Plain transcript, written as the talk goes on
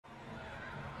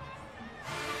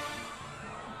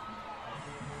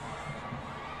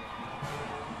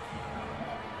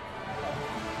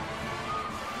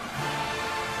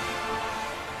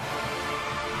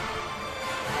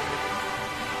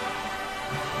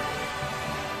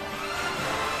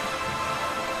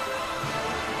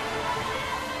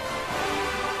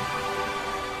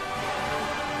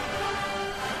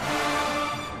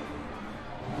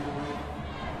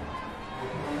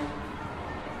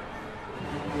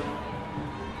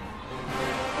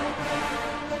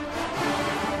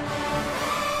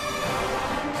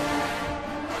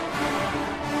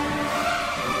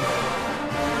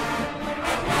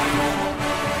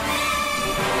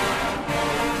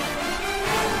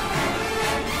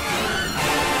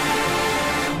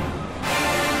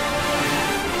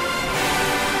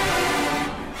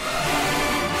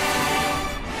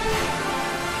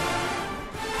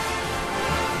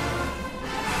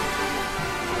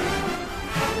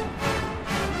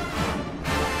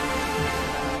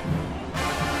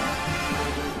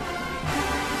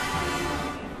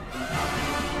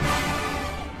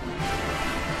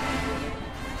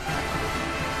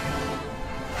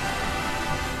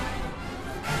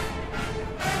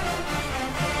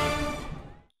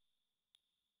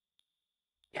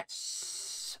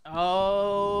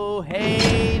Oh,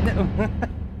 hey.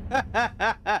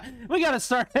 We gotta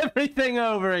start everything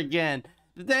over again.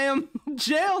 The damn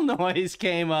jail noise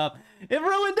came up. It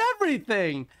ruined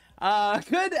everything.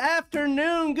 Good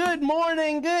afternoon, good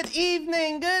morning, good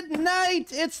evening, good night.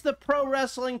 It's the Pro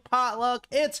Wrestling Potluck.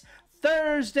 It's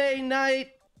Thursday night,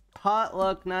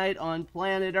 Potluck night on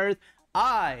planet Earth.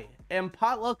 I am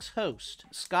Potluck's host,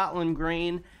 Scotland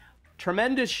Green.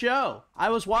 Tremendous show. I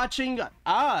was watching the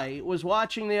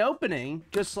opening,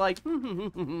 just like,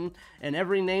 and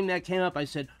every name that came up, I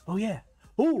said, oh yeah,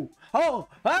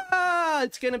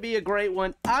 it's gonna be a great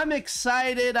one. I'm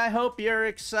excited. I hope you're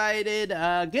excited.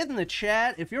 Get in the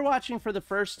chat. If you're watching for the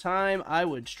first time, I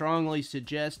would strongly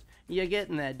suggest you get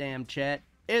in that damn chat.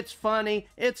 It's funny,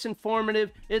 it's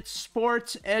informative, it's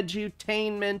sports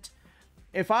edutainment.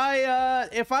 If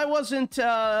I wasn't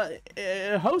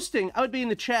hosting, I would be in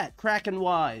the chat, cracking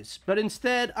wise. But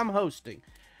instead, I'm hosting.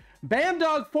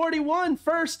 BamDog41,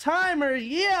 first timer,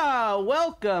 yeah,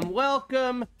 welcome,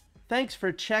 welcome. Thanks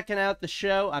for checking out the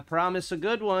show. I promise a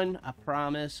good one. I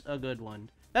promise a good one.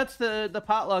 That's the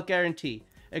Potluck guarantee.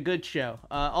 A good show.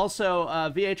 Also,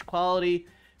 VHS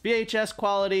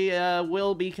quality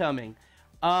will be coming.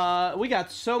 We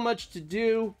got so much to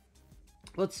do.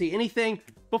 Let's see, anything.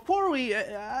 Before we,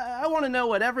 I want to know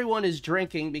what everyone is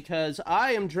drinking, because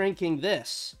I am drinking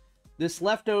this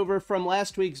leftover from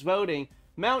last week's voting,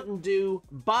 Mountain Dew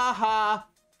Baja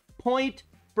Point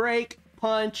Break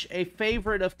Punch, a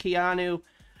favorite of Keanu.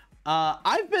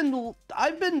 I've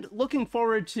been looking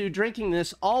forward to drinking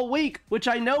this all week, which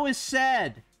I know is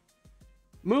sad.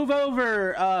 Move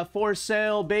over, for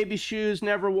sale, baby shoes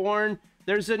never worn.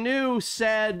 There's a new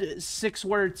sad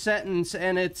 6-word sentence,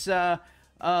 and it's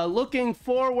looking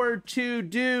forward to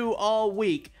do all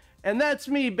week. And that's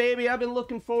me, baby. I've been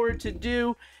looking forward to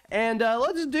do. And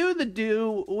let's do the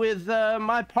do with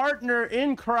my partner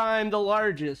in crime, the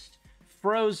largest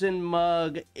frozen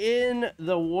mug in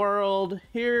the world.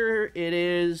 Here it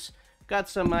is. Got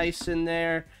some ice in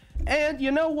there. And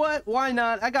you know what? Why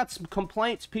not? I got some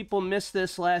complaints. People missed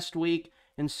this last week.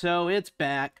 And so it's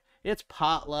back. It's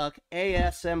Potluck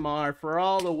ASMR for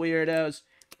all the weirdos.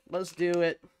 Let's do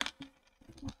it.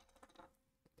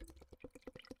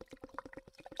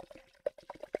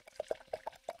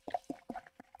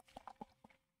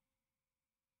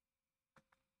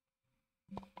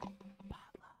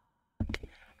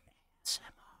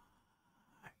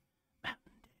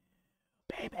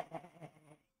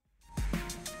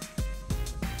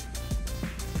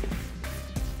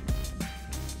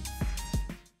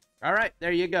 All right,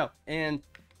 there you go. And,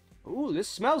 ooh, this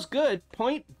smells good.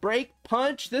 Point Break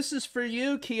Punch. This is for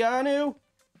you, Keanu.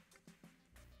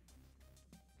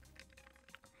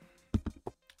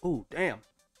 Ooh, damn.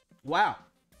 Wow.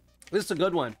 This is a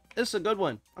good one. This is a good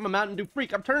one. I'm a Mountain Dew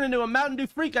freak. I'm turning into a Mountain Dew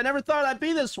freak. I never thought I'd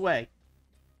be this way.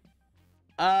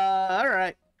 All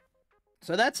right.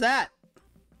 So that's that.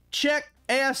 Check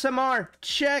ASMR.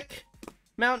 Check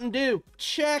Mountain Dew.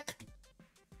 Check.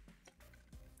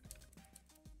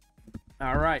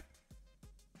 All right.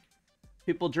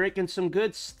 People drinking some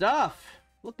good stuff.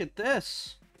 Look at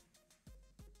this.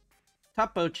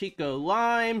 Topo Chico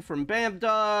Lime from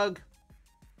BamDog.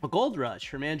 A Gold Rush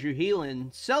from Andrew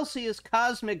Heelan. Celsius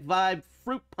Cosmic Vibe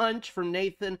Fruit Punch from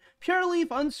Nathan. Pure Leaf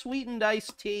Unsweetened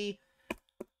Iced Tea.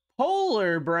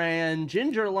 Polar Brand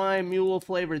Ginger Lime Mule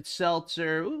Flavored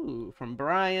Seltzer. Ooh, from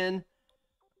Brian.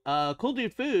 Cool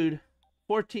Dude Food.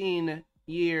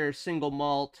 14-year single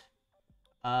malt.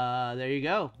 There you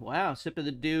go. Wow, Sip of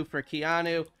the Dew for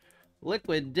Keanu.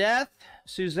 Liquid Death,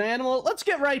 Suzanimal. Let's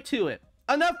get right to it.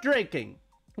 Enough drinking.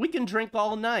 We can drink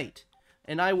all night,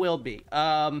 and I will be.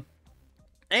 And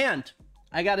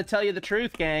I gotta tell you the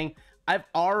truth, gang. I've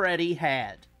already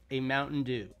had a Mountain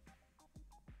Dew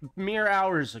mere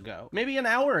hours ago, maybe an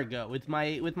hour ago, with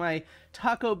my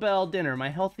Taco Bell dinner, my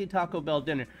healthy Taco Bell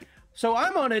dinner. So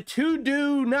I'm on a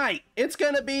 2-dew night. It's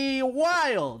going to be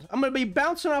wild. I'm going to be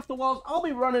bouncing off the walls. I'll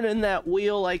be running in that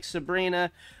wheel like Sabrina,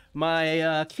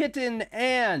 my kitten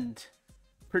and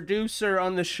producer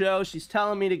on the show. She's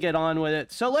telling me to get on with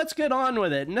it. So let's get on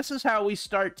with it. And this is how we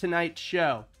start tonight's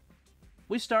show.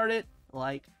 We start it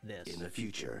like this. In the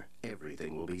future,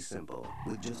 everything will be simple.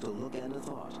 With just a look and a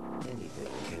thought, anything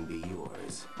can be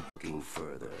yours. Looking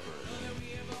further.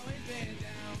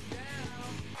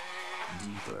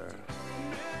 Deeper.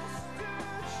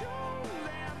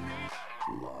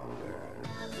 Longer.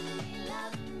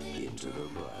 Into the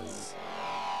buzz.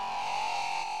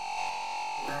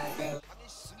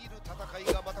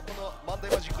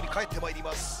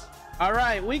 All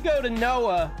right, we go to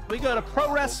Noah. We go to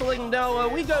Pro Wrestling Noah.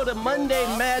 We go to Monday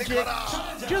Magic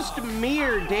just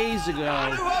mere days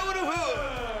ago.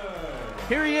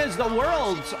 Here he is, the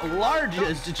world's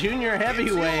largest junior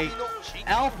heavyweight,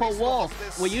 Alpha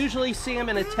Wolf. We usually see him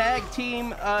in a tag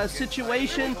team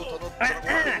situation.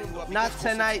 Not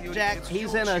tonight, Jack.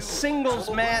 He's in a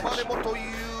singles match.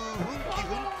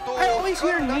 I always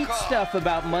hear neat stuff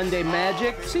about Monday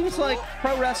Magic. Seems like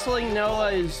Pro Wrestling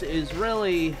Noah is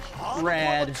really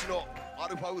rad.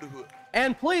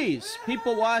 And please,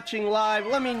 people watching live,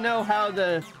 let me know how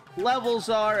the levels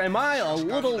are. Am I a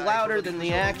little louder than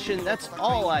the action? That's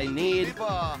all I need.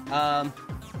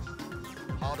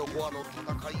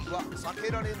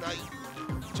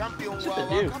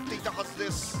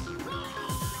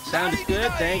 Sounded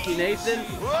good, thank you, Nathan.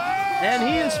 And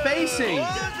he is facing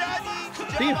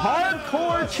the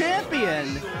hardcore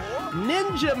champion,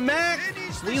 Ninja Mack.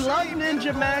 We love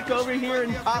Ninja Mack over here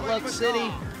in Potluck City,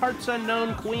 Parts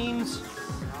Unknown, Queens.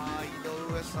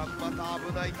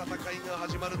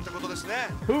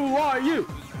 Who are you?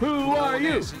 Who are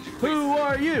you? Who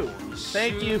are you?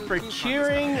 Thank you for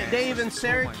cheering, Dave in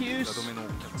Syracuse.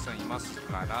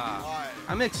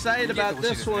 I'm excited about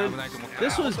this one.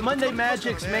 This was Monday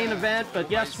Magic's main event, but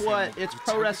guess what? It's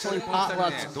Pro Wrestling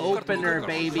Potluck's opener,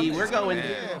 baby. We're going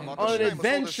on an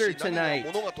adventure tonight.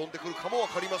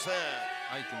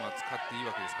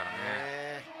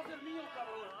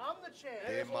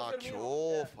 でまあ今日フ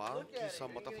ァンキーさ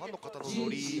んまたファンの方のノ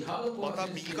リまた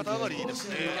右肩上がりです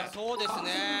ね。そうです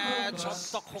ね。ちょっ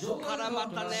とここからま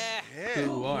たね。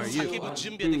Who are you?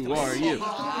 Who are you?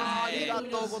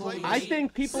 I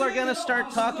think people are gonna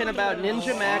start talking about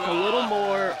Ninja Mack a little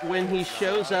more when he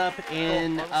shows up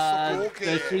in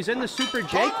he's in the Super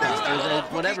J Cup or the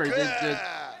whatever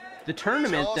the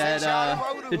tournament that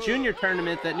the junior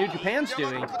tournament that New Japan's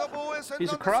doing.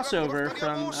 He's a crossover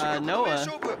from Noah.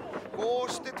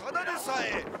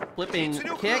 Flipping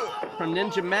kick from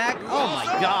Ninja Mack. Oh my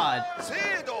god.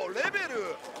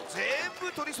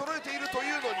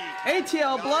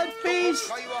 ATL Blood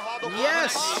Feast.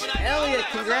 Yes. Elliot,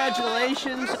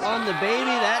 congratulations on the baby.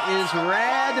 That is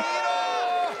rad.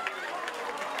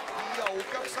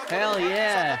 Hell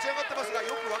yeah.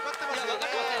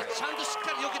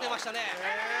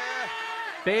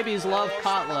 Babies love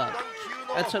potluck.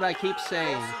 That's what I keep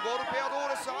saying.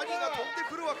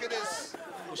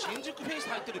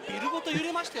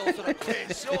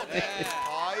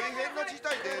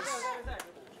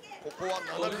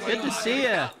 Good to see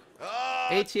ya.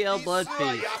 ATL Blood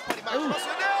Feast. Ooh.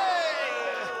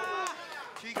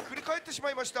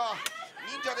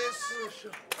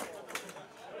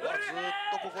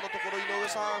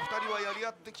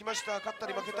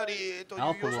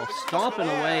 Alpha Wolf stomping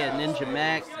away at Ninja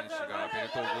Mack.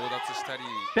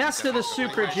 Best of the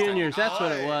Super Juniors, that's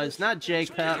what it was. Not J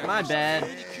Cup, my bad.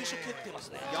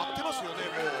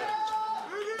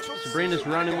 Sabrina's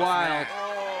running wild.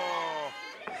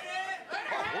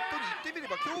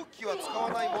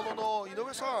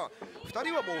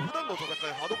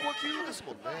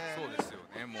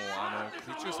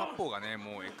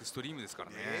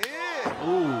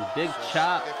 Ooh, big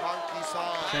chop.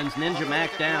 Sends Ninja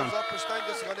Mack down.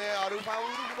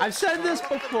 I've said this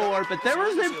before, but there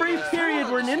was a brief period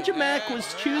where Ninja Mack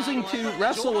was choosing to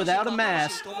wrestle without a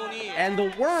mask, and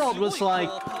the world was like,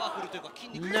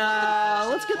 nah,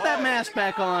 let's get that mask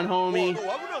back on, homie.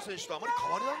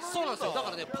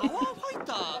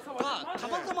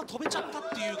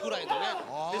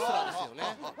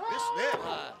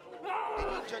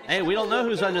 Hey, we don't know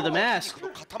who's under the mask. Ooh,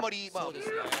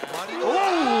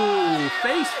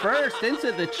 face first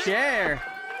into the chair.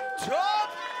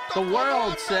 The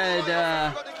world said,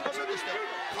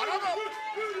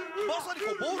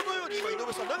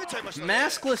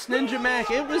 maskless Ninja Mack.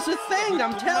 It was a thing,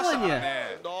 I'm telling you.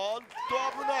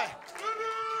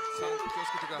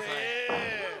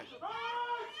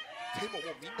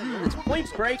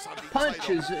 Point break punch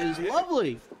is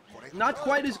lovely. Not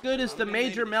quite as good as the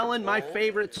Major Melon, my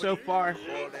favorite so far.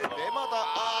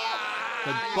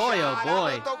 But boy, oh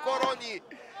boy.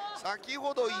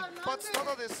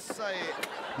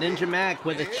 Ninja Mack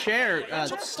with a chair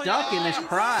stuck in his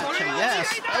crotch, I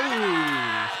guess.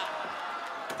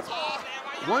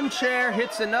 Ooh. One chair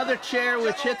hits another chair,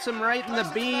 which hits him right in the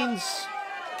beans.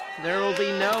 There will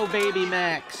be no baby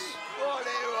Max.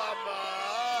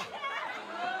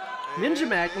 Ninja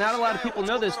Mack, not a lot of people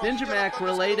know this. Ninja Mack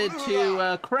related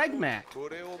to Craig Mack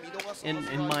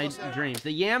in my dreams.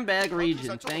 The Yambag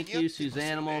region. Thank you,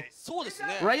 Suzanimal.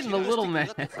 Right in the little man.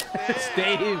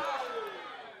 Dave.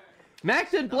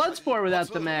 Mack did Bloodsport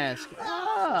without the mask.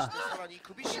 Ah.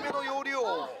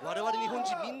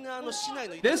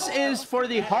 This is for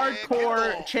the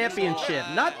Hardcore Championship.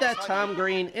 Not that Tom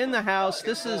Green in the house.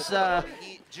 This is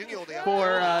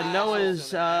for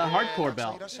Noah's Hardcore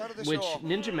belt, which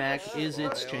Ninja Mack is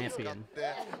its champion.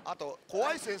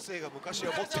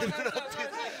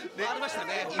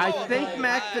 I think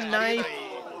Mack the Knife...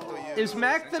 Is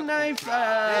Mack the Knife,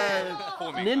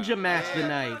 Ninja Mack the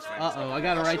Knife? Uh-oh, I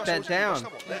gotta write that down.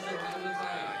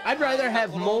 I'd rather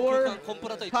have more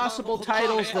possible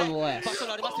titles than less.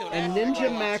 And Ninja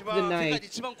Mack the Knife,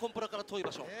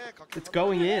 it's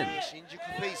going in.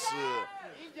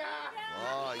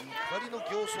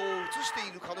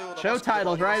 Show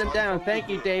titles, write them down. Thank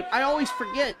you, Dave. I always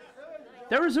forget.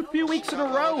 There was a few weeks in a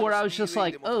row where I was just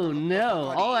like, oh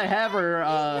no, all I have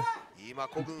are,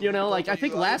 you know, like, I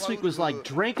think last week was like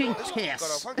drinking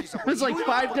piss. It was like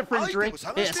 5 different drink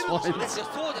piss ones.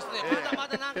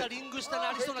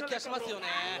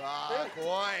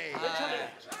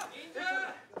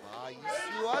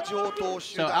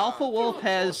 So Alpha Wolf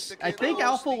has, I think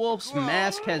Alpha Wolf's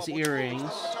mask has earrings.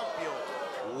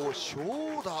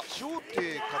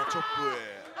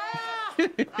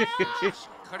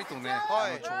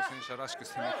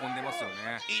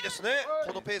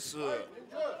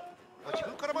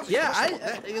 Yeah,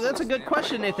 that's a good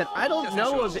question, Nathan. I don't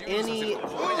know of any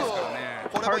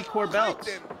hardcore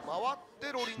belts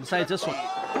besides this one.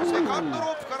 Ooh.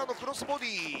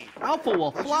 Alpha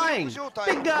Wolf flying.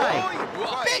 Big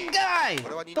guy. Big guy.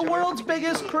 The world's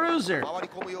biggest cruiser. Oh,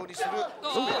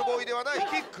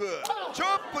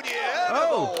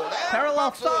 parallel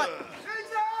thought.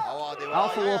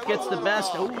 Alpha Wolf gets the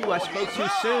best. Ooh, I spoke too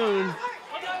soon.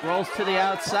 Rolls to the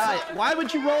outside. Why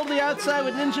would you roll to the outside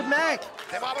with Ninja Mack?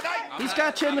 He's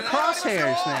got you in the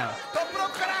crosshairs now.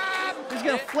 He's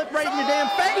gonna flip right in your damn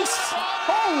face.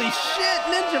 Holy shit,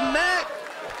 Ninja Mack.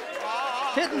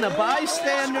 Hitting the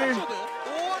bystander.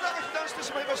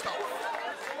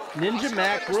 Ninja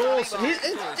Mack rules.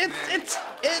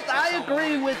 I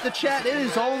agree with the chat. It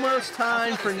is almost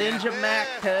time for Ninja Mack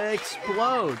to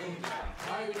explode.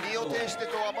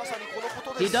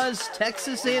 He does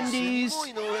Texas Indies,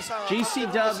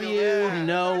 GCW,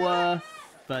 Noah,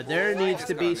 but there needs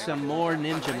to be some more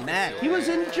Ninja Mack. He was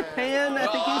in Japan, I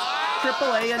think he was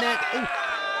AAA in it. Ooh.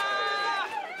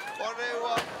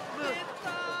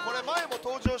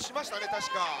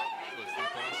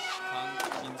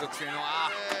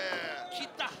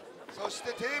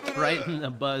 Right in the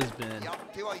buzz bin.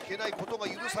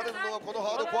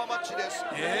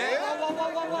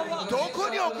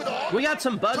 We got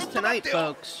some buzz tonight,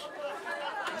 folks.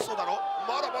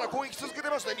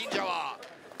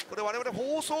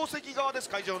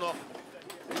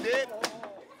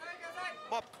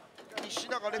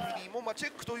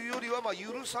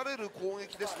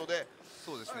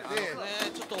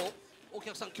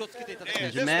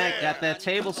 Ninja Mack got that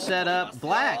table set up.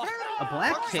 Black. A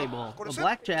black table. A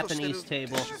black Japanese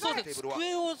table.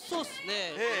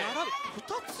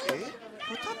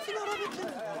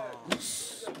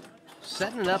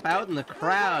 Setting it up out in the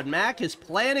crowd. Mack is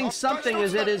planning something.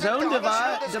 Is it his own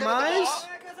demise?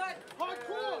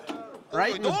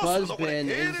 Right in the buzz bin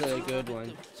is a good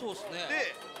one.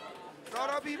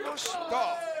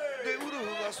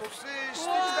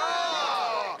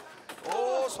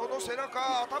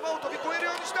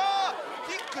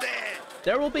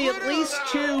 There will be at least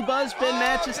 2 buzzbin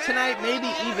matches tonight, maybe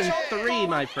even 3,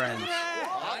 my friends.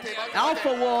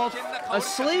 Alpha Wolf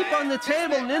asleep on the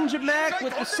table. Ninja Mack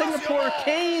with the Singapore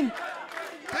cane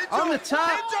on the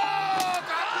top.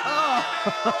 Oh,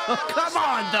 come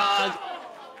on, dog.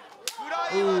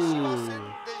 Ooh,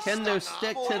 kendo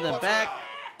stick to the back.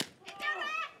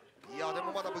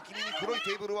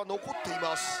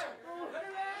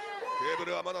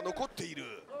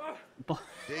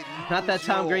 Not that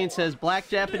Tom Green says black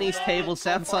Japanese table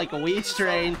sounds like a weed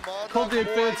strain. Cold Dude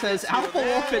Food says Alpha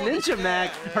Wolf and Ninja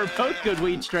Mack are both good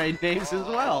weed strain names as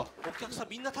well.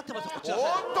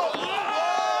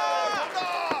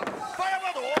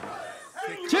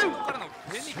 Two.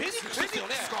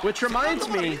 Which reminds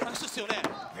me,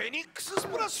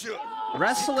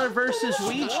 Wrestler versus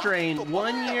Weed Strain,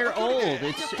 1 year old.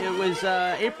 It was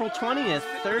April 20th,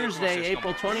 Thursday,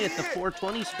 April 20th, the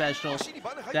 420 special,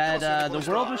 that the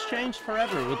world was changed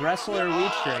forever with Wrestler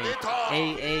Weed Strain,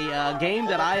 a game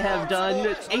that I have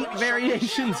done 8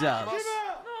 variations of.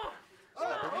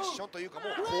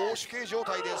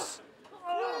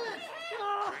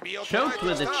 Choked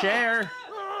with a chair.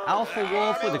 Alpha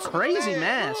Wolf with a crazy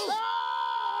mask.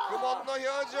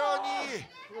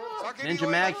 Ninja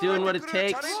Mack doing what it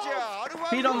takes.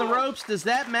 Feet on the ropes. Does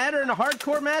that matter in a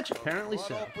hardcore match? Apparently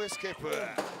so.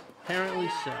 Apparently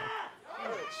so.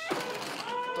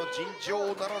 尋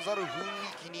常ならざる雰囲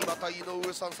気にまた井上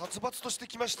さん殺伐として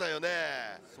きましたよね。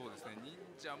そうですね。忍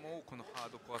者もこのハ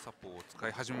ードコアサポを使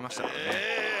い始めましたからね。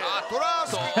トラ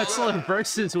ス Wrestler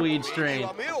versus Weed Strain.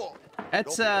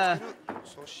 That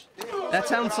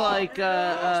sounds like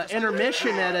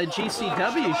intermission at a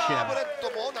GCW show.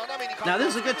 Now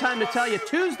this is a good time to tell you,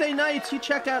 Tuesday nights you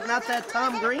check out Not That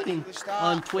Tom Green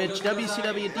on Twitch,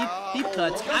 WCW Deep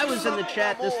Cuts. I was in the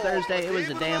chat this Thursday. It was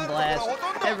a damn blast.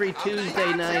 Every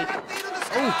Tuesday night.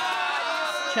 Oh,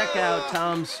 check out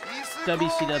Tom's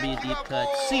WCW Deep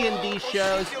Cuts, C&D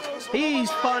shows. He's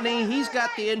funny. He's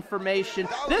got the information.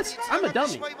 I'm a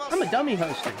dummy. I'm a dummy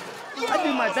hosting. I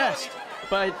do my best,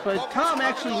 but Tom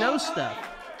actually knows stuff.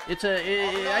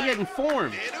 I get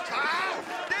informed.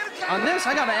 On this,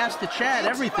 I gotta ask the chat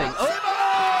everything.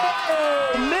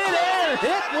 Oh, mid-air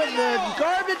hit with the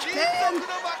garbage can.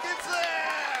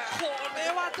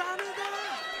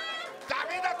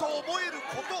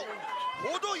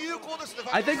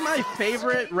 I think my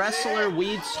favorite wrestler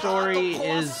Weed story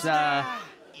is the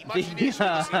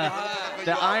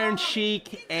Iron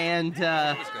Sheik and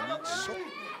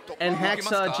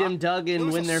Hacksaw Jim Duggan.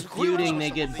 When they're feuding,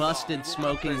 they get busted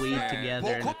smoking weed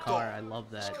together in the car. I love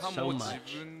that so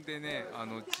much.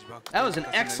 That was an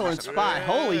excellent spot.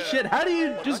 Holy shit, how do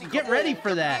you just get ready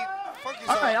for that?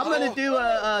 Alright, I'm gonna do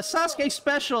a Sasuke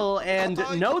special and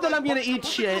know that I'm gonna eat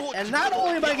shit, and not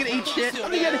only am I gonna eat shit,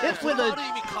 I'm gonna get hit with a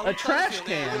trash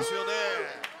can.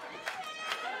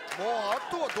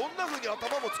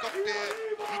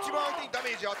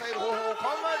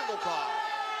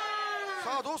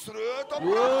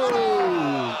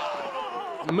 Whoa!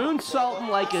 Moonsaulting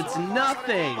like it's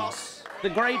nothing. The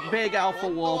great big Alpha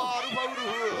Wolf.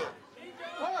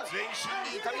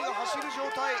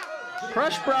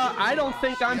 Crush Bra, I don't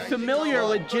think I'm familiar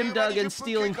with Jim Duggan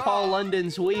stealing Paul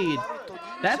London's weed.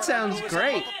 That sounds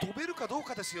great.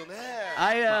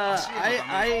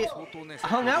 I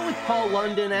hung out with Paul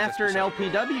London after an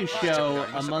LPW show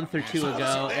a month or two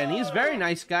ago, and he's a very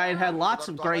nice guy and had lots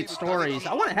of great stories.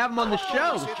 I want to have him on the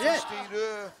show. Shit.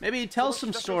 Maybe he tells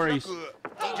some stories.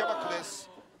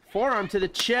 Forearm to the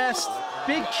chest.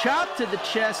 Big chop to the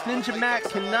chest. Ninja Mack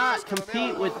cannot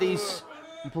compete with these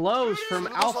blows from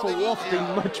Alpha Wolf, the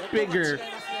much bigger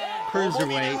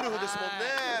cruiserweight.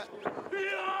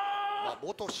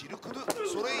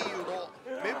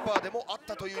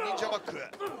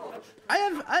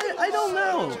 I don't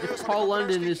know if Paul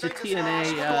London is a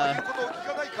TNA. It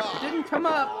didn't come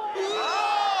up.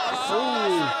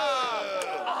 Ooh.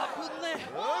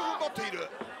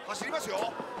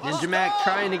 Ninja Mack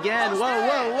trying again. Whoa,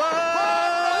 whoa,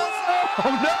 whoa!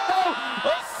 Oh no!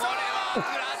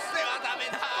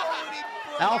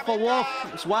 Alpha Wolf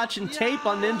was watching tape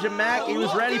on Ninja Mack. He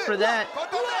was ready for that.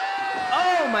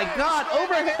 Oh my god,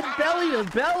 overhead belly to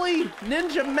belly.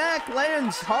 Ninja Mack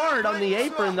lands hard on the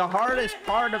apron, the hardest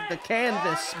part of the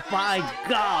canvas. My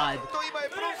god.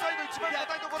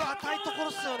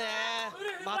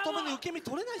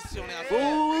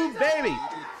 Ooh, baby.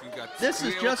 This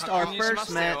is just our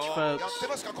first match, folks.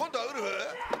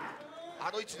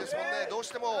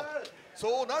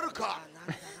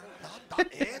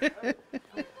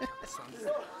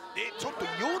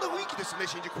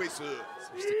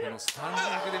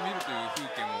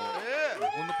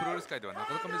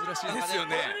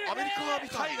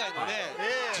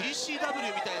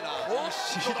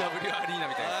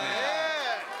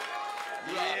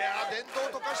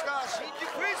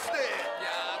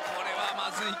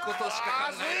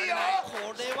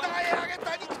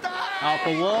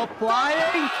 Alpha Wolf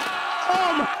flying.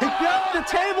 Oh my god, the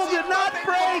table did not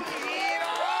break.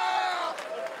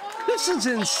 This is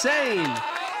insane.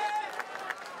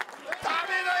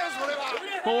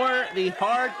 For the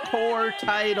hardcore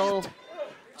title.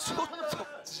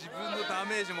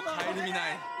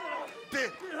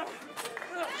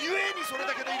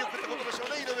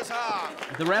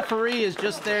 The referee is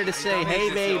just there to say, hey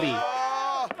baby.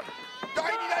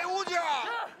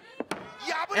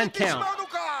 And count.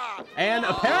 And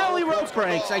apparently rope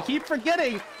breaks. I keep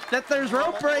forgetting that there's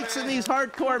rope breaks in these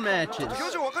hardcore matches.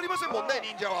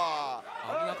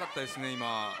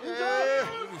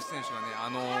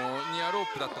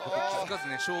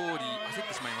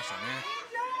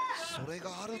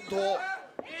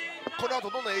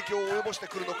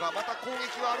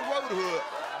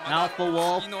 Alpha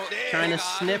Wolf trying to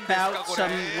sniff out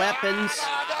some weapons.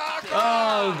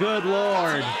 Oh, good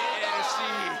lord.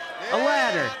 A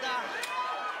ladder.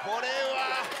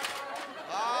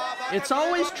 It's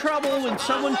always trouble when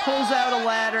someone pulls out a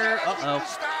ladder. Uh-oh.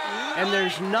 and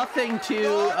there's nothing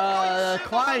to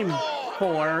climb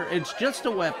for. It's just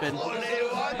a weapon.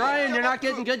 Brian, you're not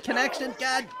getting good connection.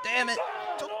 God damn it.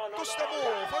 ちょっとしたもう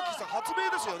ファンキーさん発明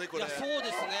ですよねこれ。そう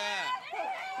ですね。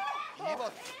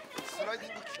今スライデ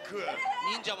ィングキック。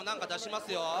忍者もなんか出しま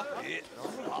すよ。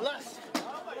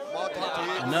また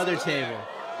Another table.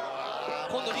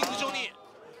 今度リング上に。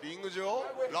リング上、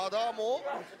ラダーも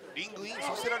リングイン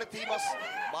させられています。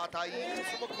またいく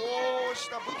つもこうし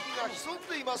た武器が潜ん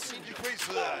でいます新宿フェイス。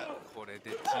これ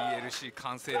で TLC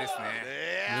完成ですね。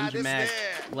Ninja Mack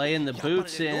laying the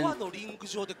boots in.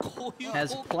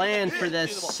 Has planned for the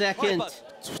second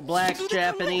black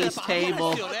Japanese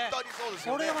table.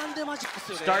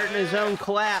 Starting his own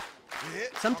clap.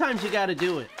 Sometimes you gotta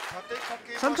do it.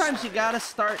 Sometimes you gotta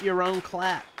start your own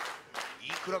clap.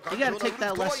 You gotta take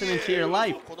that lesson into your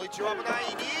life. It's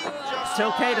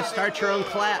okay to start your own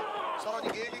clap.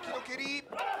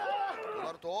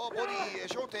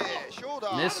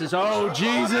 This is, oh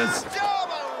Jesus!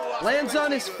 Lands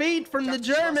on his feet from the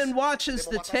German, watches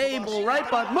the table, right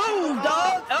but move,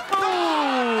 dog!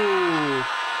 Oh!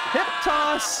 Hip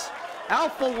toss!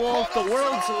 Alpha Wolf, the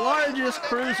world's largest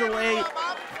cruiserweight,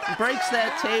 breaks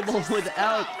that table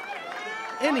without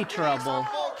any trouble.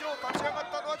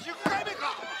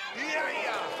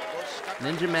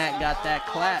 Ninja Mack got that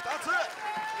clap.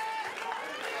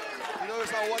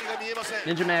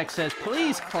 Ninja Mack says,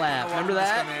 please clap. Remember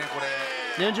that?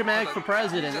 Ninja Mack for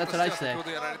president. That's what I say.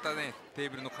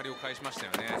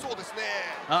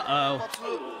 Uh-oh.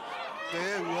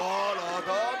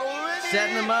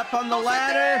 Setting him up on the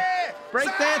ladder. Break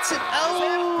that.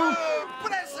 Oh!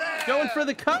 Going for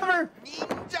the cover.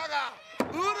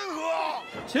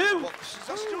 2.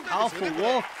 Alpha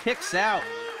Wolf kicks out.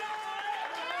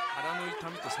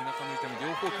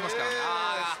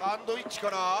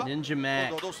 Ninja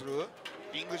Mack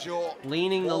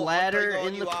leaning the ladder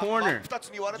in the corner.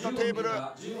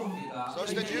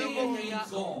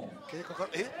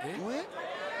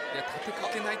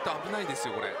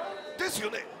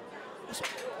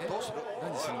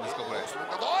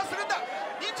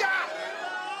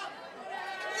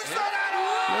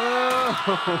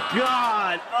 Oh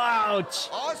God! Ouch!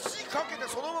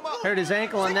 Hurt his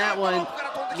ankle on that one.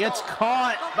 Gets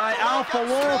caught by Alpha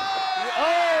Wolf.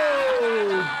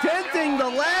 Oh! Denting the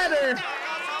ladder.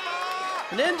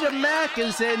 Ninja Mack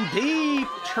is in deep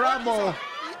trouble.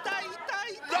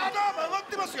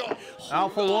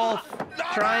 Alpha Wolf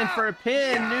trying for a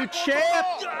pin. New champ.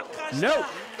 Nope.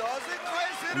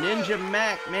 Ninja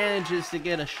Mack manages to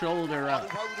get a shoulder up.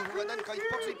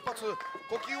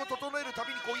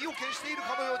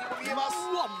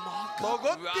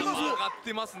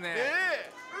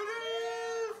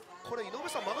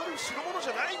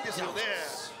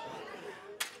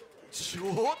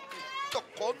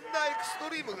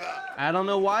 I don't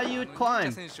know why you would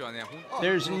climb.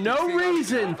 There's no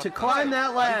reason to climb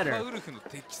that ladder.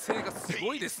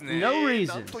 No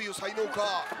reason.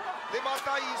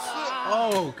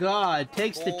 Oh God,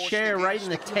 takes the chair right in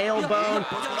the tailbone.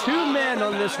 2 men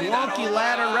on this wonky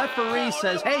ladder. Referee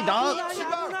says, hey dog,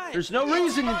 there's no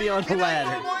reason to be on the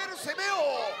ladder.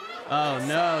 Oh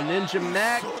no, Ninja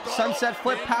Mack, sunset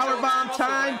flip powerbomb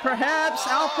time, perhaps.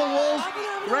 Alpha Wolf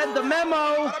read the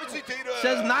memo,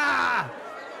 says nah.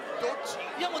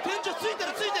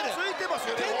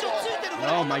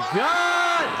 Oh my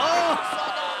God!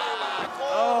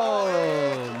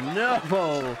 Oh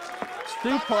no!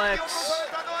 Suplex.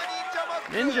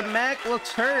 Ninja Mack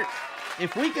looks hurt.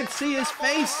 If we could see his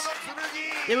face,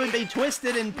 it would be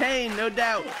twisted in pain, no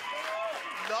doubt.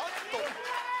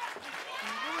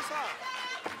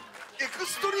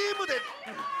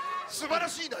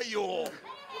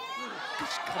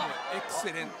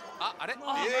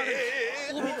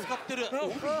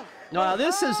 No,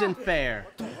 this isn't fair.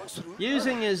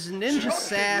 Using his ninja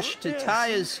sash to tie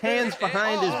his hands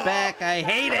behind his back. I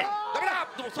hate it.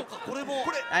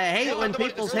 I hate when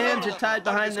people's hands are tied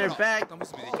behind their back.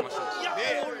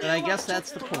 But I guess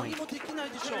that's the point.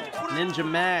 Ninja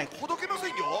Mack.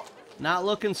 Not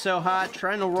looking so hot,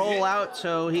 trying to roll out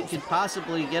so he could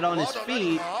possibly get on his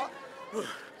feet.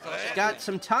 Got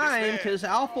some time because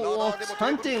Alpha Wolf's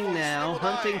hunting now,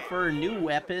 hunting for a new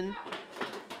weapon.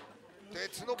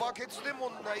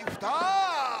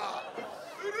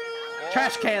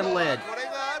 Trash can lid.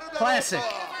 Classic.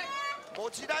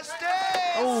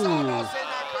 Oh.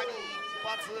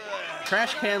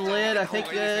 Trash can lid, I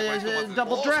think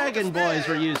Double Dragon Boys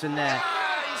were using that.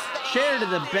 Chair to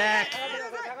the back.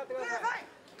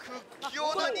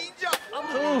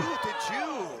 Ooh.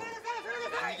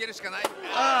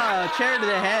 Oh, chair to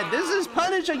the head. This is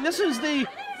punishing. This is the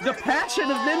passion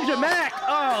of Ninja Mack.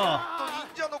 Oh.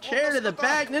 chair to the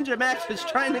back. Ninja Mack is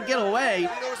trying to get away.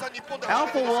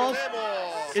 Alpha Wolf,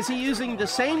 is he using the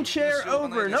same chair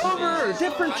over and over or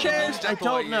different chairs? I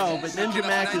don't know, but Ninja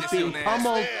Mack is being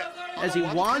pummeled as he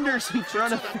wanders in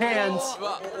front of fans.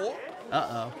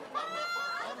 Uh-oh.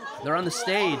 They're on the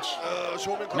stage.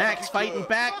 Mack's fighting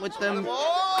back with them.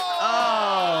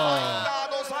 Oh,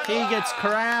 he gets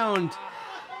crowned.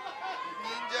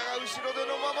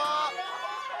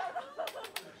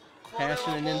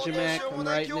 Passion and Ninja Mack, I'm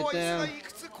writing it down.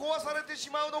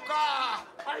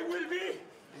 I will be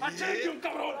a champion,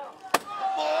 cabrón.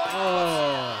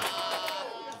 Oh.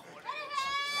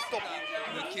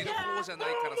 抜ける方じゃない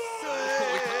から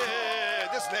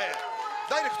ですね。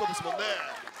ダイレクトですもんね。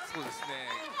そうですね。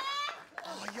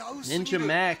 Ninja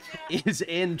Mack is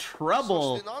in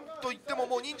trouble. そしてなんといっても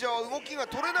もう忍者は動きが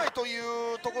取れないとい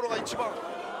うところが一番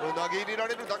投げ入れら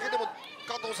れるだけでも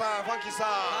加藤さん、ファンキーさん、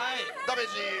ダメー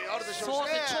ジあるでしょうしね。そう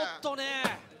ですね、ちょっと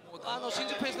ね、新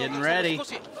宿ペースの Getting ready. 少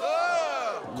し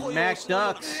Mack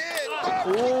ducks.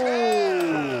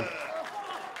 Ooh.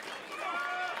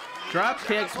 Drop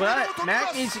kick, but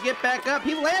Mack needs to get back up.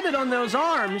 He landed on those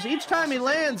arms. Each time he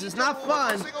lands is not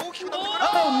fun.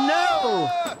 Oh no!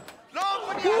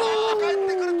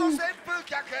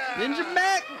 Ninja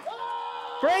Mack!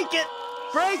 Break it!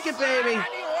 Break it, baby!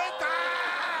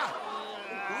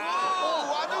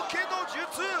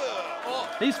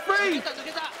 He's free!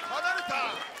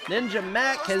 Ninja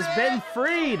Mack has been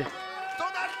freed!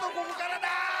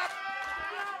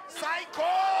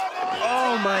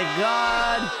 Oh my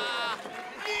god!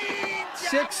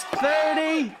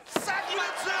 6:30!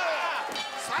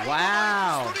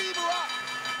 Wow!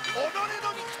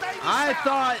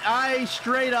 I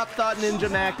straight up thought Ninja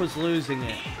Mack was losing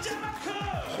it.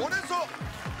 これぞ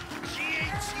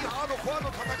GH ハードコアの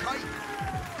戦い。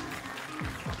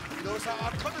井上さん、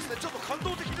圧巻ですね。ちょっと感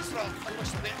動的ですらありま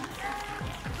したね。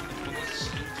この新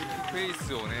宿フェイ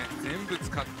スをね、全部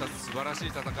使った素晴らしい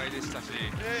戦いでしたし、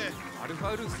アルフ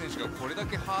ァウルフ選手がこれだ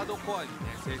けハードコアにね、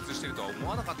精通しているとは思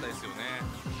わなかったですよね。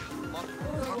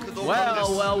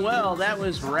Well, that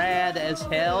was rad as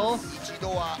hell. 一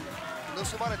度は盗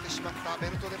まれてしまったベ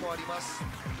ルトでもあります。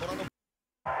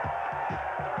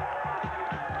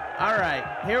 All right,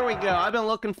 here we go. I've been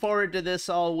looking forward to this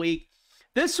all week.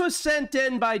 This was sent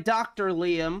in by Dr.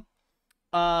 Liam.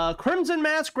 Crimson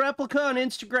Mask Replica on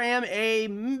Instagram.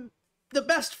 The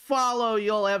best follow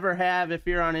you'll ever have if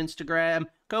you're on Instagram.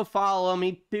 Go follow him.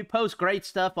 He posts great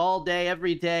stuff all day,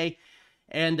 every day.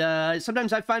 And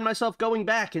sometimes I find myself going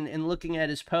back and looking at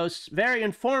his posts. Very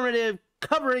informative,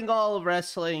 covering all of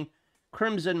wrestling.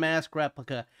 Crimson Mask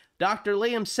Replica. Dr.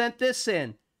 Liam sent this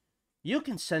in. You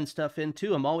can send stuff in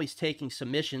too. I'm always taking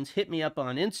submissions. Hit me up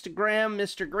on Instagram,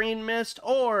 Mr. Green Mist,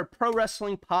 or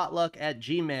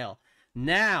ProWrestlingPotluck@gmail.com.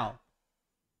 Now,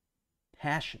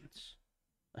 Passions.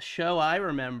 A show I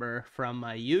remember from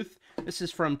my youth. This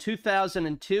is from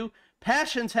 2002.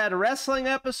 Passions had a wrestling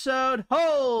episode.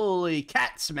 Holy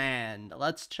cats, man.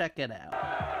 Let's check it out.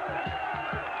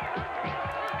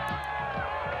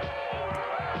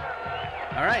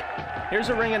 All right, here's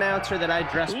a ring announcer that I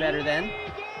dress better than.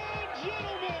 Ladies and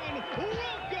gentlemen,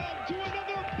 welcome to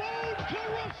another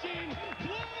bone-crushing,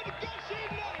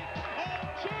 blood-gushing night of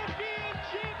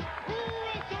championship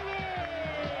wrestling!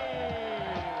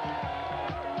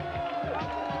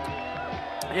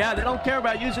 Yeah, they don't care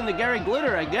about using the Gary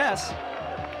Glitter, I guess.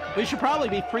 We should probably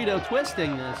be Frito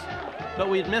twisting this, but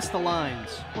we'd miss the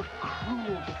lines. What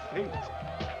cruel fate.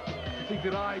 To think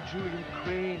that I, Julian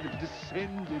Crane, have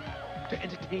descended to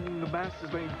entertaining the masses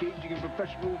by engaging in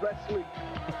professional wrestling.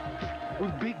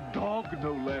 With Big Dog,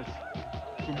 no less,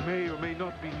 who may or may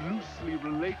not be loosely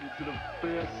related to the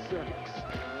fair sex.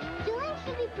 Julian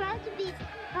should be proud to be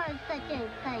part of such an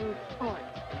exciting sport.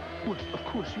 Well, of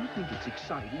course you think it's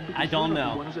exciting because I don't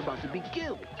know. one is about to be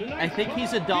killed. I think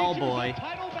he's a doll boy.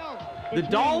 The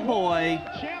doll boy.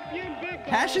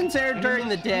 Passions aired during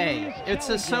the day. It's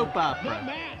a soap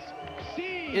opera.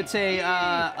 It's a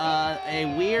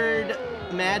weird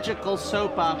magical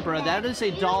soap opera. That is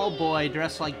a doll boy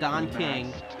dressed like Don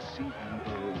King.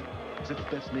 Is that the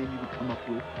best name you would come up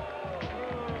with?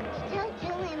 Tell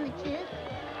Julian the truth.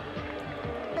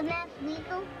 The mask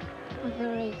legal was a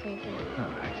racism.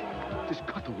 All right. Just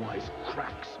cut the wise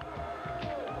cracks.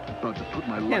 I'm about to put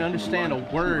my I can't understand a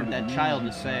word that child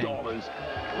is saying.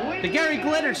 The Gary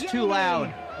Glitter's too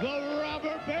loud. The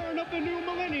robber baron of the new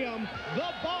millennium,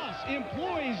 the boss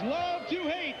employees love to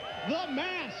hate, the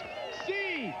mask,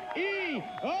 CEO!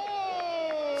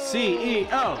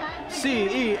 CEO!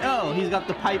 CEO! He's got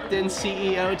the piped in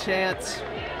CEO chants.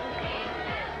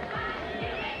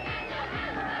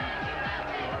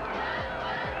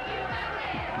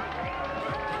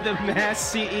 The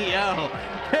mass CEO.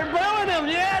 They're booing him.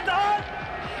 Yeah, dog.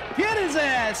 Get his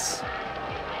ass.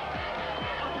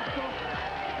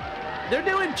 They're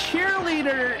doing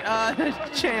cheerleader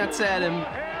chants at him.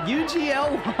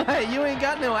 UGLY, you ain't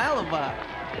got no alibi.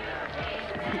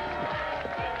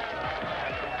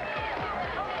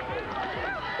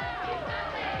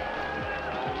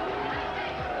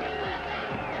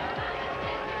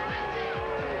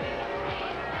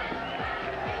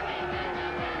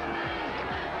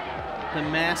 The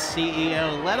mass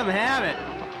CEO, let him have it.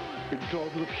 Big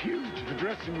dog looked huge in the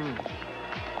dressing room. It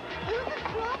was a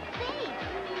small space.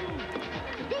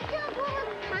 The big dog will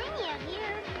look tiny out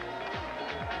here.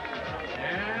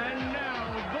 And now,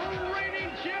 the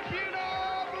reigning champion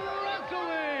of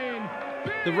wrestling.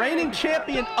 The reigning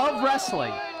champion of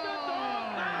wrestling.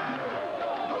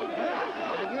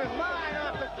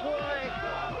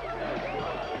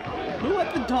 Who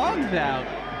let the dogs out?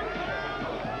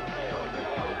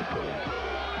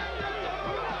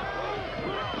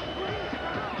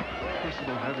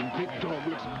 Having Big Dog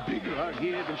looks bigger out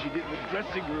here than she did in the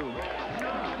dressing room.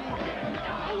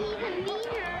 And even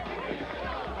meaner.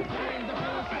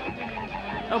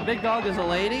 Oh, Big Dog is a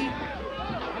lady?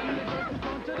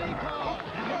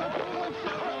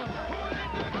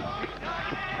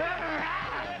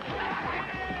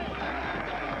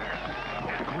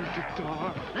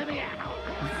 Let me out.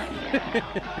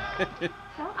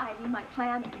 Tell Ivy my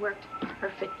plan worked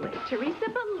perfectly. Teresa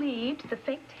believed the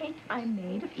fake tape I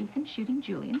made of Ethan shooting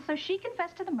Julian, so she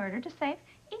confessed to the murder to save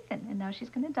Ethan, and now she's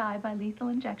going to die by lethal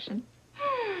injection.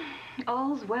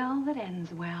 All's well that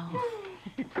ends well.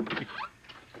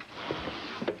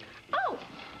 Oh!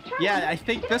 Charlie, Yeah, I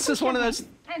think this is one of those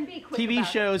and be quick TV about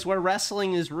it. shows where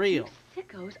wrestling is real.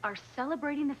 Sickos are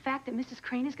celebrating the fact that Mrs.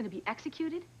 Crane is going to be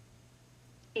executed?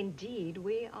 Indeed,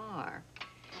 we are.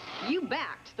 You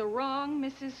backed the wrong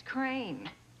Mrs. Crane.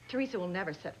 Teresa will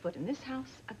never set foot in this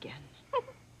house again.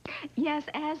 Yes,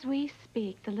 as we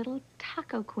speak, the little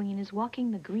taco queen is walking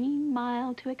the green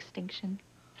mile to extinction.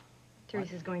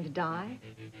 Teresa's going to die,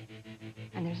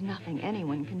 and there's nothing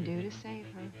anyone can do to save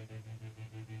her.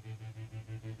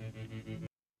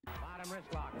 Bottom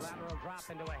wrist lock, lateral drop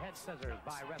into a head scissors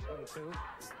by Wrestling 2.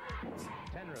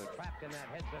 Tenryu trapped in that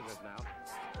head scissors now.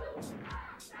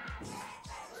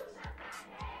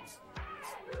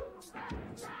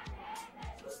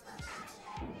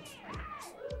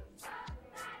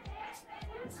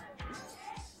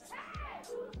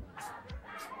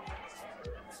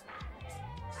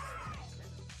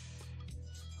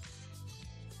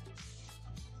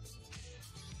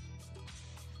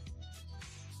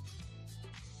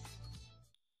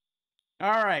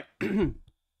 All right.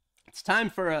 It's time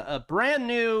for a brand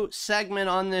new segment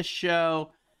on this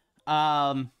show.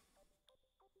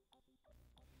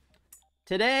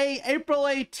 Today, April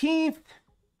 18th,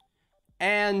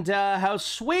 and how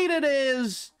sweet it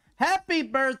is. Happy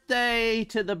birthday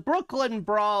to the Brooklyn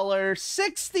Brawler,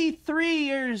 63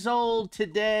 years old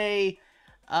today.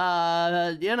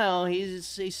 You know,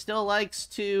 he still likes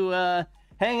to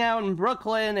hang out in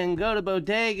Brooklyn and go to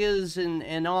bodegas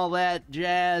and all that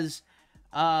jazz.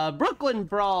 Brooklyn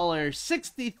Brawler,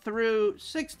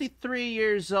 63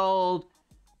 years old.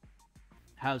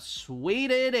 How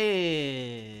sweet it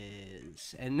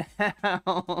is. And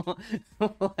now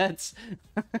let's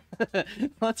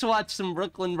watch some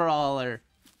Brooklyn Brawler.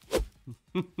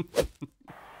 Ja,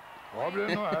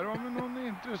 Bruno, här har vi någon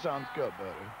intressant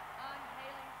gubbe.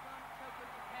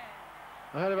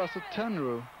 Det här är alltså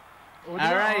Tenryu. All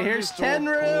right, here's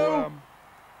Tenryu.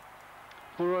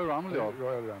 På Royal Rumble, ja.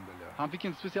 Han fick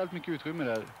inte speciellt mycket utrymme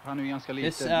där. Han är ju ganska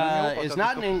liten. This is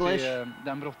not in English.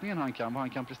 Den brottningen vad han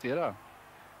kan prestera.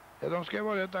 Ja, de ska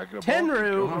vara rätt akrobatiska.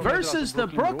 Tenryu versus the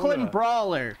Brooklyn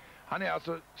Brawler. Han är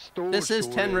alltså stor. This is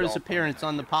Tenryu's appearance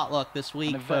on the potluck this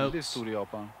week, han är väldigt folks. stor i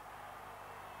Japan.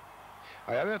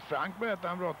 Ja, jag vet, Frank berättade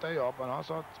han brottade i Japan. Han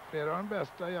sa att flera av de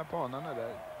bästa japanerna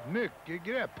där. Mycket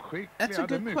greppskickliga,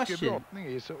 hade mycket brottning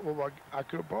i sig och var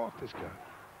akrobatiska.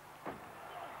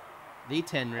 The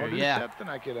Tenryu, Har du yeah. sett den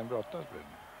här killen brottas?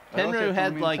 Tenryu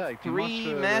had like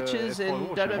 3 matches in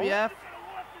WWF.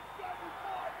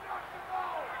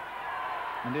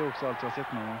 Men det är också allt jag har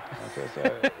sett med honom. Han ser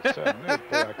sömnig ut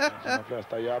på jakten som de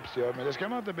flesta jabs gör, men det ska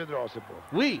man inte bedra sig på.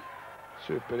 Oui.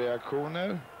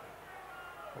 Superreaktioner.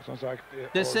 Och som sagt,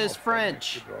 This is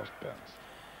French.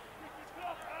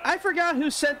 I forgot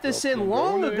who sent this in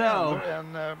long ago.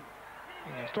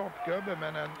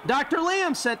 Dr.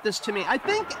 Liam sent this to me. I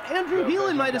think Andrew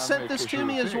Healy might have sent this to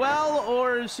me as well,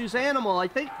 or Suzanimal. I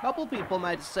think a couple people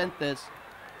might have sent this.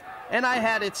 And I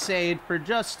had it saved for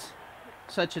just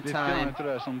such a time. Det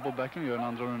är det som Bob Backlund gör när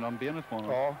han drar undan benet på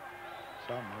honom. Ja,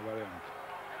 samma variant.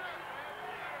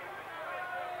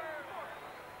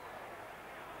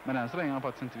 Men än så länge har han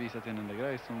faktiskt inte visat en enda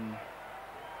grej som...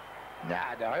 Nej,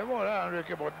 det har ju varit han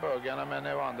rycker bort bögarna, men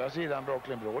å andra sidan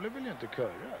Brawler vill ju inte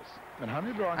curras. Men han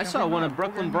är bra. I saw one of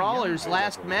Brooklyn Brawler's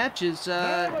last matches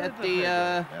at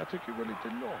the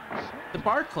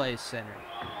Barclays Center.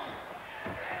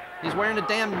 He's wearing a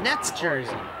damn Nets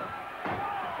jersey.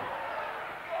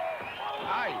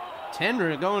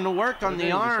 Tenryu going to work on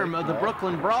the arm of the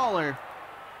Brooklyn Brawler.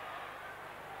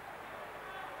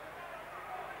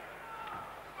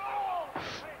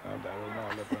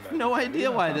 No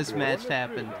idea why this match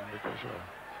happened.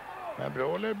 Men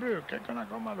Brawler brukar kunna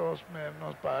komma loss med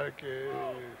någon spark i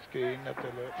skrinet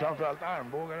eller framförallt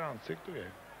armbågar, ansikt och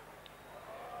grejer.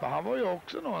 Men han var ju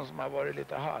också någon som har varit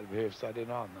lite halvhyfsad i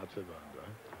något annat förbund.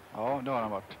 Ja, det har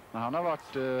han varit. Men han har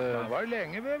varit... han var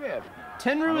länge i WWF.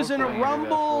 Tenryu is in a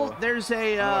rumble. There's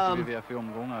a...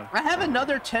 I have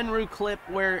another Tenryu clip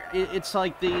where it's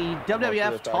like the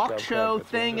WWF talk show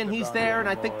thing and he's there and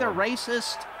I think they're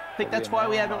racist. I think that's why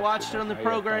we haven't watched it on the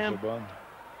program.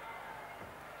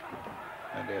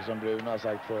 Men det som Brun har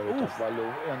sagt förut, att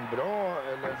vara en bra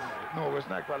eller något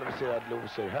sån här kvalificerad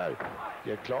loser här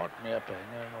ger klart mer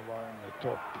pengar än att vara en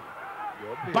topp.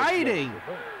 Biting!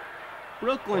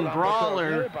 Brooklyn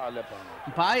Brawler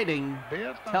biting,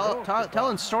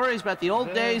 telling stories about the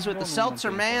old days with the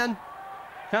Seltzer Man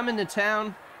coming to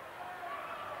town.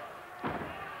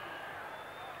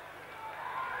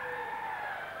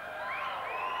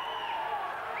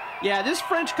 Yeah, this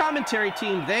French commentary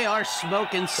team, they are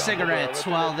smoking cigarettes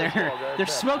while they're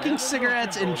smoking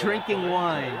cigarettes and drinking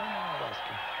wine.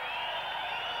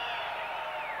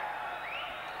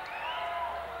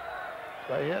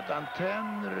 Vad heter han?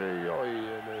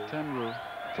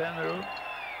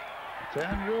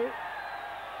 Tenryu.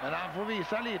 Men han får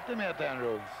visa lite mer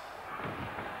Tenryu.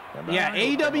 Yeah,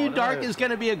 AEW Dark is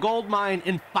going to be a gold mine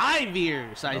in 5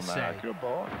 years, I say.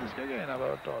 Akrobatiska grejerna vi har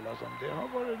hört talas om. Det har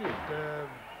varit lite...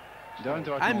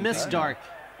 I miss Dark.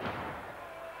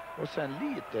 Och sen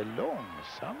lite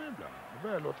långsam ibland. Det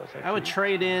börjar låta sig. I would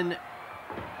trade in...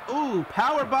 Ooh,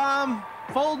 powerbomb,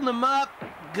 folding them up.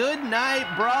 Good night,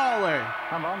 Brawler.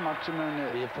 Han vann matchen,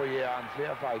 men vi får ge han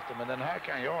fler fighter, men den här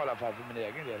kan jag i alla fall för min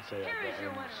egen del säga att det är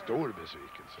en stor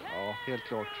besvikelse. Ja, helt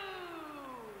klart.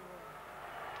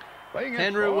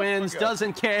 Tenryu wins,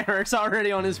 doesn't care, is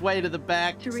already on his way to the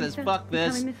back, says fuck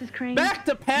this. Back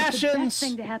to passions! The best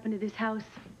thing to happen to this house.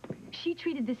 She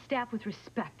treated this staff with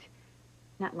respect,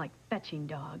 not like fetching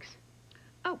dogs.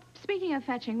 Oh, speaking of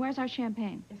fetching, where's our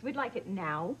champagne? Yes, we'd like it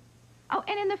now. Oh,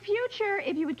 and in the future,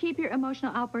 if you would keep your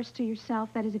emotional outbursts to yourself,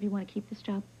 that is if you want to keep this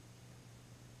job.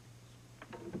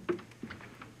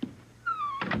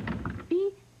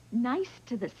 Be nice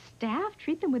to the staff,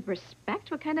 treat them with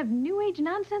respect. What kind of new age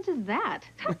nonsense is that?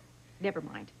 Never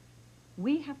mind.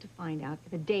 We have to find out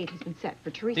if a date has been set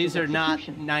for Teresa's These are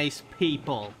execution. not nice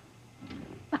people.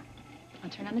 Well, I'll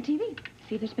turn on the TV,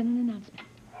 see if there's been an announcement.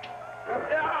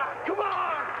 Come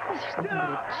on! This is nothing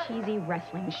but a cheesy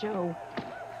wrestling show.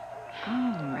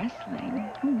 Oh, wrestling.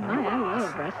 Oh, my, I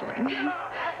love wrestling.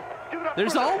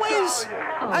 There's always...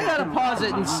 I gotta pause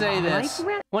it and say this.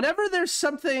 Whenever there's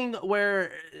something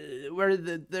where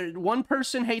the one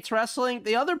person hates wrestling,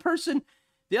 the other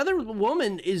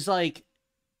woman is like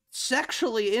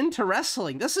sexually into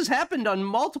wrestling. This has happened on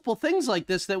multiple things like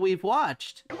this that we've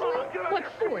watched. What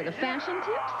for? The fashion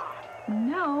tips?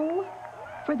 No,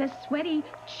 for the sweaty,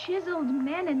 chiseled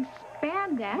men in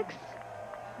spandex.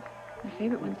 My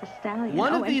favorite one's the Stallion.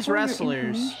 One of these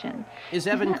wrestlers is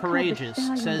Evan Courageous,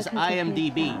 says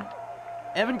IMDb.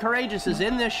 Evan Courageous is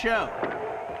in this show.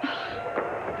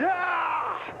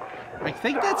 I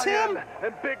think that's him.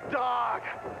 And Big Dog.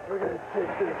 We're gonna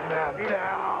take this man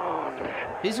down.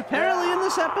 He's apparently in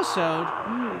this episode.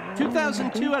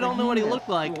 2002, I don't know what he looked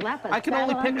like. I can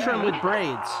only picture him with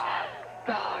braids.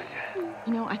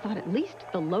 You know, I thought at least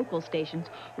the local stations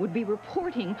would be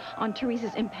reporting on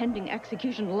Teresa's impending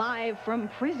execution live from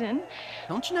prison.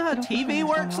 Don't you know how TV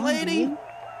works, lady?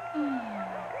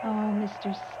 Oh,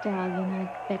 Mr. Stallion, I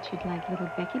bet you'd like little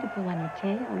Becky to pull on your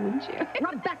tail, wouldn't you?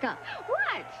 Rebecca!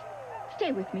 What?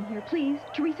 Stay with me here, please.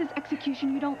 Teresa's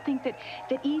execution, you don't think that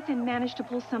Ethan managed to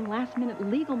pull some last-minute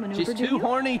legal maneuver, She's too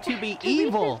horny to be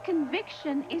evil. Teresa's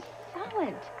conviction is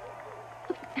solid.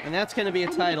 And that's going to be a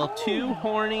title, Too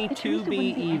Horny to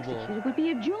Be Evil. It would be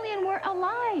if Julian were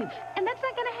alive, and that's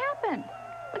not going to happen.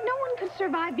 But no one could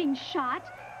survive being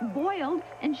shot, boiled,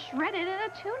 and shredded in a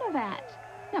tuna vat.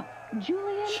 No,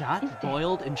 Julian is Shot,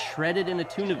 boiled, and shredded in a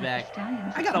tuna vat.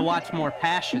 I got to watch more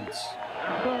Passions.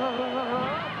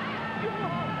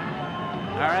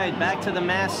 All right, back to the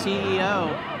Masked CEO.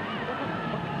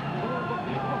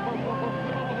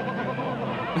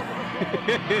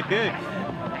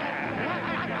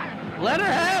 Let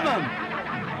her have him!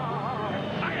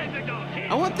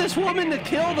 I want this woman to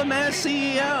kill the mass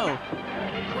CEO!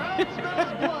 Crowd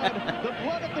smells blood. The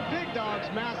blood of the big dog's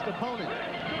masked opponent.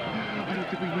 I don't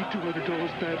think we need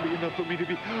 $200 badly enough for me to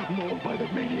be mauled by the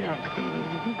maniac.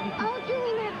 All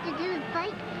Julian has to do is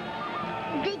fight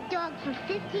big dog for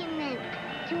 15 minutes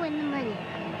to win the money.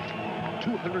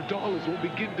 $200 will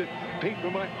begin to pay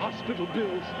for my hospital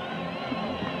bills.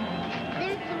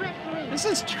 There's the referee. This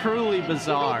is truly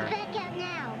bizarre. Back out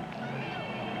now.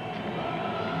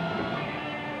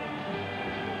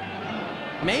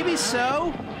 Maybe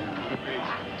so.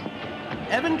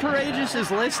 Evan Courageous is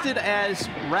listed as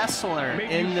wrestler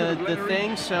in the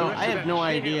thing, so I have no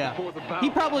idea. He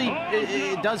probably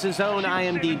does his own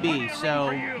IMDb, so...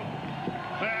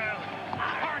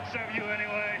 Parts of you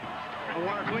anyway. I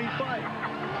want a clean fight.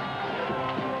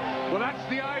 Well, that's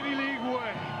the Ivy League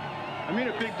way. I mean,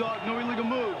 a big dog, no illegal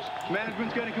moves.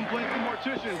 Management's getting complaints from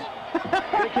morticians.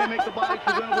 They can't make the body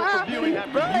presentable for viewing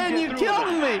after Brian, you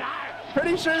killed me!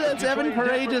 Pretty sure that's Evan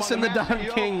Courageous in the Don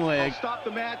King wig. Stop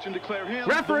the match and declare him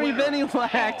Referee Vinny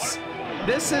Lax.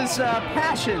 This is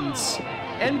Passions,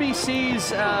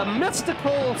 NBC's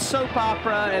mystical soap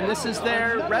opera, and this is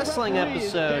their wrestling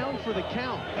episode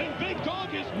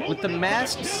with the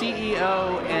masked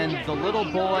CEO and the little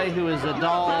boy who is a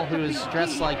doll who is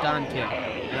dressed like Don King.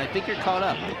 And I think you're caught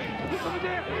up.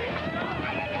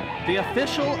 The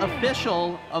official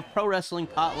of Pro Wrestling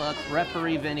Potluck,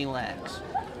 referee Vinny Lax.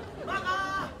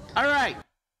 All right.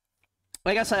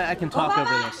 I guess I can talk over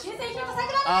this.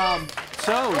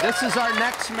 So this is our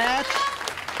next match.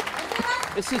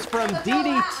 This is from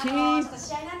DDT.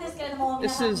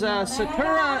 This is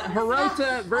Sakura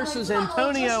Hirota versus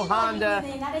Antonio Honda.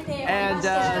 And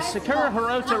Sakura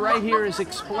Hirota right here is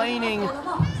explaining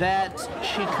that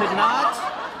she could not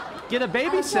get a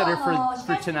babysitter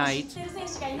for tonight.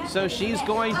 So she's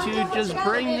going to just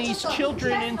bring these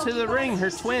children into the ring,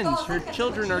 her twins. Her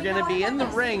children are going to be in the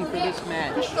ring for this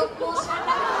match.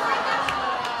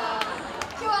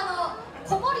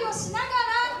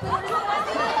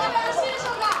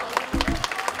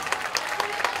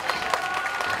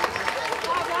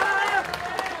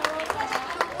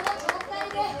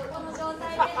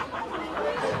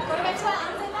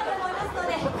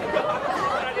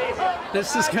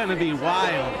 This is going to be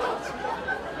wild.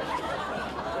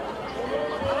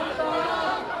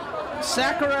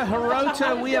 Sakura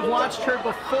Hirota, we have watched her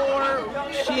before.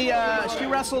 She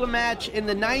wrestled a match in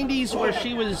the 90s where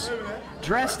she was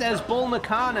dressed as Bull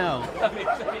Nakano.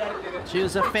 She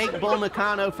was a fake Bull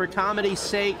Nakano for comedy's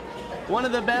sake. One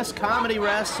of the best comedy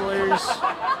wrestlers.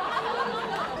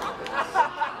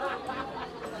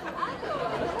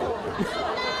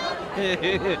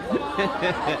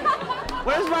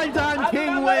 Where's my Don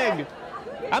King wig?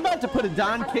 I'm about to put a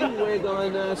Don King wig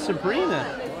on Sabrina.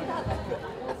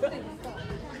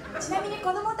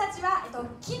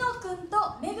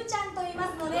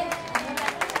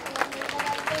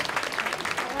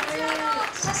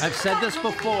 I've said this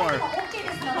before,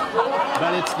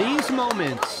 but it's these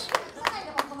moments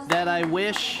that I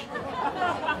wish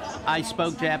I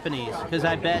spoke Japanese, because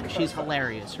I bet she's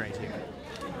hilarious right here.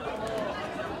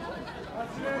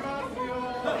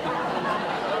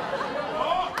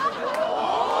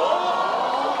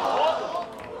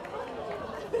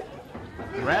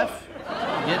 Ref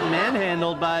getting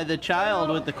manhandled by the child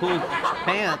with the cool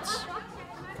pants.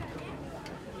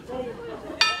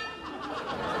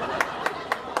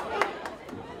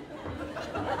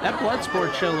 That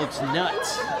Bloodsport show looks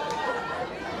nuts.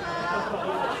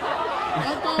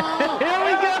 Here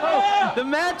we go! The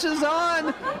match is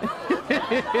on!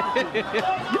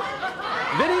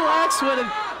 Vinny Lax would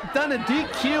have done a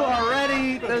DQ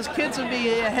already. Those kids would be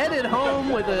headed home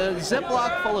with a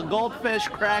Ziploc full of goldfish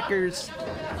crackers.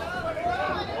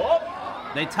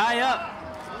 They tie up.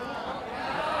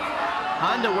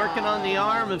 Honda working on the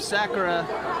arm of Sakura.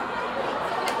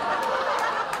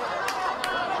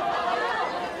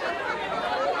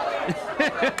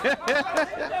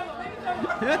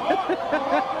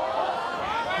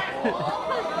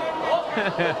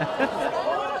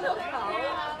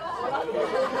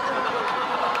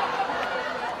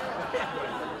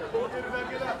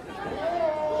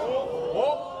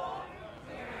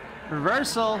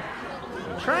 Reversal.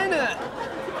 Trying to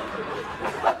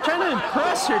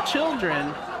impress her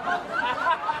children.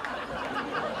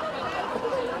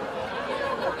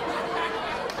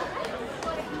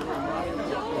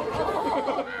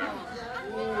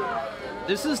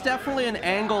 This is definitely an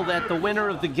angle that the winner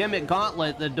of the Gimmick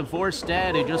Gauntlet, the divorced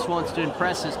dad who just wants to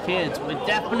impress his kids, would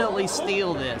definitely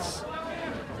steal this.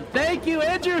 Thank you,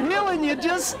 Andrew Healing. You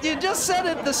just said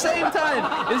it at the same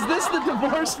time. Is this the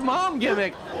divorced mom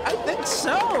gimmick? I think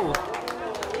so.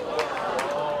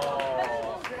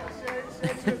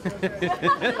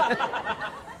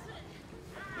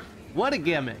 What a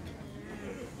gimmick.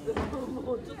 Ooh,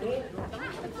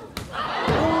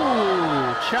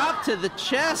 chop to the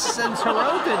chest sends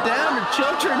Hirota down. Her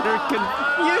children are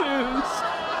confused.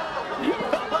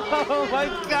 Oh my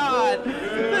god,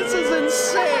 this is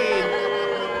insane.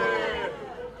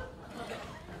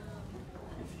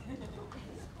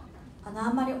 あ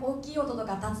んまり大きい音と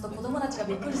か立つと子供たちが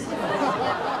びっくりするので、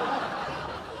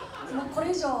もうこ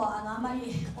れ以上あんま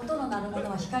り音の鳴るも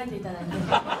のは控えていただいて、すみ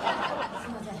ま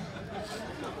せん。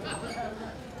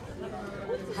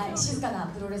はい、静かな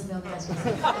プロレスでお願いします。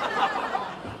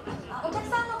お客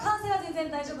さんの歓声は全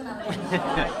然大丈夫なので、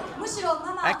むしろ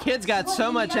ママ。That kid's got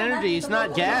so much energy, he's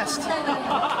not gassed.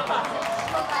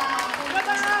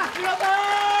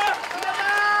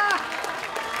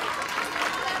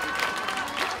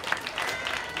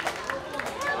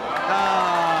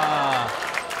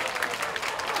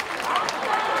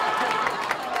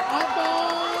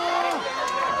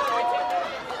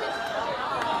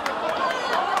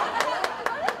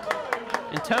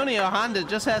 Antonio Honda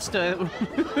just has to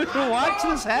watch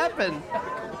this happen.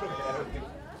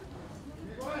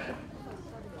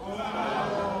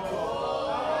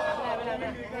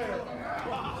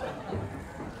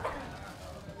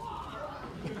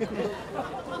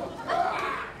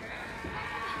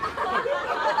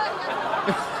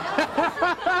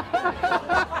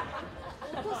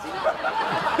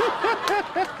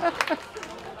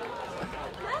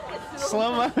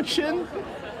 Slow motion.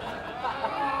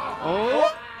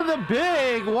 Oh, the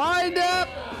big wind up.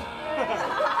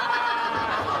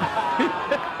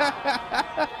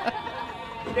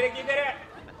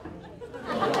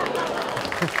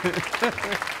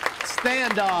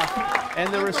 Standoff,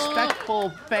 and the respectful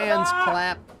fans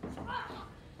clap.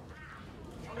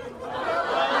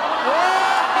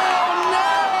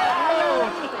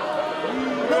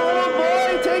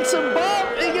 Takes a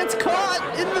bump, he gets caught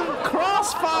in the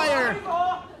crossfire.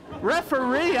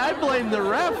 Referee, I blame the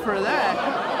ref for that.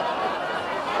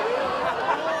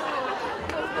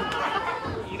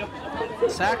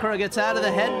 Sakura gets out of the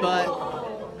headbutt.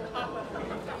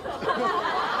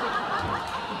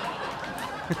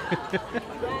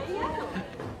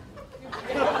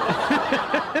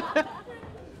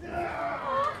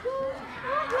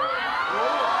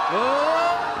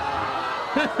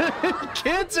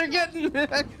 Kids are getting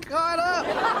caught up.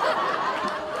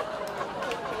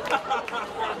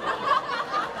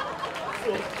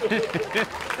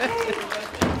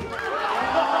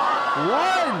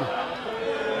 One.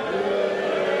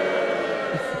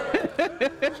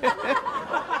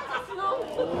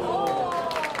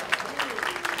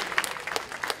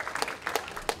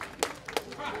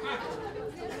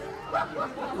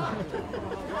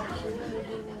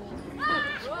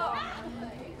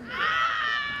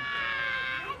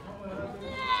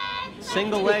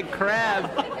 Single leg crab.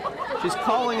 She's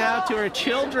calling out to her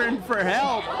children for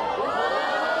help.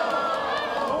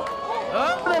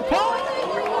 Oh, they're pulling!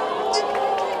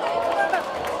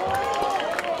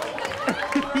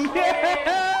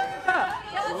 Yeah!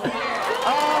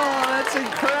 Oh, that's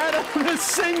incredible. The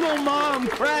single mom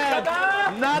crab.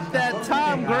 Not that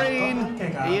Tom Green.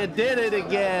 You did it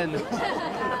again.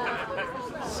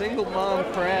 Single mom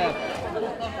crab.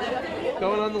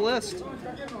 Going on the list.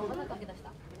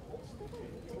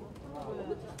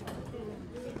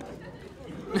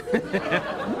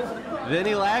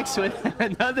 Vinny Lax with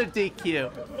another DQ.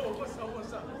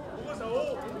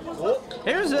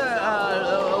 Here's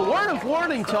a word of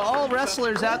warning to all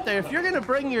wrestlers out there. If you're going to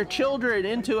bring your children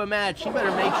into a match, you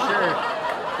better make sure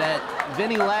that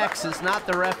Vinny Lax is not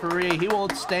the referee. He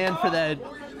won't stand for that.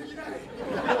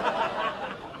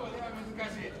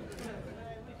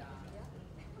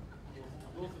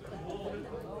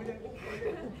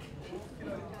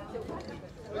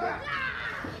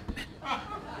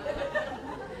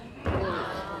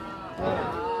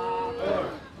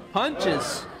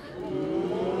 Punches.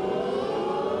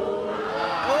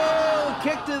 Oh,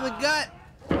 kick to the gut.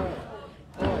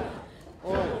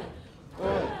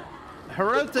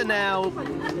 Hirota now.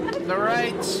 The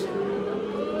right.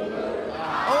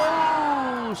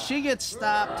 Oh, she gets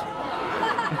stopped.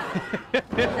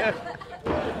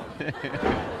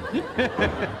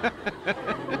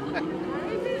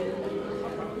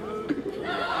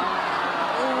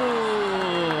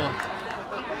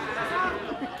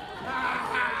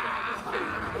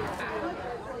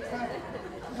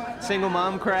 Single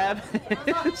mom crab.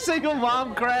 Single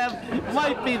mom crab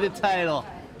might be the title.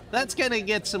 That's gonna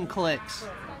get some clicks.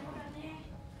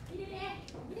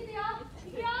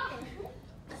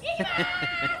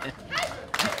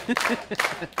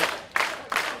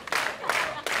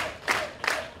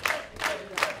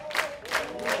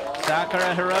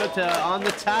 Sakura Hirota on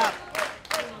the top.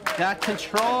 Got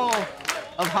control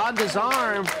of Honda's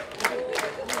arm.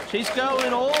 She's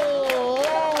going old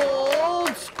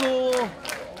school.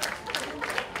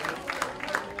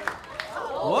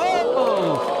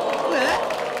 Whoa! Look at that.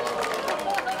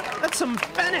 That's some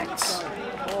Phoenix.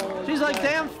 She's like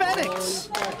damn Phoenix.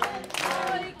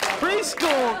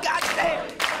 Preschool. Goddamn.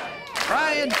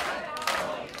 Ryan.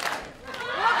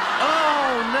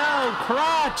 Oh no!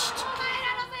 Crotched.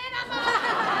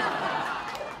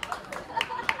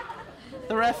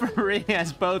 The referee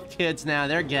has both kids now.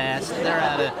 They're gassed. They're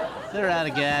out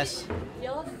of gas.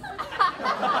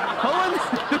 Pulling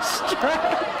the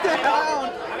strap down.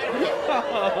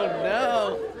 Oh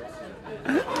no.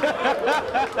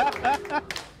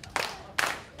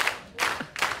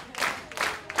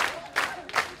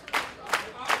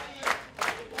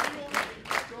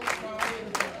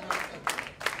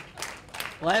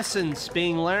 Lessons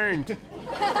being learned.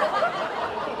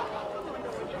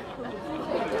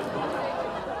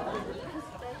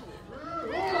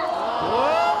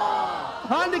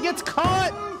 Honda gets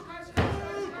caught.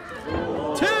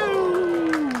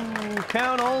 2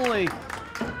 count only.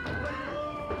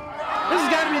 This has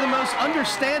got to be the most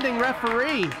understanding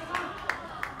referee.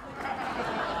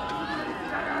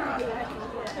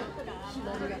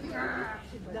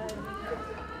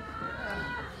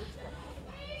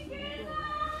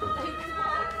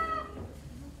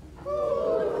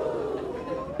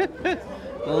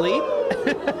 Leap.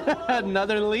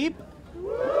 Another leap.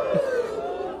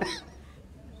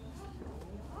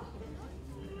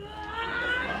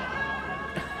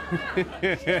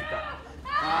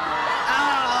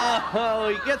 Oh,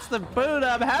 he gets the boot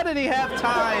up. How did he have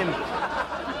time?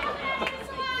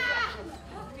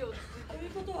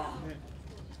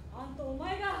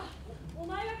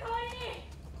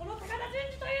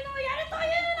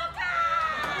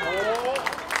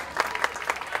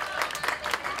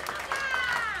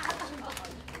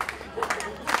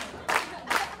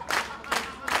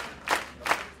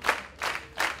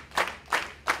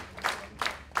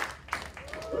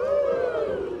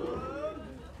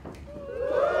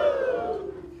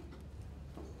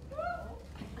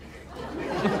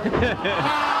 Oh,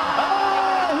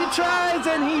 he tries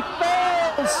and he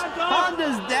fails.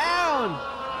 Honda's down.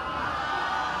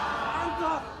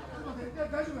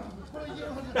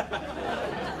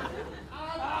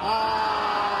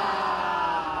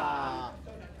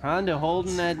 Honda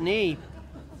holding that knee.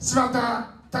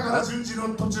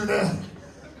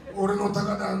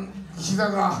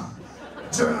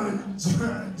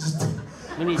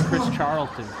 We need Chris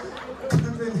Charlton.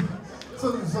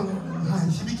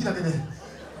 響きだけで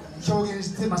表現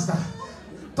してました。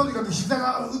とにかく膝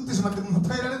が打ってしまってもう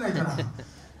耐えられないから、ちょっ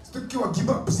と今日はギ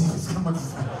ブアップしていいですか、ま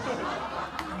ず。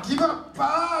ギブアップ、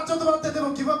ちょっと待って、で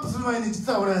もギブアップする前に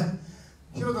実は俺、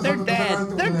広田さんと戦うっ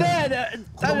てことで。They're dead.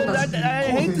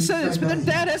 I hate to say this, but their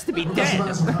dad has to be dead,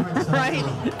 right?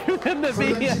 For them to be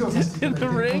in the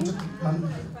ring.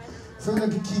 それだ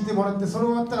け聞いてもらって、それ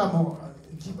終わったらも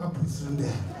うギブアップするんで、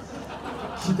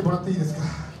聞いてもらっていいですか。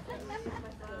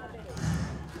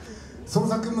創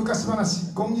作昔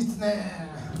話、ゴンギツネ。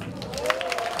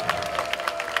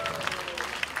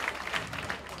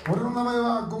俺の名前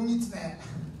はゴンギツネ。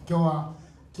今日は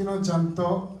きのちゃん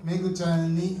とめぐちゃ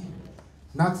んに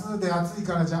夏で暑い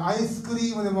からじゃあアイスク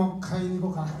リームでも買いに行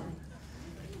こうかな。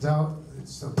じゃあ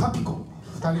ちょっとパピコ、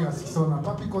2人が好きそうな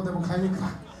パピコでも買いに行く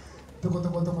か。どこど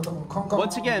こどこどこコンコン。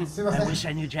 Once again, I wish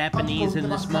I knew Japanese in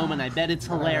this moment. I bet it's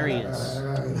hilarious.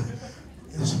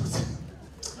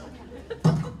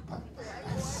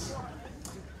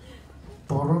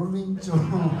 ボロリンチョ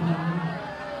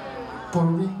ボ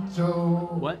ロリンチ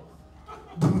ョ What?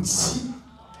 ブチ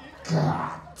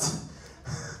ガッツ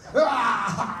うわ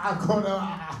ーこれ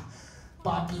は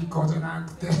パピコじゃな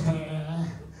くて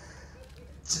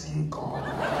チンコ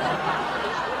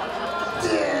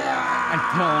I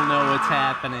don't know what's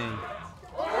happening.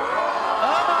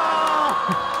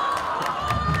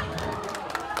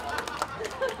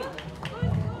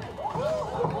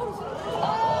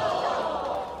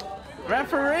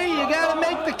 Referee, you gotta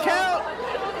make the count.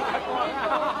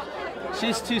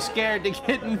 She's too scared to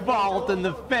get involved in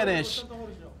the finish.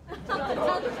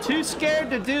 Too scared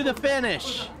to do the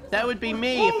finish. That would be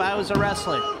me if I was a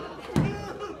wrestler.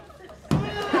 The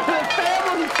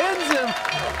family pins him.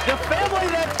 The family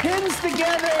that pins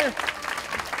together,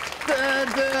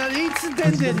 eats the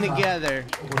tendon together.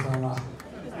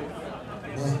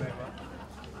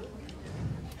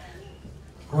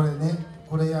 これね、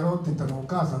これやろうって言ったのお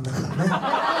母さんだからね。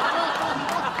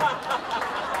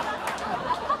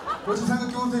おじさん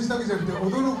が強制したわけじゃなくて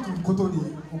驚くこと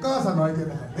にお母さんの相手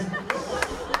だからね。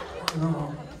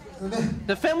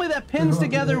The family that pins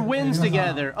together wins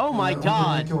together. Oh my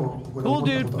god. Cool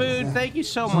dude food, thank you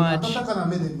so much.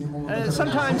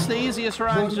 Sometimes the easiest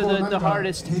rhymes are the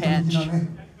hardest to catch.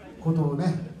 ことをね、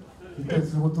言ったり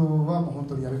することはもう本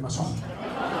当にやめましょ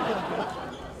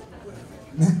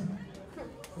う。ね。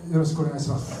よろしくお願いし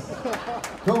ます。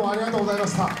どうもありがとうございま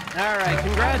した。Alright,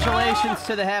 congratulations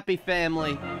to the happy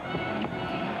family.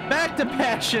 Back to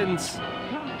passions.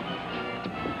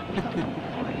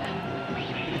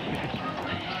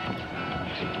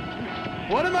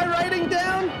 What am I writing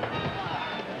down?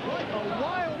 What a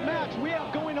wild match we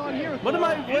have going on here. What am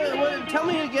I? Tell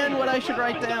me again what I should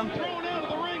write down.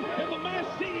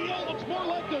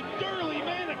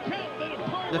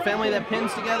 The family that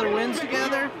pins together wins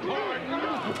together.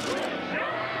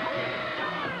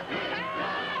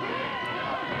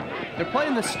 They're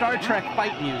playing the Star Trek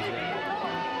fight music.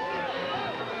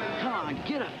 Come on,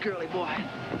 get up, girly boy.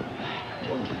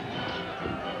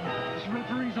 This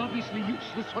referee's obviously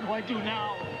useless. What do I do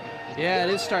now? Yeah, it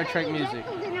is Star Trek music.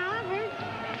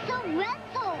 So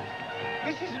wrestle.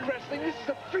 This isn't wrestling. This is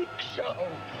a freak show.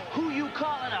 Who you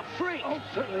calling a freak? Oh,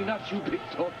 certainly not you, Big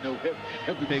Dog. No,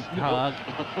 Big Dog.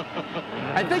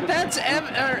 I think that's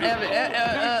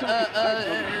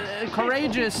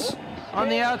Courageous on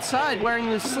the outside wearing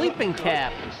the sleeping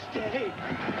cap.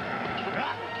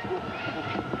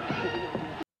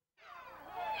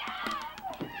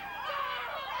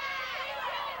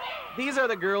 These are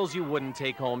the girls you wouldn't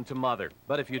take home to mother.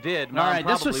 But if you did, Mom Alright,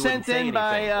 this probably was wouldn't sent say in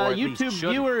by anything, or at least YouTube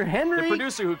shouldn't. viewer Henry. The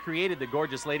producer who created the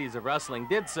gorgeous ladies of wrestling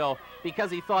did so because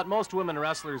he thought most women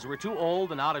wrestlers were too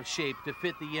old and out of shape to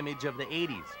fit the image of the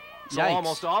 80s. So Yikes.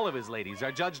 almost all of his ladies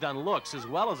are judged on looks as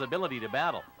well as ability to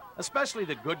battle, especially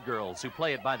the good girls who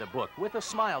play it by the book with a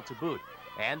smile to boot.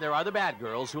 And there are the bad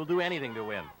girls who'll do anything to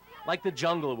win. Like the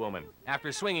Jungle Woman.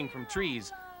 After swinging from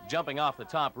trees, jumping off the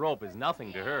top rope is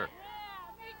nothing to her.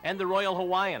 And the Royal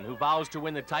Hawaiian, who vows to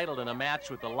win the title in a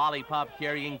match with the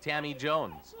lollipop-carrying Tammy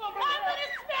Jones.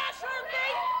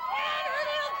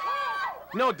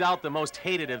 No doubt the most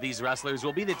hated of these wrestlers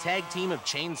will be the tag team of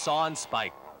Chainsaw and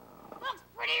Spike. Looks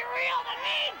pretty real to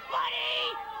me,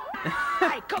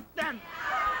 buddy. I cook them,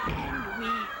 and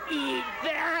we eat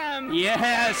them.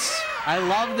 Yes, I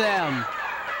love them.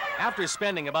 After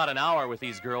spending about an hour with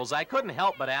these girls, I couldn't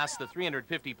help but ask the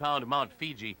 350-pound Mount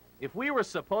Fiji if we were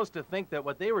supposed to think that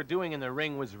what they were doing in the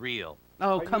ring was real.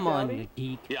 Oh, come on, you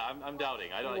geek. Yeah, I'm doubting.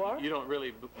 You don't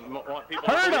really want people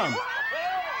Hurt to him!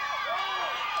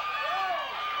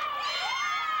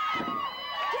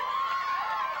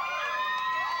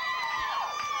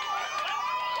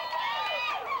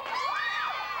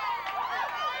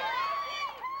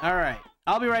 All right,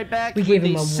 I'll be right back We with gave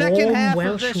him the a second warm half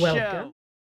Welsh of the welcome. show.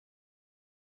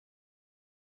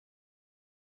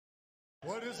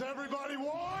 What does everybody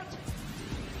want?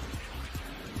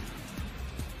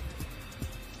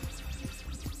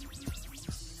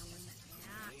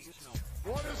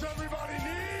 What does everybody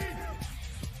need?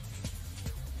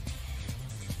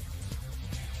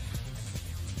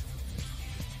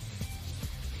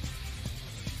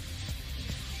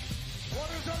 What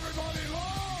does everybody love?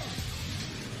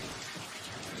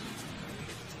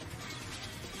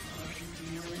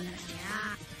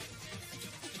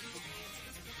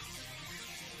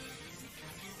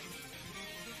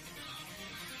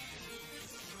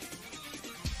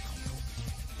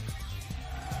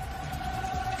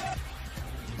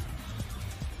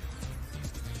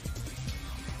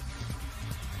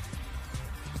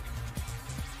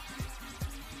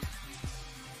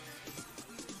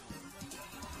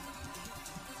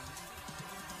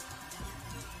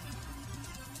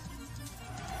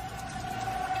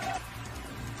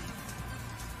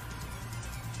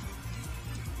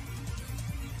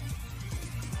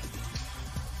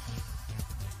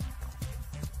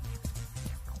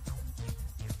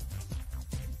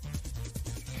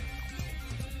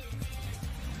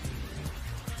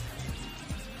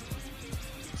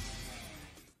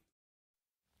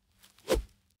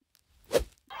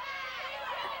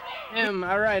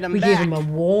 All right, I'm we back. gave him a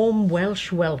warm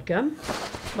Welsh welcome.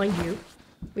 Mind you,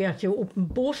 we had to open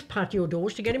both patio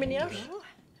doors to get him in the house.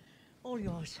 All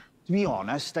yours. To be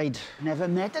honest, I'd never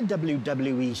met a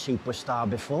WWE superstar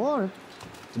before.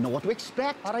 Didn't know what to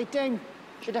expect. All right then,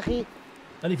 Shidaki.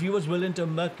 And if he was willing to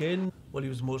muck in, well, he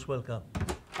was most welcome.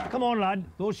 Come on, lad.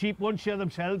 Those sheep won't shear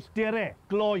themselves. Dere,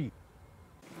 gloy.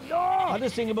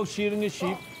 Hardest thing about shearing a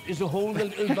sheep is to hold the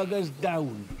little buggers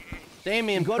down.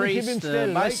 Damien Priest,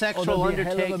 bisexual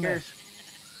Undertaker.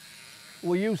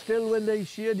 Were you still when they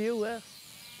sheared you, eh?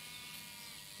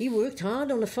 He worked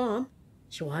hard on the farm.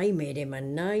 So I made him a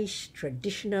nice,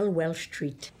 traditional Welsh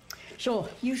treat. So,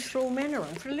 you throw men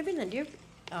around for a living, and you?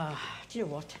 Do you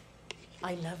know what?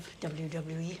 I love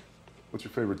WWE. What's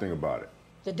your favorite thing about it?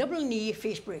 The double knee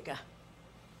face breaker.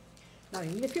 Now,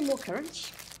 even if you're more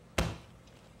currents.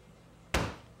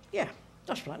 Yeah,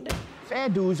 that's splendid. Fair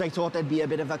dues, I thought there'd be a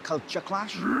bit of a culture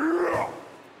clash.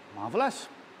 Marvellous.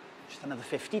 Just another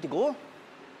 50 to go.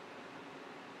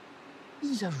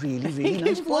 He's a really, really nice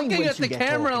He's boy. looking once at the you get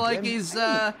camera talking to like him. he's It's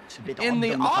a bit in odd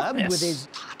the on pub office. with his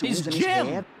tattoos He's and his Jim.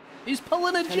 hair. He's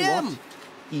pulling a Tell you Jim. what,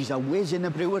 he's a whiz in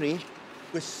the brewery.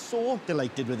 We're so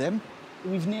delighted with him.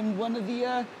 We've named one of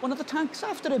the tanks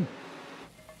after him.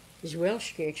 His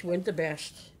Welsh cakes weren't the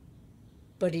best,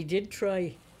 but he did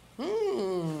try.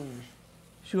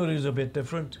 Sure, he's a bit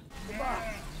different.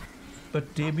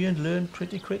 But Damien learned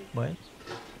pretty quick, man.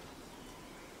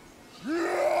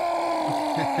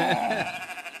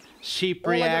 Sheep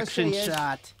reaction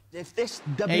shot. If this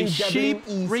A WWE sheep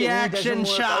thing reaction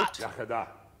doesn't work shot.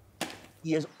 out,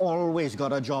 he has always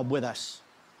got a job with us.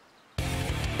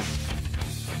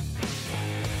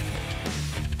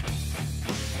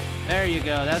 There you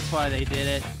go. That's why they did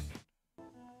it.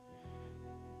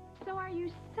 So are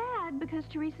you sad because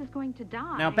Teresa's going to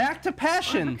die? Now back to Or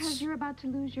passions. because you're about to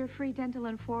lose your free dental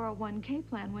and 401k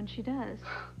plan when she does?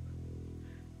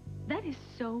 That is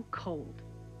so cold.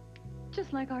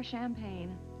 Just like our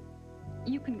champagne.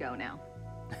 You can go now.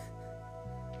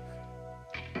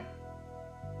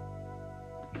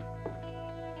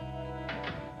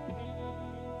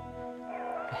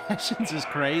 Passions is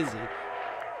crazy.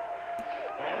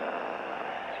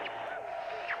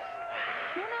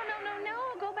 No.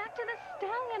 Go back to the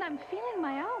stallion. I'm feeling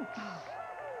my oats.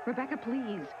 Rebecca,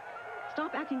 please.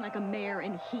 Stop acting like a mare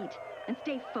in heat and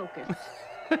stay focused.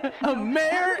 A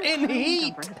mare in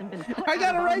heat. I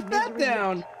gotta write that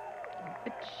down.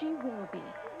 But she will be.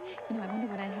 You know, I wonder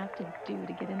what I'd have to do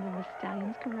to get into the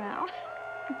stallion's corral.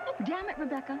 Damn it,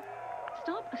 Rebecca.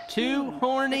 Stop Too assuming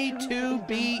horny that Teresa to is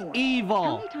be done for. evil.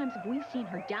 How many times have we seen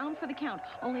her down for the count,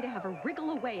 only to have her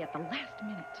wriggle away at the last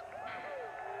minute?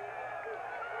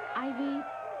 Ivy.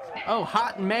 Oh,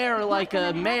 hot mare like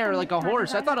a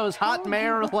horse. I thought it was hot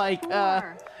mare like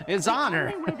his honor.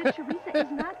 The only way that Teresa is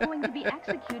not going to be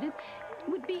executed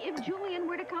would be if Julian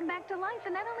were to come back to life,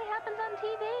 and that only happens on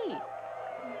TV.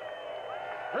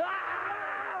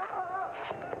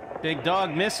 Big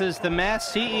Dog misses the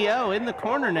mass CEO in the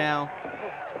corner now.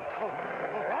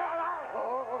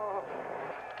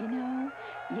 You know,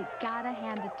 you gotta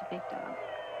hand it to Big Dog.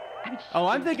 I mean, Oh,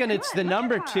 I'm thinking it's the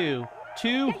number 2.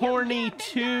 Too horny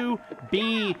to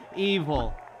be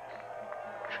evil.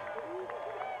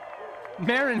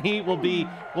 Mare in heat will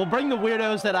bring the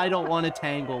weirdos that I don't want to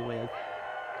tangle with.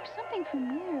 There's something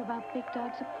familiar about Big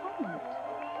Dog's opponent.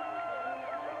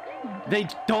 They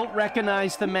don't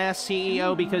recognize the mass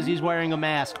CEO because he's wearing a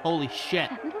mask. Holy shit.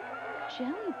 That little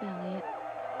jelly belly.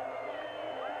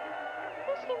 What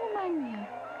does he remind me of?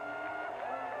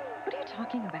 What are you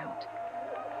talking about?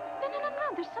 No.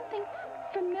 There's something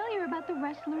familiar about the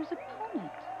wrestler's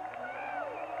opponent.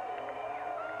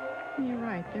 You're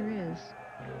right, there is.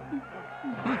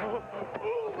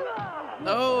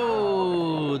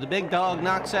 Oh, the Big Dog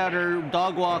knocks out her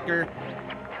dog walker.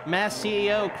 Mass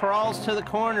CEO crawls to the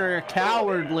corner,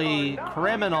 cowardly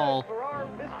criminal. For our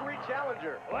mystery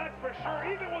challenger. Well, that's for sure.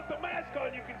 Even with the mask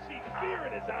on, you can see fear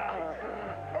in his eyes.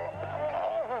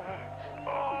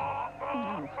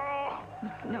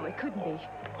 No, it couldn't be.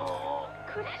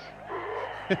 Could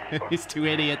it? These two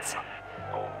idiots.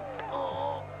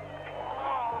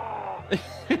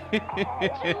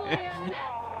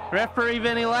 Referee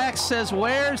Vinny Lax says,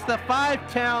 "Where's the 5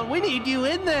 count? We need you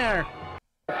in there."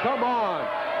 Come on.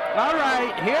 All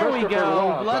right, here we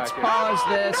go. Let's pause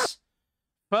this.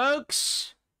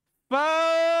 Folks.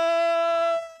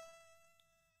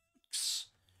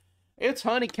 It's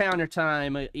honey counter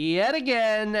time yet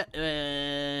again.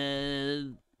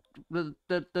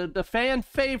 The fan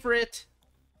favorite.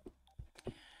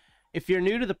 If you're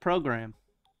new to the program,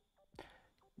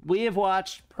 we have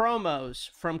watched promos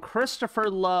from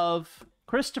Christopher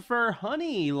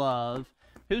Honey Love,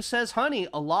 who says honey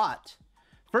a lot.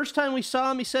 First time we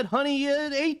saw him, he said honey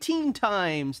 18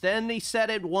 times. Then he said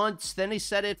it once. Then he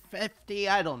said it 50.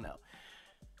 I don't know.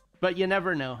 But you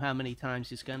never know how many times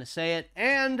he's going to say it.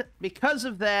 And because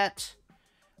of that,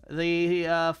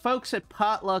 the folks at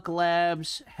Potluck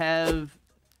Labs have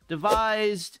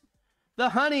devised the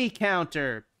honey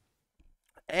counter.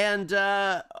 And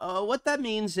what that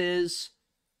means is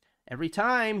every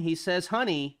time he says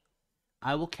honey,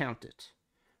 I will count it.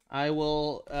 I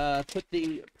will put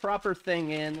the proper thing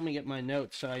in. Let me get my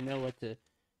notes so I know what to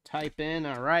type in.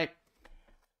 All right.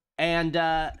 And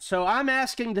so I'm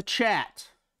asking the chat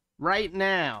right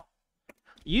now.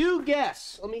 You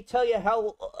guess. Let me tell you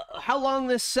how long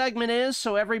this segment is,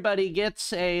 so everybody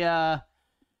gets a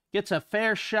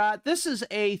fair shot. This is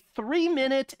a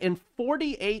 3-minute and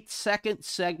 48-second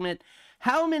segment.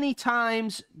 How many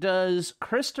times does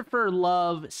Christopher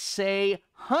Love say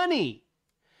honey?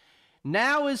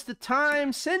 Now is the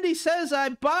time. Cindy says I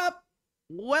bop.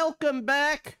 Welcome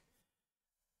back.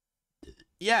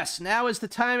 Yes, now is the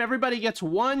time. Everybody gets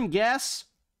one guess.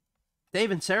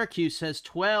 Dave in Syracuse says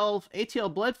 12.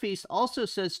 ATL Bloodfeast also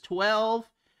says 12.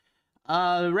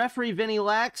 Referee Vinny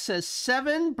Lack says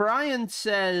 7. Brian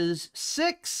says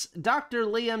 6. Dr.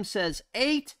 Liam says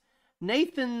 8.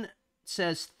 Nathan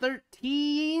says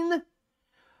 13.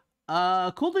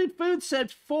 Cool Dude Food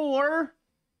said 4.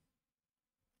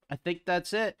 I think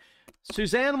that's it.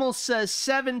 Suzanimal says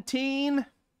 17.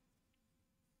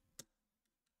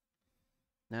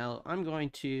 Now I'm going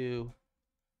to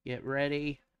get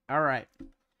ready. All right.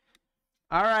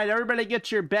 All right, everybody get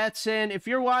your bets in. If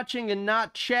you're watching and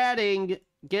not chatting,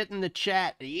 get in the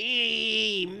chat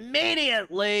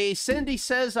immediately. Cindy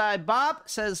says I bop,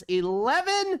 says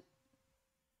 11.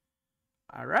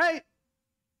 All right.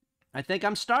 I think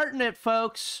I'm starting it,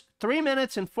 folks. 3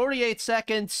 minutes and 48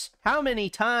 seconds. How many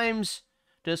times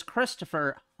does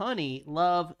Christopher Honey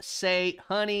Love say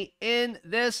honey in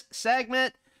this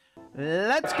segment?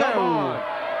 Let's go.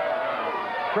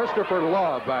 Christopher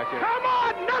Love back here. Come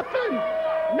on, nothing!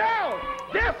 Now,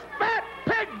 this fat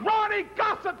pig Ronnie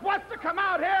Gossett wants to come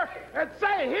out here and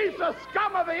say he's the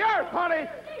scum of the earth, honey.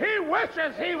 He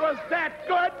wishes he was that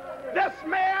good. This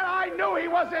man, I knew he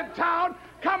was in town,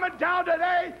 coming down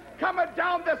today, coming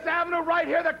down this avenue right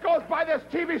here that goes by this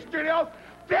TV studios.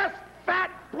 This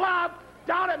fat blob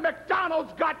down at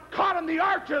McDonald's got caught in the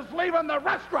arches leaving the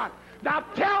restaurant. Now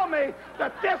tell me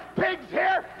that this pig's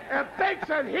here and thinks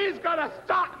that he's gonna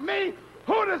stop me?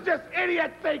 Who does this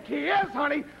idiot think he is,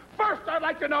 honey? First, I'd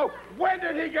like to know, when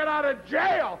did he get out of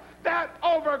jail? That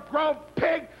overgrown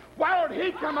pig. Why don't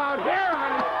he come out here,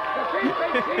 honey? If he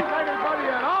thinks he's anybody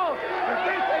at all, if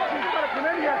he thinks he's gonna come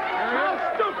in here, how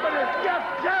stupid is Jeff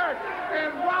Jarrett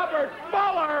and Robert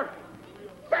Fuller?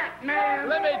 Fat man.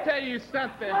 Let me tell you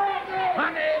something,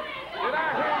 honey. Did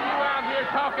I hear you out here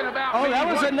talking about Oh, me? that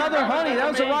was another honey.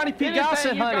 That was a Ronnie P.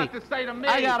 Gossett honey. Got to say to me?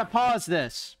 I gotta pause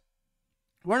this.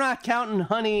 We're not counting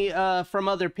honey from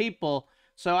other people,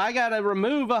 so I gotta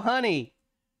remove a honey.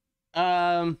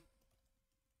 Did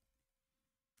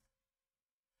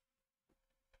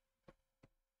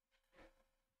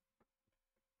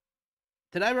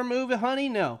I remove a honey?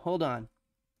 No, hold on.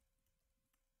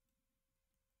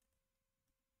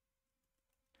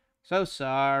 So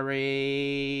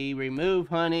sorry. Remove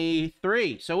honey.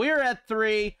 3. So we're at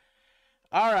 3.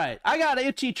 All right. I got an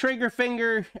itchy trigger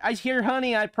finger. I hear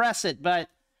honey, I press it. But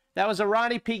that was a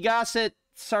Ronnie P. Gossett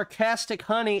sarcastic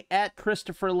honey at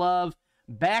Christopher Love.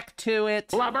 Back to it.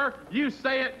 Blubber, you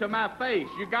say it to my face.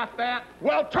 You got that?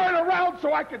 Well, turn around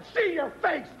so I can see your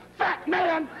face, fat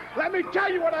man. Let me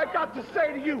tell you what I got to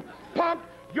say to you, punk.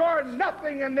 You're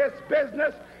nothing in this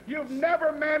business. You've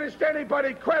never managed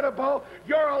anybody credible.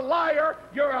 You're a liar.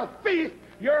 You're a thief.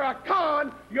 You're a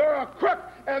con. You're a crook.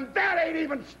 And that ain't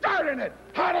even starting it,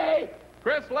 honey.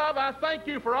 Chris Love, I thank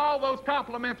you for all those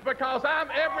compliments because I'm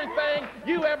everything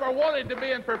you ever wanted to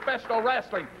be in professional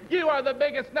wrestling. You are the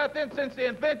biggest nothing since the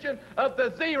invention of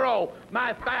the zero,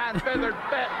 my fine feathered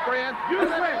fat friend. Let me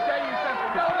tell you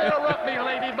something. Don't interrupt me,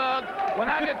 ladybug. When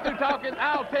I get through talking,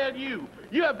 I'll tell you.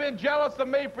 You have been jealous of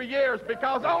me for years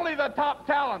because only the top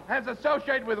talent has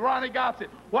associated with Ronnie Gossett.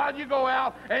 While you go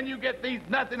out and you get these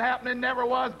nothing happening, never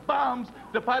was bums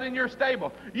to put in your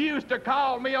stable. You used to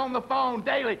call me on the phone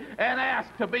daily and ask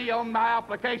to be on my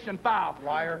application file.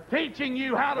 Liar. Teaching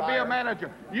you how to be a manager.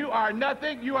 You are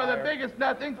nothing. You are the biggest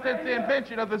nothing since the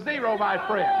invention of the zero, my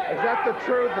friend. Is that the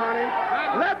truth, honey?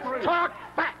 Let's talk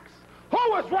facts. Who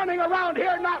was running around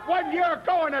here not 1 year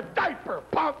ago in a diaper,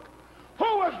 punk?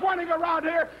 Who was running around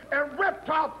here and ripped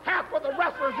off half of the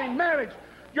wrestlers he managed?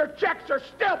 Your checks are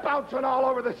still bouncing all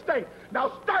over the state.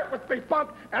 Now start with me, punk,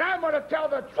 and I'm going to tell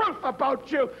the truth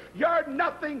about you. You're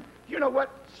nothing. You know what?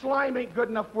 Slime ain't good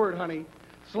enough word, honey.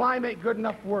 Slime ain't good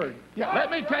enough word. Yeah. Let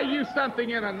me tell you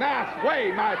something in a nice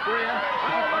way, my friend.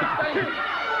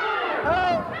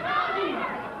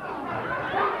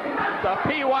 The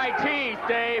PYTs,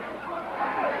 Dave.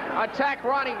 Attack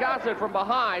Ronnie Gossett from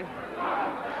behind.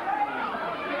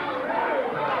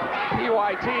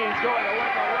 PYT's going to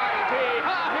work on Ronnie P.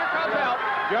 Here comes help.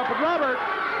 Jumping Robert.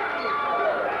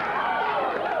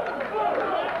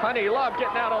 Honey Love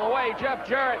getting out of the way. Jeff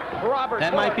Jarrett, Robert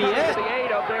That Fuller might be coming it. to the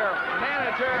aid of their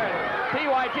manager, and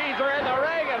PYTs are in the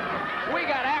ring, and we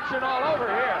got action all over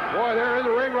here. Boy, they're in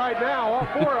the ring right now. All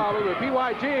four of them, the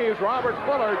PYTs, Robert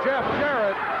Fuller, Jeff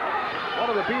Jarrett.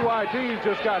 One of the PYTs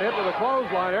just got hit with a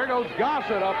clothesline. There goes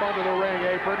Gossett up under the ring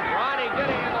apron. Ronnie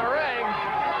getting in the ring.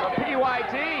 The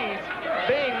PYTs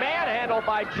being manhandled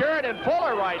by Jarrett and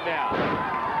Fuller right now.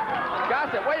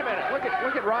 Gossett, wait a minute. Look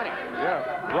at Ronnie.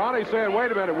 Yeah, Ronnie said,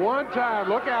 wait a minute, one time,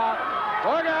 look out,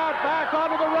 back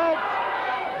onto the ropes.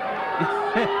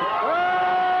 Big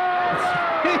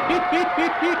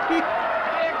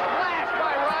splash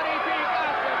by Ronnie B.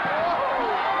 Gossett.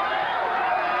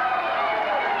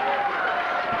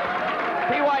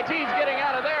 PYT's getting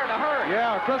out of there in a hurry.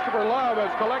 Yeah, Christopher Love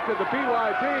has collected the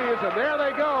PYTs, and there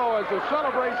they go as the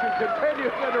celebration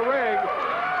continues in the ring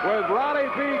with Ronnie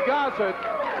B. Gossett,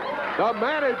 the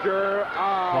manager,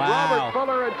 Robert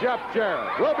Fuller and Jeff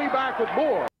Jarrett. We'll be back with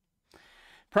more.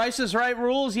 Price is Right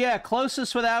rules, yeah,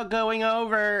 closest without going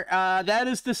over. That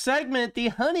is the segment. The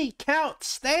honey count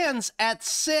stands at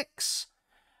 6.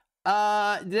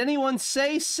 Did anyone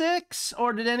say 6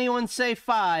 or did anyone say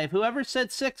 5? Whoever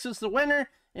said 6 is the winner,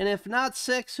 and if not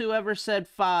 6, whoever said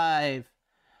 5.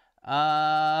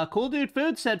 Cool Dude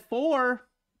Food said 4.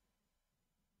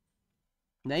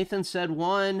 Nathan said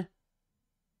 1.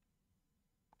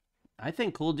 I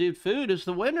think Cool Dude Food is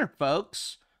the winner,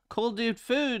 folks. Cool Dude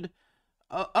Food.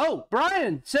 Oh,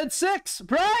 Brian said 6.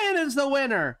 Brian is the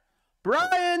winner.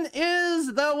 Brian is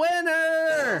the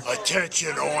winner.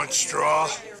 Attention, Owen Straw.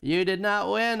 You did not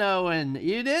win, Owen.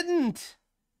 You didn't.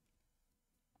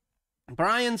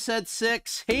 Brian said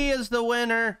 6. He is the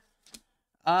winner.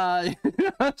 I'm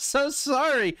so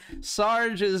sorry.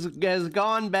 Sarge has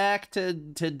gone back to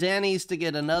Denny's to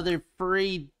get another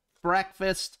free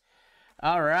breakfast.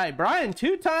 All right, Brian,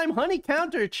 2-time honey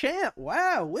counter champ.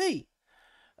 Wow-wee.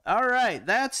 All right,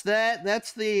 that's that.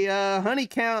 That's the honey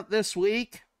count this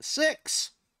week.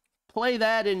 6. Play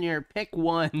that in your pick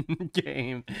 1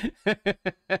 game.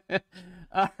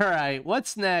 All right,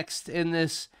 what's next in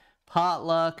this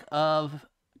potluck of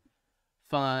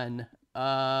fun?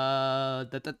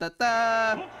 Back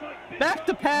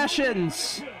to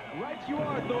passions. Right you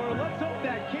are, Thor. Let's hope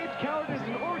that Kate Coward is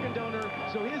an organ donor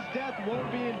so his death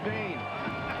won't be in vain.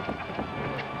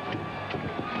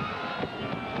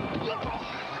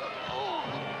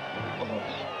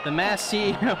 The Mass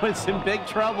CEO is in big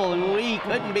trouble, and we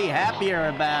couldn't be happier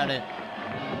about it.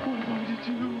 What am I to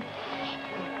do?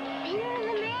 You're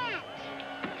the mat.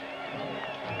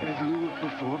 In lieu of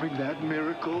performing that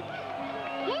miracle,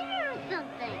 Hit her or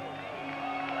something.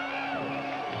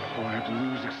 oh, I have to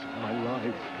lose this in my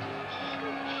life.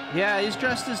 Yeah, he's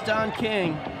dressed as Don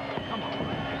King. Come on.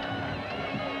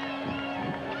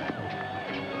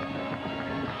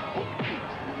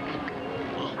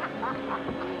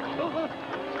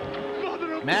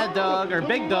 Mad Dog, or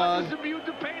Big Dog,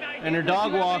 and her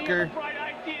dog walker.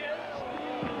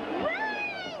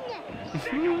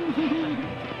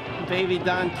 Baby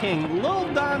Don King,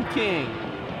 Lil Don King.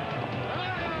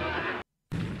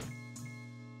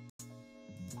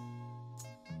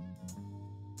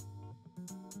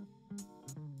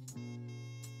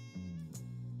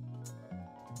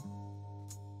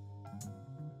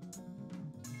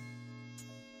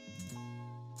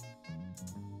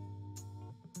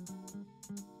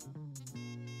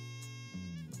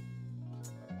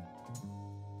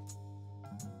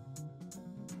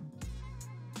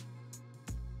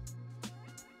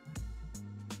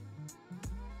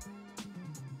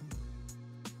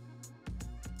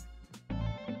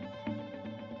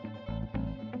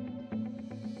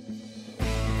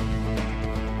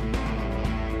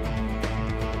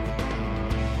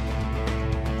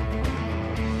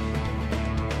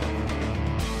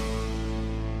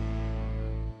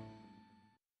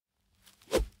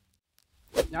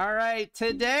 All right,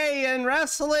 today in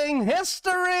wrestling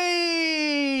history,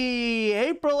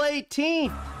 April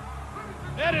 18th.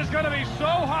 It is going to be so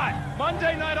hot.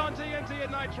 Monday night on TNT at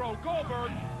Nitro,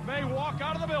 Goldberg may walk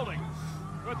out of the building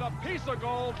with a piece of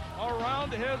gold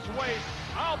around his waist.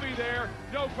 I'll be there,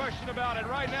 no question about it.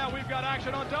 Right now, we've got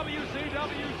action on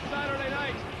WCW Saturday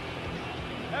night.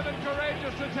 Evan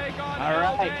Courageous to take on All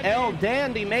right, El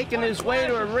Dandy making his way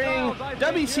to a ring.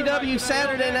 WCW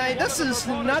Saturday night. This is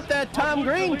not that Tom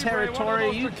Green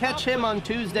territory. You catch him on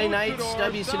Tuesday nights,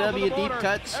 WCW Deep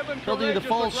Cuts. He'll do the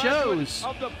full shows.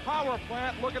 Of the power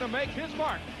plant looking to make his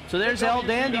mark. So there's El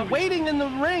Dandy waiting in the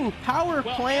ring. Power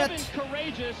plant. Evan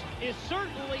Courageous is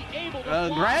certainly able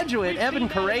to graduate Evan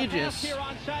Courageous.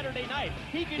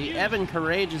 The Evan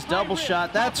Courageous double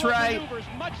shot. That's right.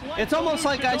 It's almost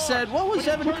like I said, what was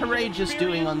Evan Courageous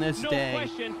doing on this day?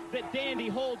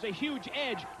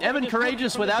 Evan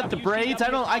Courageous without the braids.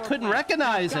 I couldn't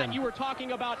recognize him. You were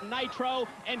talking about Nitro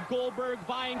and Goldberg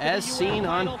vying for as the seen US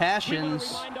on title. Passions.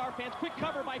 We remind our fans, quick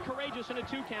cover by Courageous in a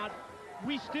 2 count.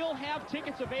 We still have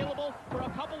tickets available for a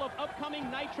couple of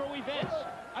upcoming Nitro events.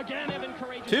 Again, Evan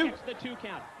Courageous gets the 2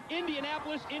 count.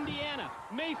 Indianapolis, Indiana.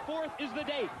 May 4th is the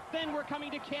date. Then we're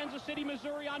coming to Kansas City,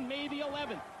 Missouri on May the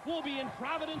 11th. We'll be in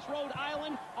Providence, Rhode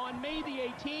Island on May the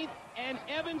 18th. And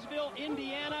Evansville,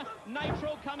 Indiana,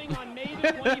 Nitro coming on May the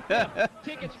 25th.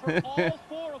 Tickets for all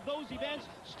 4 of those events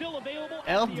still available.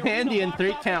 El Dandy in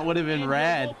 3 count would have been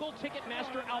rad.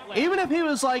 Even if he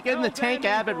was like in the Tank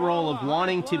Abbott role of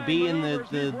wanting to be in the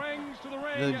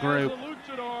group.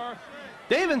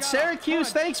 Dave in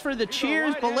Syracuse, thanks for the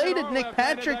cheers. Belated Nick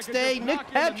Patrick's Day. Nick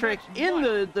Patrick in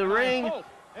the ring.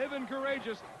 Evan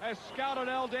Courageous has scouted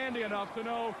El Dandy enough to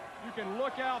know you can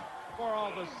look out for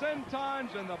all the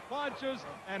sentons and the punches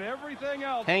and everything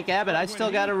else. Hank Abbott, I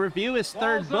still got to review his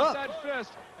 3rd book.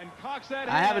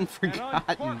 I haven't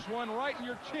forgotten. One right in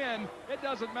your chin. It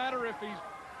doesn't matter if he's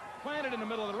planted in the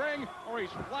middle of the ring or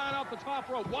he's flying out the top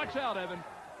rope. Watch out, Evan.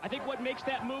 I think what makes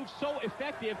that move so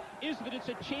effective is that it's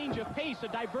a change of pace, a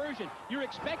diversion. You're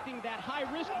expecting that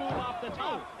high-risk move off the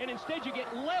top, and instead you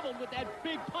get leveled with that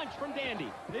big punch from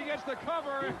Dandy. He gets the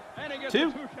cover, and he gets the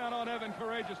 2 count on Evan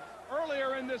Courageous.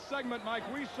 Earlier in this segment, Mike,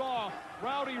 we saw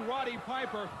Roddy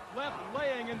Piper left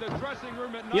laying in the dressing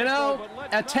room at Nitro. You know,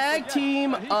 a tag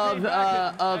team of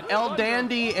El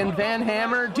Dandy and Van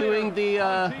Hammer doing the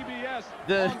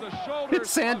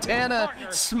Santana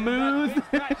Smooth.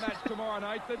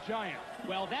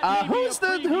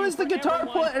 Who is the guitar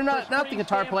player? Not the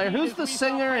guitar player. Who's the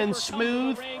singer in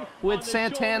Smooth with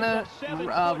Santana?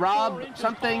 Rob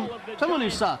something. Someone who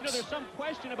sucks. There's some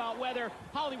question about whether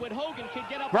Hollywood Hogan could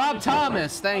get up. Rob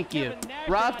Thomas, thank you.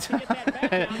 Rob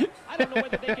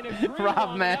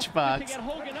Rob Matchbox. To get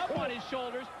Hogan up on his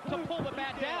shoulders to pull the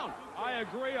bat down. I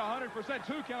agree, 100%.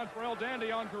 2 count for El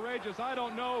Dandy on Courageous. I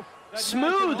don't know.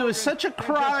 Smooth was such a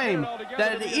crime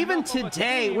that even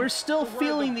today we're still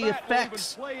feeling the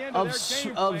effects of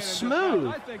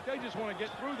Smooth.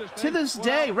 To this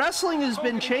day, wrestling has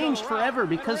been changed forever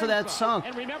because of that song.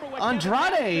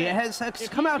 Andrade has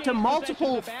come out to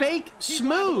multiple fake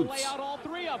Smooths.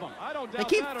 They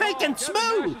keep faking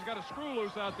Smooth.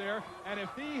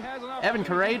 Evan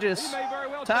Courageous,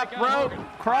 top rope,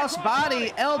 cross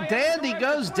body. El Dandy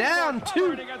goes down.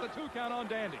 2.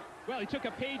 Well, he took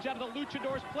a page out of the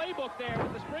Luchador's playbook there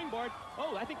with the springboard.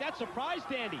 Oh, I think that surprised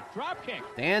Dandy. Drop kick.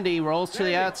 Dandy rolls to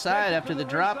the outside after the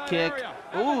drop kick.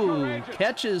 Ooh,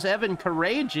 catches Evan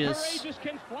Courageous. Courageous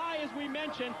can fly, as we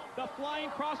mentioned. The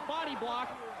flying cross body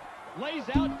block lays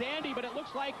out Dandy, but it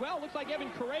looks like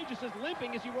Evan Courageous is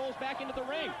limping as he rolls back into the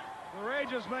ring.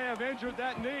 Courageous may have injured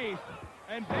that knee.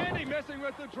 And Dandy missing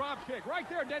with the drop kick. Right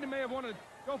there, Dandy may have wanted to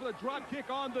go for the drop kick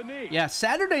on the knee. Yeah,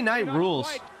 Saturday Night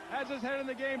rules. Has his head in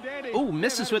the game, Dandy. Ooh,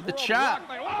 misses with the chop.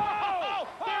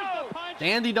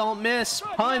 Dandy don't miss.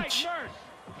 Punch.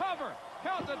 Cover.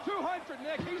 Count to 200,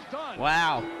 Nick. He's done.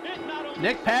 Wow.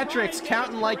 Nick Patrick's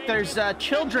counting like there's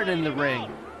children in the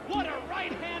ring. What a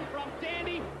right hand from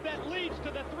Dandy that leads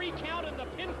to the 3 count and the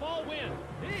pinfall win.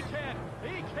 He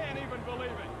can't even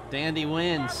believe it. Dandy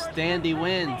wins. Dandy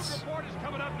wins.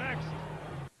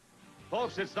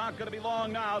 Folks, it's not going to be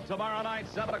long now. Tomorrow night,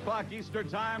 7 o'clock Eastern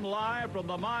Time, live from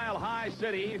the Mile High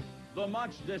City, the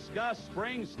much-discussed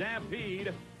Spring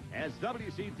Stampede as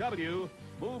WCW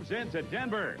moves into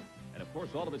Denver. And, of course,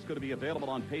 all of it's going to be available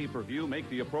on pay-per-view. Make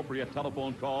the appropriate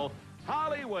telephone call.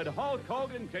 Hollywood Hulk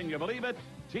Hogan, can you believe it?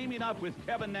 Teaming up with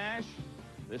Kevin Nash.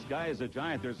 This guy is a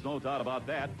giant, there's no doubt about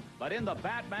that. But in the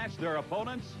bat match, their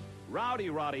opponents, Roddy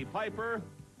Piper,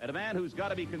 and a man who's got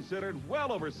to be considered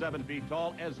well over 7 feet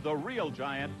tall as the real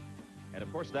giant. And,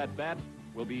 of course, that bat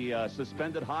will be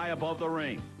suspended high above the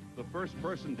ring. The first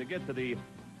person to get to the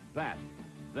bat,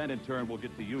 then in turn will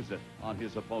get to use it on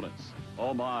his opponents.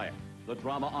 Oh, my. The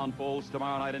drama unfolds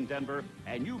tomorrow night in Denver,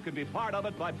 and you can be part of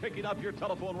it by picking up your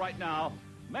telephone right now.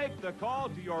 Make the call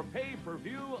to your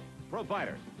pay-per-view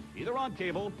provider, either on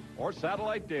cable or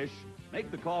satellite dish. Make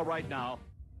the call right now.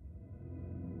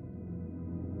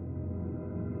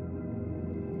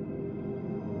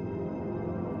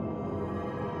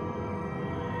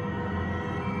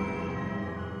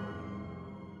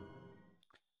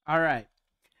 All right.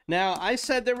 Now, I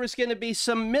said there was going to be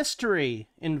some mystery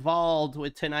involved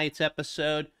with tonight's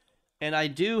episode. And I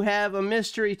do have a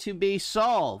mystery to be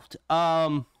solved.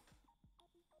 Let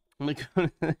me go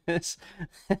to this.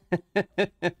 Let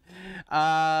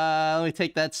me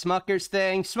take that Smuckers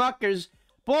thing. Smuckers,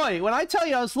 boy, when I tell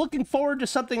you I was looking forward to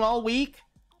something all week,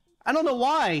 I don't know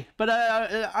why, but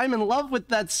I'm in love with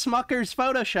that Smuckers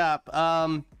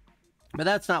Photoshop. But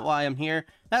that's not why I'm here.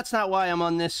 That's not why I'm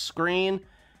on this screen.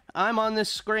 I'm on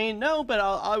this screen. No, but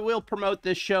I will promote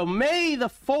this show. May the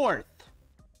 4th.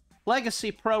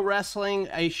 Legacy Pro Wrestling,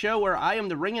 a show where I am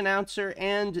the ring announcer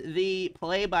and the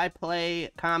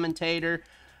play-by-play commentator.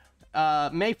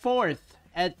 May 4th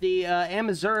at the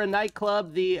Amazura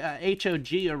nightclub, the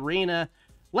HOG Arena.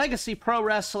 Legacy Pro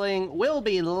Wrestling will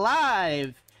be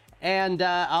live, and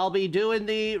I'll be doing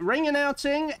the ring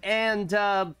announcing, and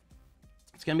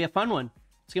it's going to be a fun one.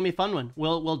 It's going to be a fun one.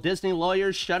 Will Disney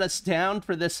lawyers shut us down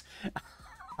for this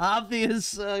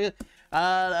obvious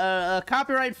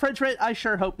copyright infringement? I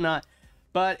sure hope not.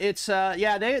 But it's,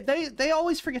 yeah, they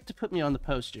always forget to put me on the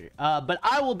poster. But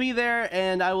I will be there,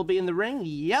 and I will be in the ring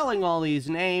yelling all these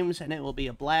names, and it will be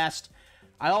a blast.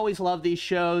 I always love these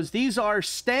shows. These are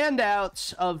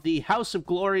standouts of the House of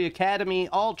Glory Academy,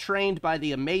 all trained by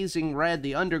the amazing Red,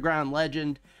 the underground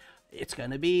legend. It's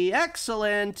going to be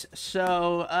excellent.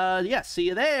 So, yeah, see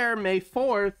you there, May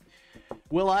 4th.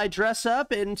 Will I dress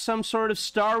up in some sort of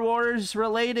Star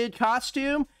Wars-related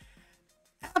costume?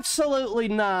 Absolutely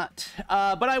not.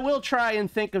 But I will try and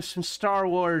think of some Star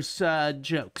Wars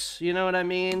jokes. You know what I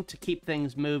mean? To keep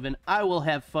things moving. I will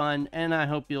have fun, and I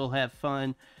hope you'll have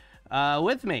fun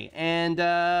with me. And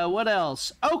what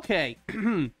else? Okay.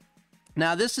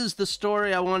 Now, this is the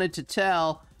story I wanted to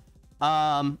tell.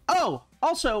 Oh,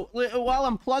 also, while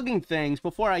I'm plugging things,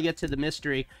 before I get to the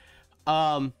mystery,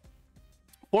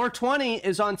 420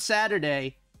 is on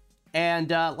Saturday, and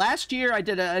last year I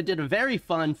did a very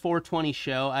fun 420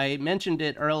 show. I mentioned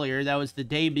it earlier. That was the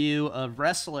debut of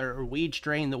Wrestler or Weed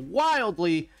Strain, the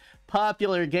wildly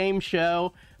popular game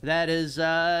show that is,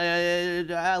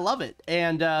 I love it.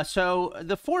 And so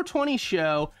the 420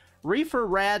 show, Reefer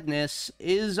Radness,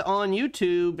 is on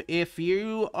YouTube if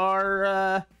you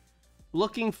are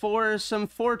looking for some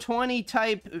 420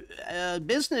 type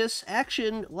business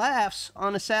action laughs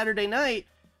on a Saturday night.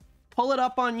 Pull it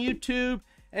up on YouTube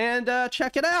and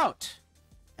check it out.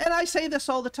 And I say this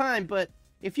all the time, but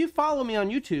if you follow me on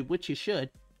YouTube, which you should,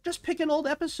 just pick an old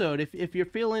episode if you're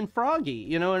feeling froggy.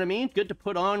 You know what I mean? Good to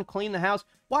put on, clean the house.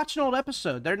 Watch an old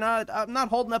episode. I'm not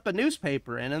holding up a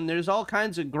newspaper in them. There's all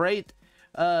kinds of great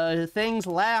things,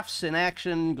 laughs, and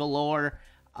action galore.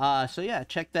 So yeah,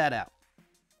 check that out.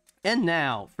 And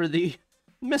now for the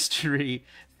mystery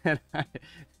that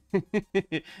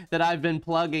I've been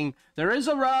plugging. There is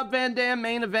a Rob Van Dam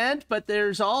main event, but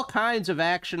there's all kinds of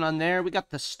action on there. We got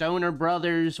the Stoner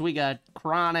Brothers. We got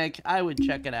Chronic. I would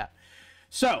check it out.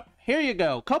 So, here you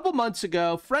go. A couple months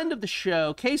ago, friend of the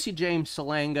show, Casey James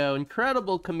Salango,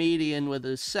 incredible comedian with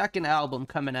his second album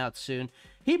coming out soon.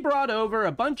 He brought over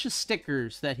a bunch of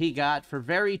stickers that he got for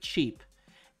very cheap.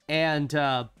 And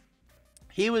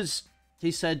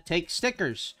he said, take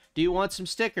stickers. Do you want some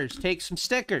stickers? Take some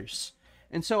stickers.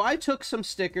 And so I took some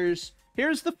stickers.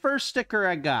 Here's the first sticker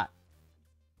I got.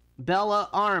 Bella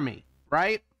Army,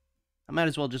 right? I might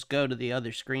as well just go to the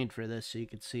other screen for this so you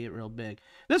can see it real big.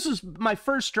 This is my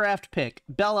first draft pick.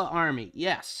 Bella Army,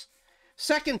 yes.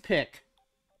 Second pick.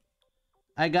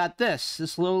 I got this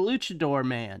little luchador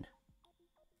man.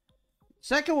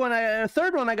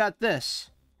 Third one, I got this.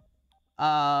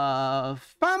 Famoso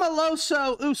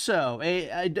Uso.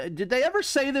 Did they ever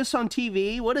say this on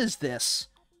TV? What is this?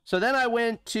 So then I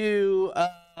went to,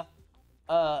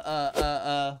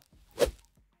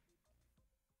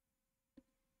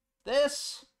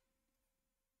 this.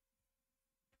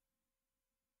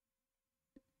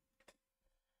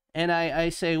 And I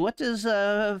say, what does,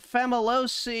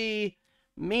 Famolosi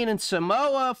mean in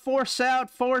Samoa? Force out,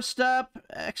 forced up,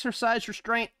 exercise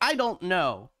restraint? I don't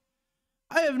know.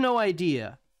 I have no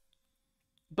idea.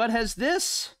 But has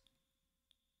this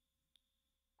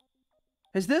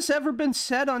ever been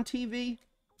said on TV?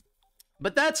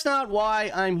 But that's not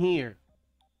why I'm here.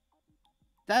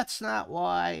 That's not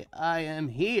why I am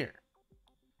here.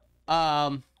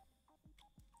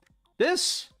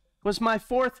 This was my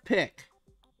fourth pick.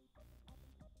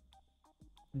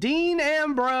 Dean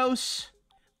Ambrose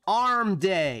Arm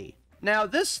Day. Now,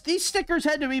 these stickers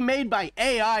had to be made by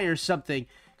AI or something,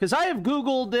 because I have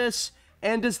Googled this,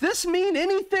 and does this mean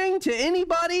anything to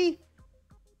anybody?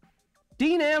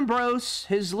 Dean Ambrose,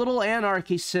 his little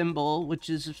anarchy symbol, which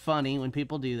is funny when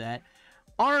people do that.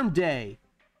 Arm Day.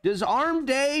 Does Arm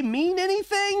Day mean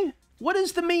anything? What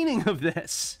is the meaning of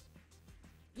this?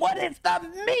 What is the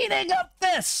meaning of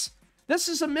this? This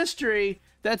is a mystery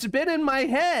that's been in my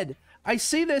head. I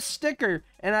see this sticker,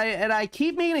 and I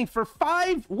keep meaning for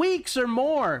 5 weeks or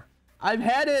more. I've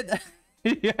had it.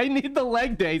 I need the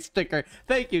leg day sticker.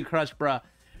 Thank you, Crush Bra.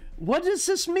 What does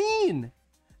this mean?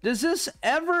 Does this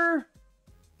ever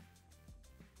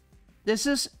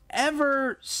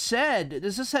said?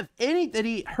 Does this have any? Did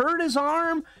he hurt his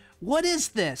arm? What is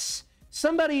this?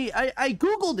 Somebody, I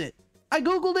Googled it.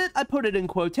 I put it in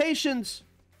quotations.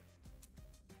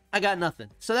 I got nothing.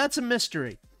 So that's a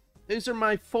mystery. These are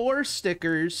my 4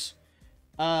 stickers.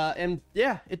 And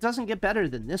yeah, it doesn't get better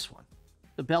than this one.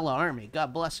 The Bella Army.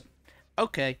 God bless him.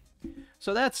 Okay.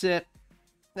 So that's it.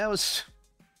 That was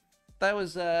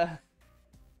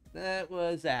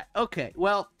that. Okay,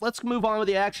 well, let's move on with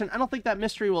the action. I don't think that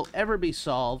mystery will ever be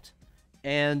solved.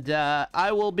 And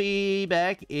I will be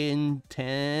back in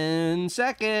 10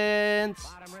 seconds.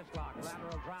 Bottom wrist lock,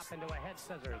 lateral drop into a head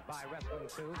scissors by Wrestling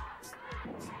 2.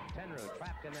 Tenryu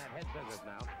trapped in that head scissors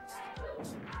now.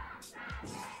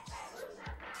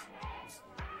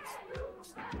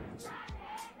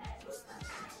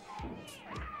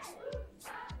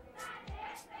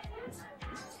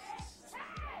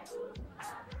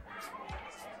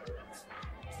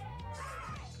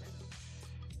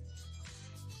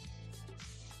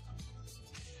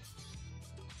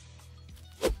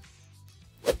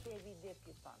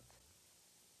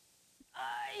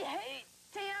 I hate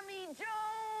Tammy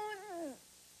Jones!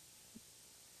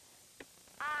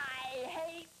 I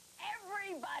hate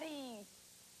everybody!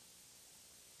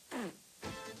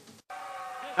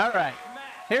 All right,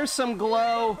 here's some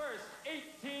glow.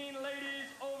 18 ladies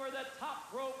over the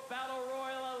top rope battle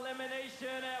royal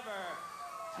elimination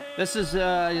ever. This is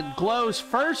Glow's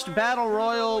first battle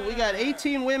royal. We got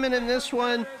 18 women in this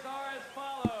one.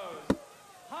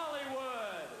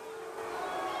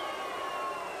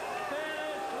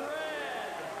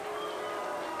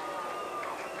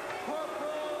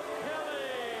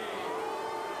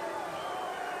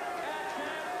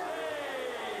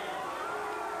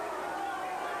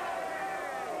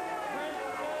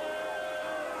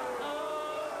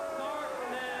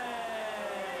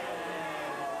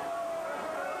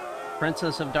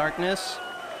 Princess of Darkness.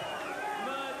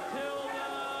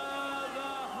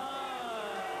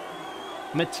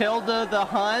 Matilda the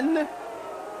Hun.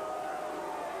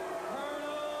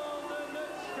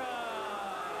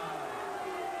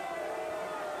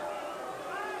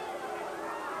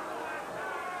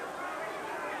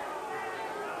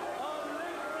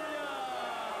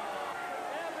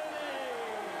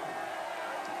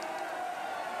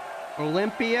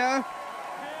 Olympia.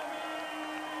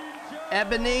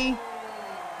 Ebony.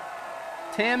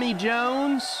 Tammy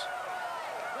Jones,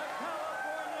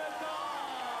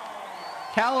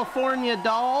 California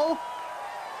Doll,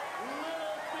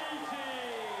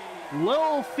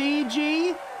 Lil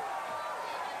Fiji,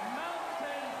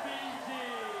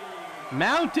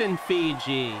 Mountain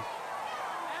Fiji,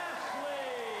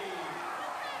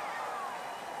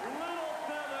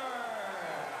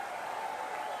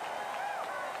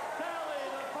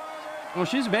 well,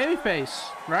 she's a babyface,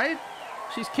 right?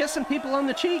 She's kissing people on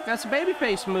the cheek. That's a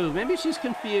babyface move. Maybe she's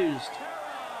confused.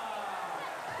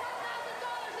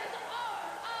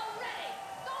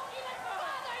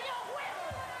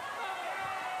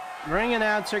 Ring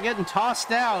announcer getting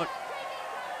tossed out.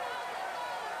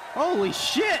 Holy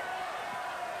shit!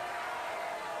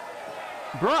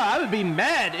 Bruh, I would be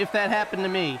mad if that happened to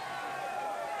me.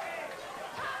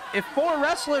 If 4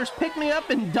 wrestlers pick me up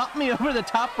and dump me over the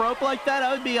top rope like that,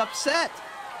 I would be upset.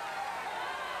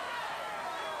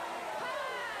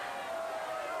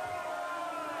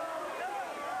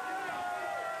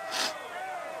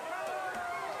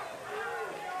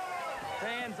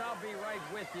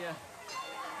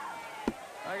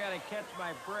 I gotta catch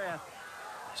my breath.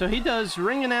 So he does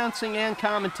ring announcing and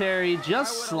commentary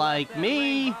just like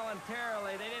me.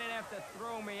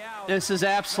 This is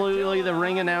absolutely the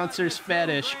ring announcer's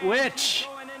fetish, which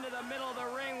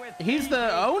he's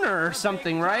the owner or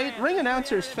something, right? Ring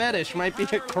announcer's fetish might be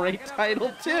a great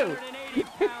title too.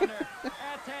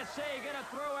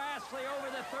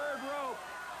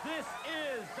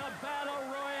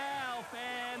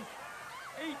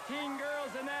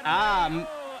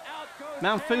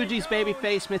 Mount Fuji's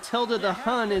babyface, Matilda the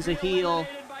Hun, is a heel.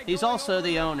 He's also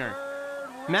the owner.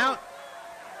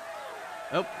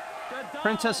 Oh,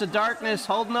 Princess of Darkness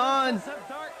holding on.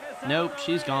 Nope,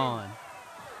 she's gone.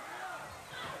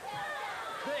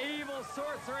 The evil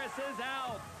sorceress is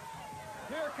out.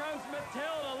 Here comes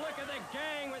Matilda. Look at the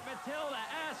gang with Matilda,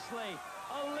 Ashley,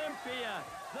 Olympia,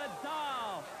 the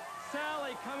Doll,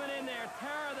 Sally coming in there,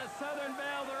 Tara, the Southern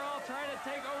Belle. They're all trying to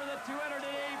take over the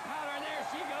 280-pounder, and there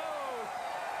she goes.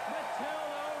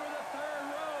 Matilda over the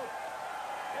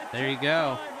There you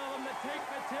go.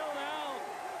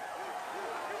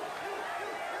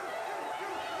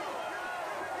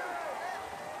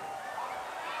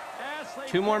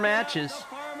 Two more matches.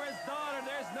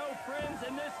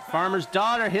 Farmer's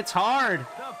daughter hits hard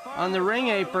on the ring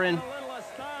apron. A little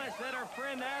astonished that her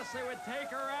friend Ashley would take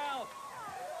her out.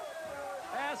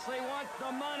 Ashley wants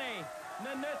the money.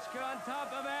 Nanitska on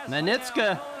top of Ashley. Nanitska.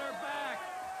 Pulling her back.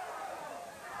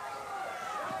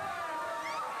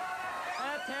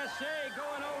 Attaché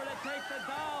going over to take the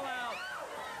doll out.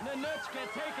 Nanitska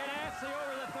taking Ashley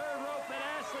over the third rope, and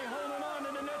Ashley holding on to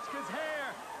Nanitska's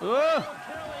hair.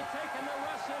 Kelly taking the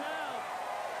Russian out.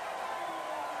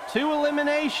 2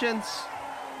 eliminations. Oh,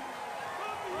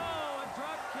 a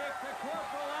drop kick, the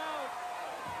corporal out.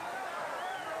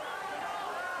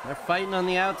 They're fighting on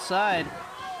the outside.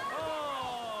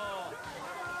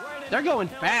 They're going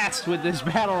fast with this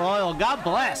battle royal. God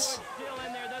bless.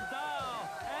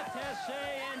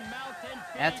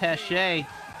 Attaché.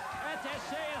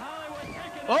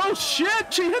 Oh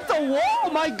shit! She hit the wall.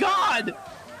 My God.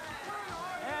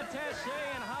 Attaché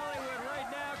and Hollywood right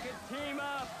now can team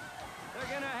up. They're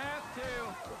gonna have to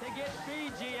get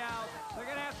Fiji out. They're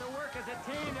gonna have to work as a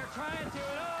team. They're trying to.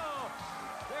 Oh,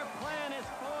 their plan is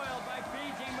foiled by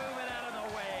Fiji moving out of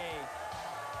the way.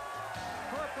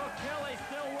 Corporal Kelly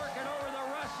still working over the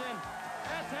Russian.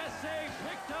 Attaché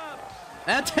picked up.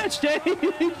 Attaché.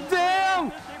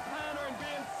 Damn. 50-pounder and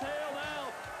being sailed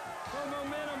out. For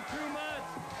momentum too much.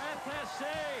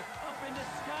 Attaché up in the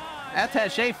sky.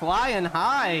 Attaché flying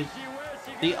high.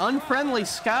 The unfriendly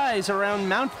skies around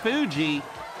Mount Fuji.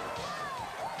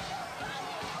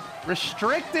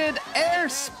 Restricted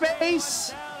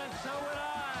airspace.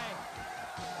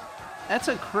 That's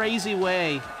a crazy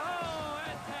way.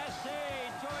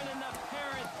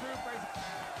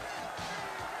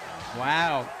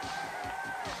 Wow.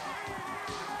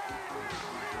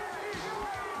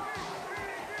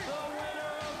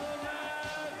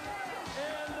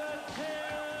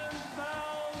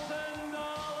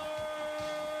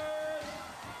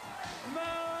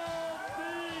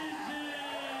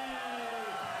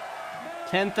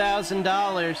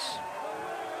 $10,000.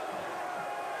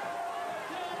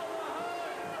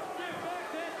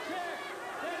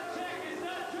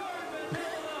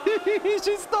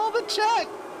 She stole the check.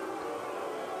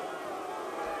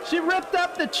 She ripped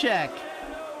up the check.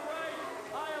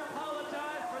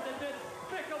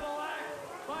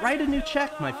 Write a new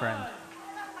check, my friend.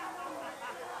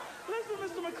 Listen,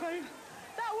 Mr. McLean,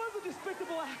 that was a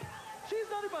despicable act. She's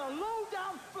nothing but a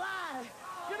low-down fly.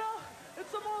 You know,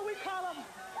 it's some more we call them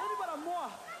nothing but a more.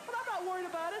 But I'm not worried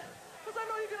about it, because I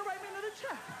know you're going to write me another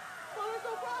check. Well, there's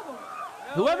no problem.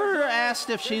 Whoever asked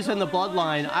if she's in the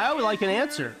bloodline, I would like an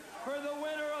answer.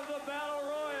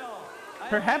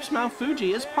 Perhaps Mount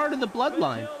Fuji is part of the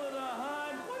bloodline.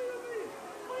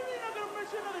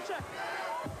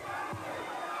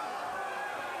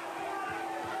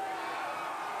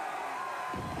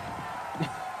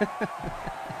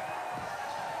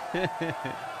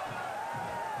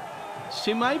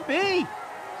 She might be.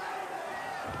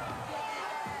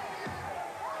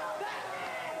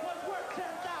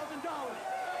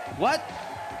 What?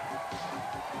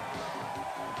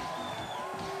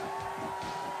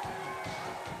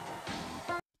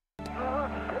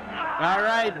 All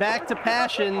right, back to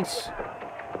passions.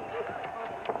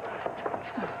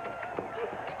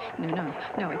 No,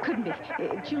 it couldn't be.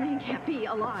 Julian can't be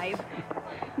alive.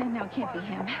 No, it can't be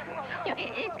him. You know,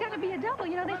 it's got to be a double.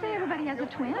 You know, they say everybody has a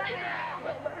twin.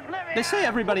 They say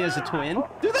everybody has a twin.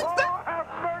 Do they? Have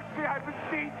mercy, I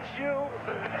beseech you.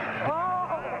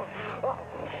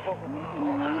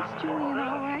 It's Julian,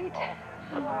 all right.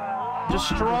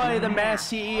 Destroy the mass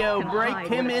CEO. Break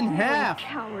him in half.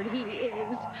 Coward he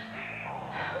is.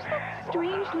 Who's that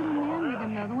strange little man with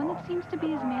him, though? The one that seems to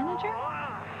be his manager?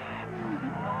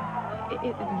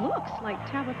 It looks like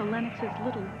Tabitha Lennox's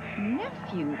little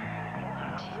nephew,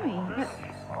 Timmy, but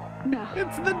no.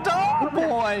 It's the doll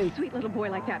boy! A sweet little boy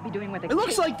like that be doing with a It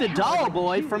looks like the doll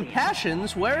boy from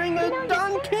Passions wearing a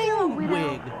Don King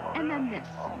wig. And then this.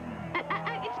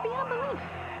 It's beyond belief.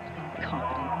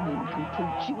 Incompetent,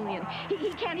 nincompoop Julian.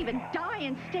 He can't even die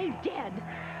and stay dead.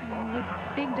 With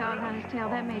big dog on his tail,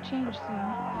 that may change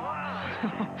soon.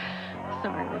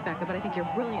 Sorry, Rebecca, but I think your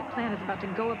brilliant plan is about to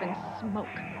go up in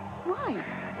smoke. Why?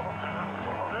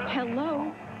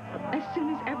 Hello? As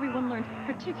soon as everyone learns,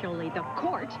 particularly the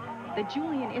court, that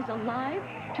Julian is alive,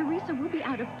 Teresa will be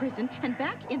out of prison and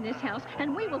back in this house,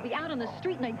 and we will be out on the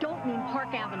street, and I don't mean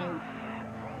Park Avenue.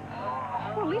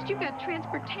 Well, at least you've got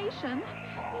transportation.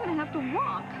 You're gonna have to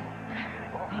walk.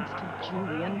 Thanks to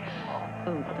Julian.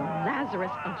 Oh, the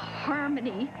Lazarus of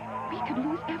harmony. We could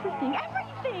lose everything,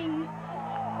 everything!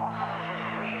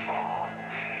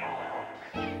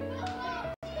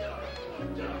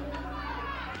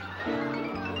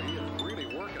 Boy, he is really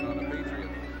working on the Patriot.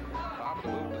 Top of the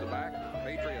move to the back.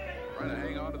 Patriot trying to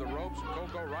hang on to the ropes.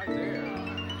 Coco right there.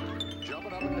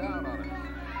 Jumping up and down on it.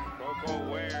 Coco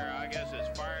Ware, I guess, as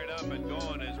fired up and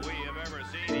going as we have ever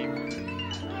seen him.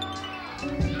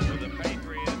 With the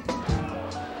Patriot,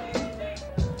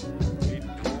 he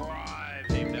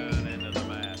drives him down into the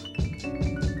mat.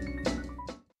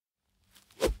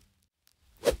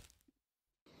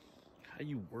 How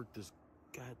you work this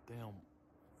goddamn...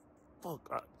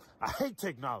 Fuck, I hate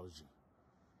technology.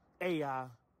 AI,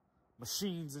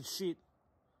 machines and shit.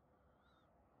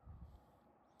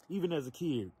 Even as a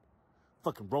kid.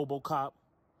 Fucking RoboCop,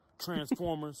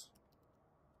 Transformers.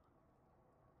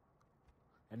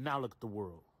 And now look at the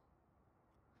world.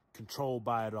 Controlled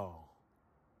by it all.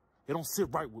 It don't sit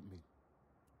right with me.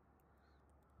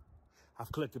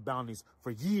 I've collected bounties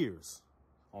for years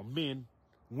on men,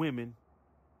 women,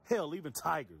 hell, even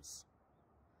tigers.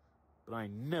 But I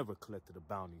ain't never collected a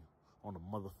bounty on a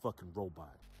motherfucking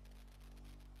robot.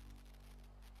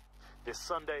 This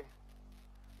Sunday,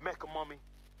 Mecha Mummy,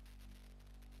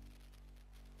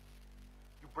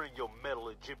 you bring your metal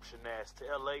Egyptian ass to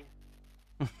L.A.,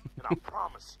 and I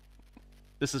promise you,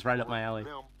 This is right up my alley.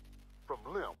 limb from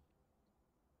limb.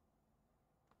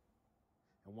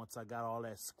 And once I got all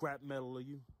that scrap metal of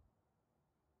you,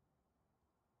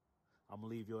 I'm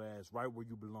gonna leave your ass right where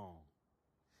you belong,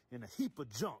 in a heap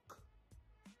of junk,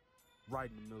 right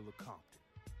in the middle of Compton,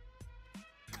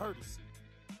 courtesy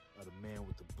of the man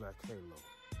with the black halo.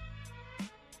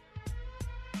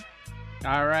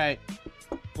 All right.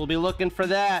 We'll be looking for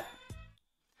that.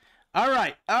 All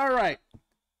right.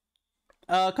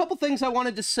 A couple things I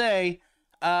wanted to say.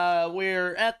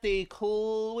 We're at the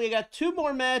cool... We got 2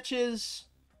 more matches.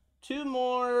 2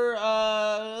 more,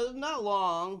 not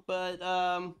long, but,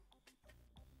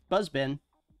 Buzzbin.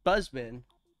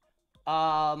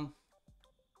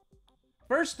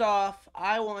 First off,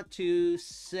 I want to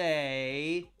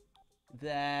say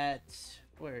that...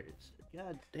 Where is it?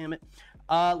 God damn it.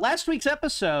 Last week's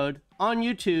episode on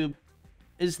YouTube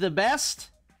is the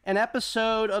best an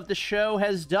episode of the show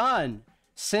has done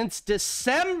since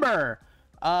December.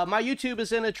 My YouTube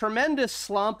is in a tremendous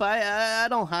slump. I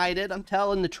don't hide it. I'm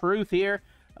telling the truth here.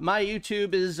 My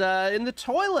YouTube is in the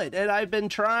toilet, and I've been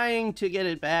trying to get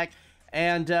it back.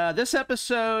 And this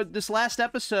last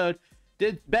episode,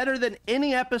 did better than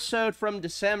any episode from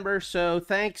December. So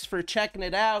thanks for checking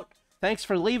it out. Thanks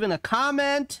for leaving a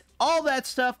comment. All that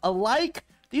stuff. A like.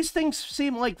 These things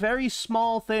seem like very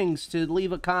small things to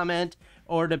leave a comment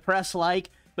or to press like,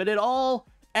 but it all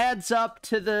adds up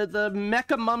to the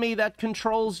Mecha Mummy that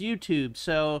controls YouTube.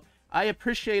 So I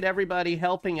appreciate everybody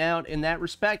helping out in that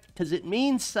respect because it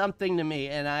means something to me,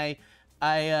 and I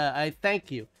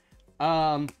thank you.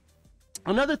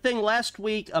 Another thing last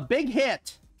week, a big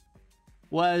hit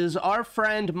was our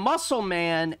friend Muscle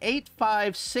Man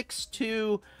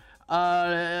 8562.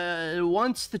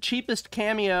 Once the cheapest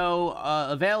cameo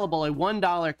available, a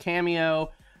 $1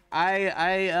 cameo.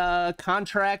 I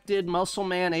contracted Muscle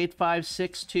Man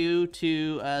 8562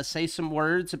 to say some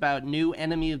words about new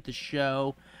enemy of the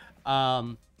show,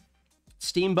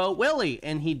 Steamboat Willie,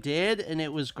 and he did, and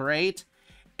it was great.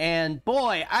 And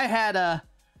boy, I had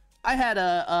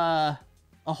a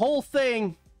whole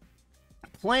thing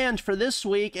planned for this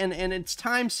week, and it's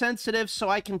time sensitive, so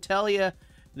I can tell you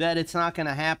that it's not going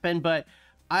to happen. But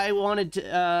I wanted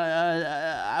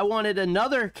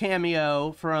another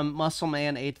cameo from Muscle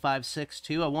Man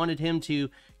 8562. I wanted him to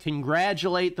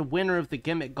congratulate the winner of the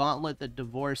Gimmick Gauntlet, the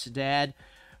divorced dad.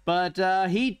 But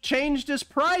he changed his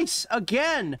price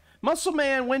again. Muscle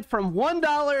Man went from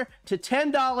 $1 to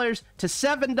 $10 to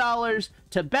 $7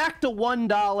 to back to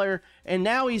 $1, and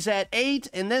now he's at $8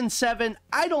 and then $7.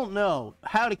 I don't know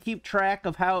how to keep track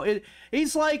of how it.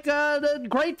 He's like the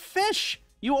great fish.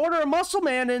 You order a Muscle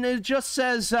Man and it just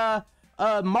says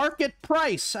market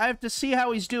price. I have to see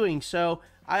how he's doing. So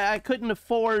I couldn't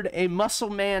afford a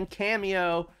Muscle Man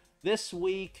cameo this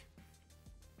week,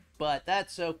 but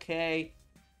that's okay.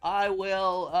 I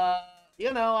will,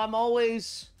 I'm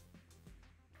always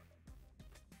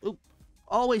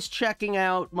checking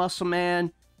out Muscle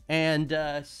Man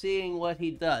and seeing what he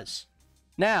does.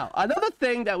 Now, another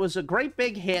thing that was a great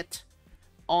big hit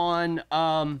on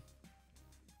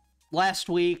last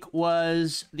week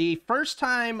was the first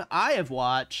time I have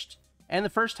watched, and the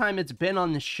first time it's been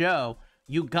on the show,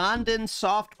 Ugandan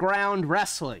Softground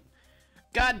Wrestling.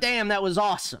 God damn, that was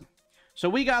awesome. So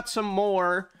we got some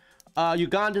more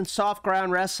Ugandan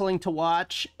Softground Wrestling to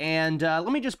watch, and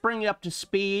let me just bring you up to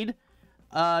speed.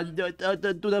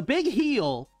 the big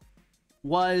heel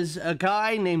was a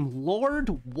guy named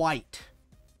Lord White,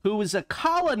 who was a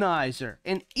colonizer,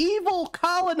 an evil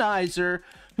colonizer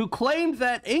who claimed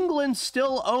that England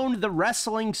still owned the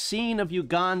wrestling scene of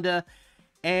Uganda,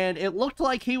 and it looked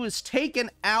like he was taken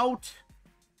out,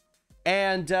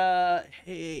 and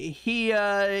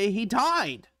he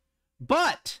died.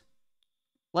 But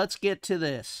let's get to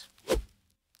this.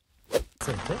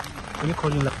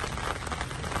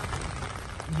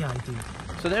 Yeah, I do.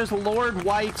 So there's Lord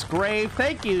White's grave.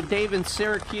 Thank you, Dave in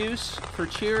Syracuse, for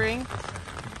cheering.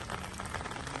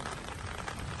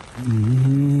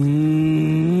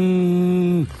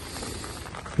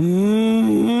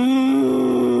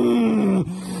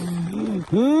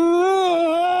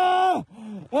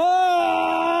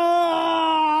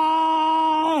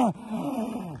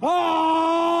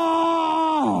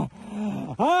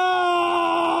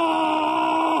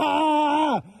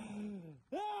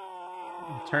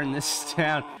 Turn this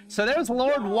down. So there's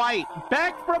Lord White,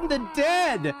 back from the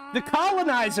dead. The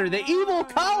colonizer, the evil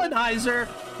colonizer,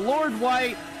 Lord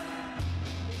White.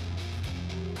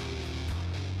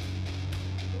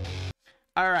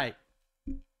 All right.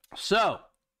 So,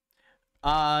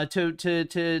 to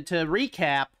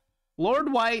recap,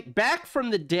 Lord White, back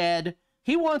from the dead.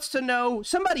 He wants to know,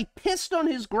 somebody pissed on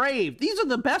his grave. These are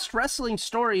the best wrestling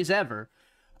stories ever.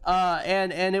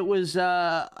 And it was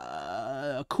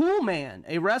a Cool Man,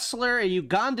 a wrestler, a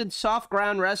Ugandan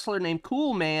Softground wrestler named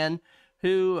Cool Man,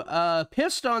 who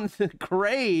pissed on the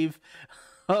grave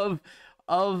of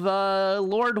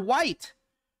Lord White.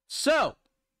 So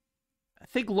I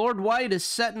think Lord White is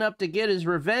setting up to get his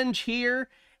revenge here,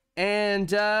 and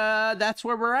that's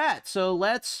where we're at. So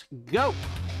let's go.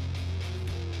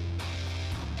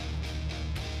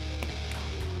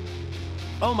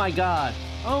 Oh my God!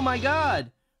 Oh my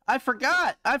God! I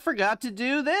forgot to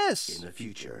do this. In the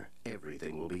future,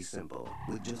 everything will be simple.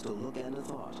 With just a look and a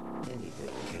thought, anything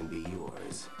can be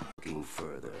yours. Looking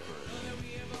further.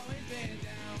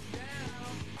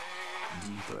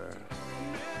 Deeper.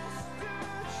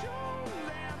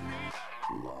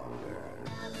 Longer.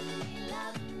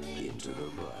 Into the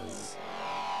buzz.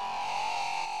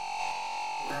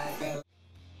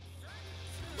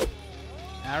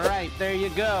 All right, there you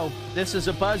go. This is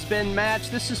a Buzzbin match.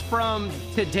 This is from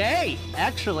today,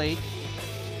 actually.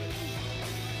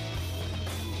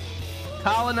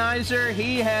 Colonizer,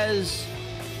 he's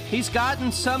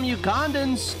gotten some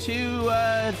Ugandans to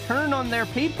turn on their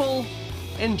people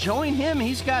and join him.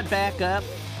 He's got backup.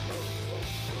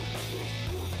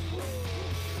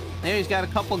 There, he's got a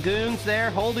couple goons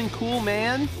there holding Cool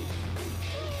Man.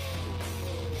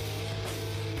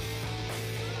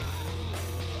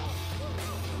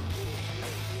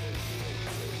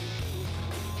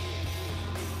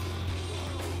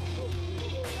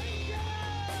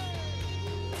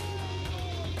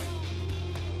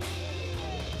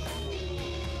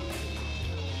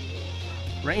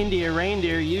 Reindeer,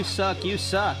 reindeer, you suck, you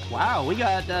suck. Wow, we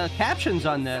got captions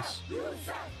on this.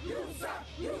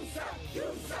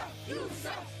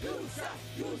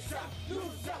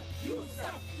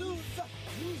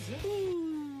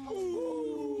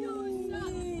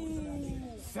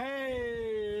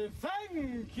 Say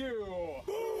thank you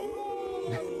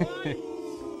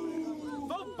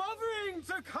for bothering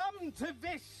to come to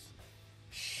this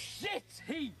shit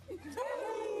heap.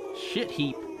 Shit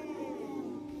heap.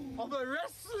 Of a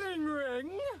wrestling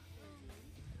ring,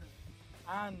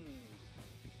 and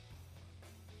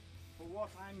for what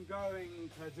I'm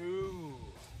going to do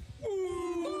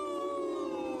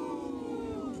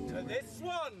to this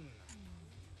one.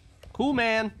 Cool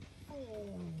Man.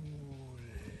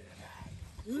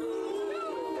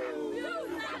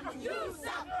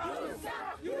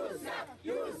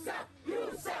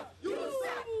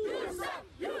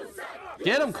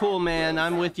 Get him, Cool Man.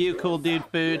 I'm with you, Cool Dude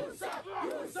Food.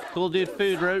 Cool Dude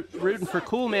Food rooting for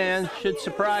Cool Man should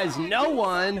surprise no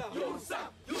one.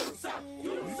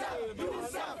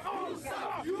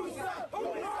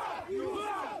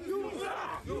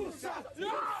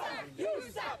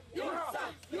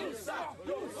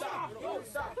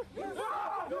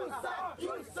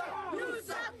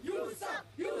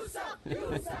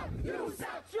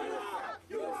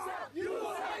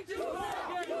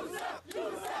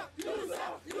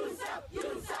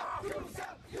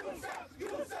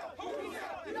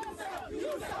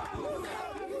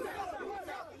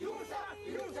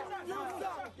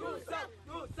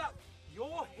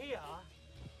 You're here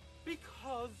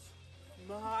because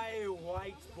my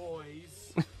white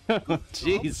boys.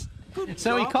 Jeez.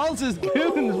 So he calls his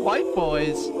goons white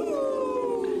boys.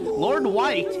 Lord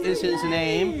White is his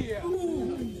name.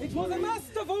 It was a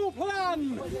masterful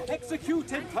plan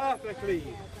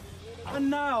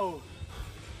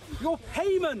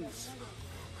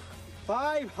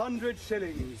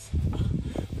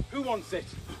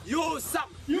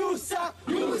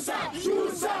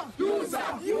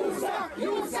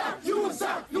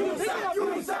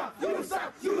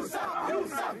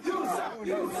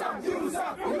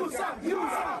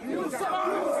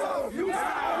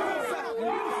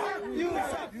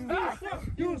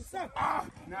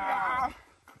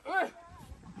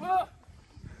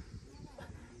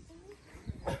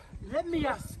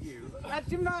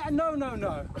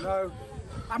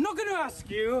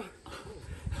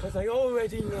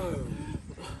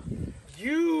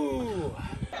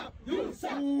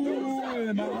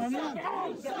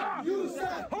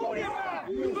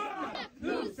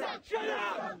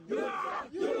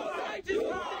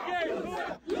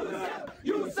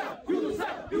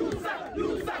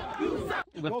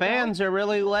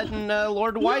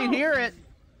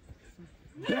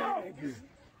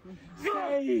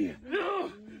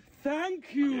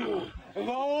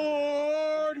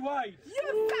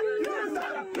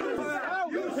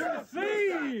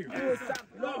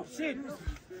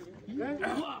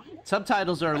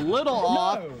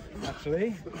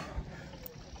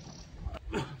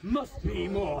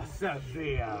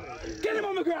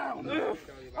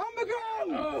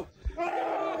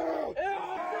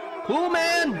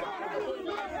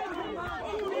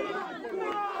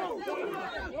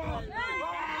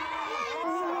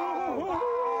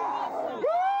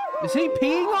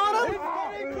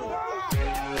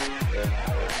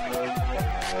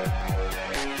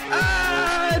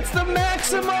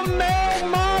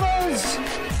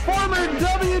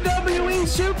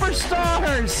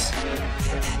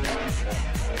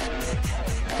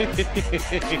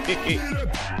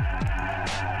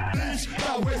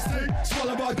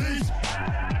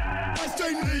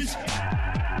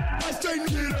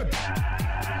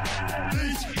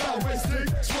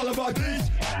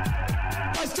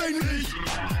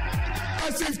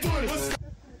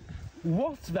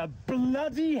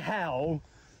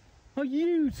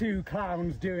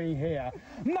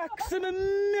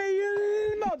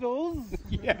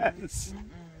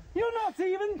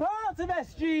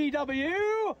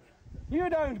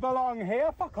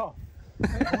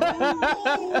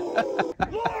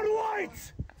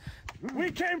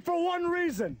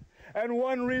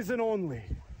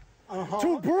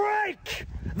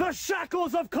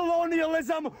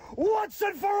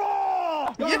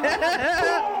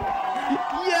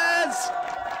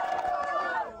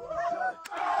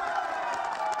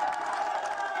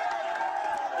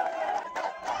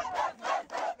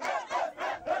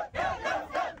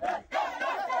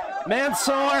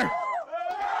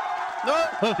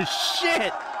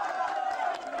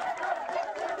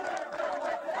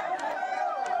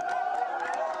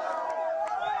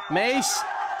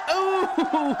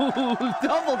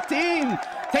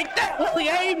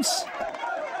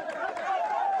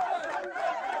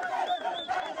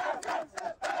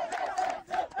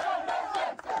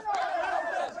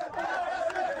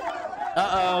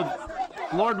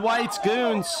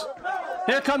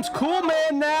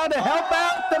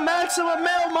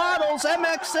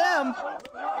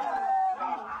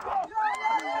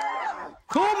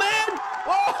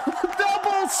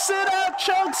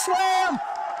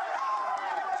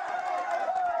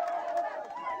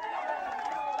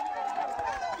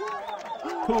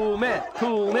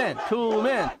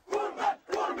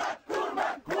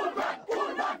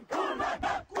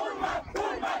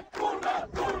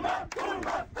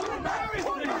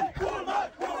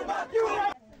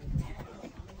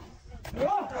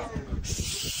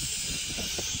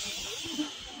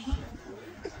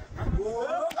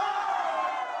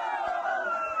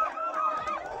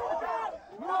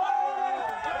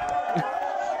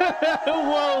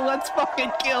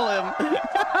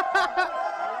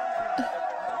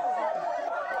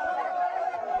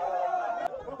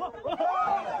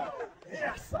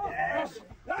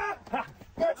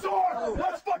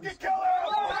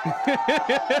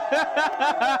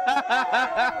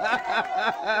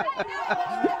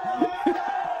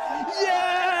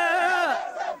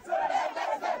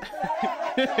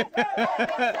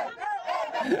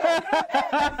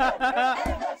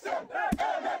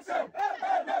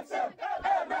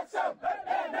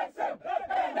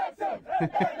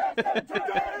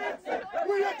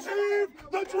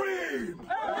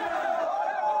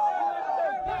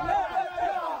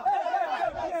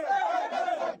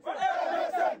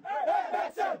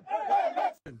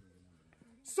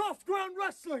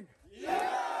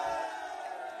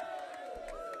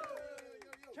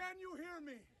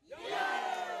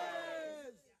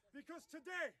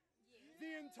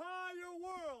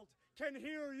can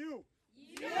hear you.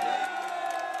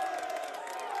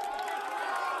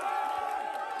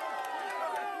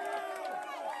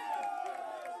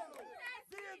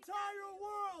 The entire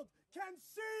world can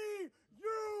see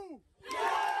you.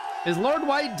 Is Lord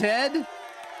White dead?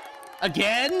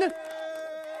 Again?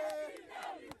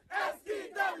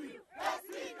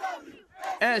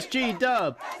 SG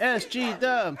Dub! SG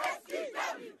Dub!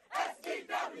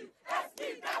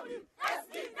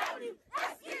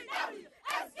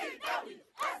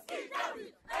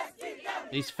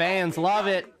 These fans love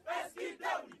it.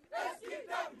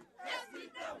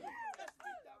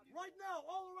 Right now,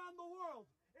 all around the world,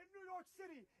 in New York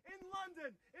City, in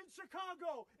London, in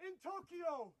Chicago, in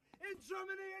Tokyo, in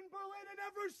Germany, in Berlin, in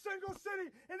every single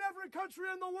city, in every country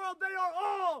in the world, they are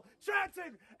all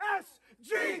chanting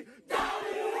SGW!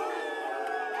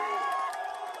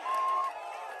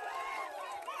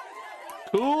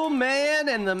 Cool Man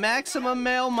and the Maximum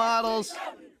Male Models.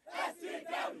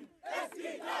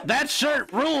 That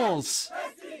shirt rules!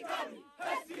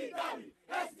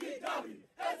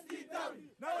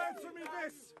 Now answer me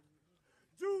this.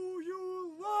 Do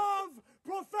you love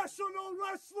professional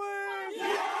wrestling?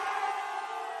 Yeah!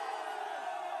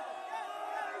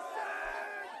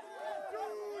 Do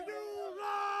you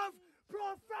love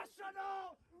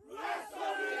professional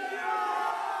wrestling?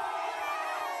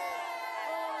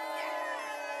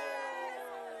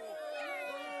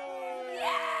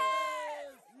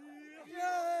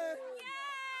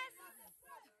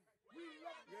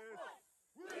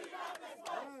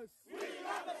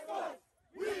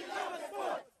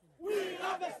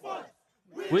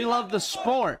 We love the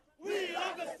sport. We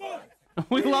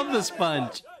love the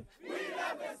sponge.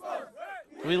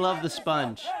 We love the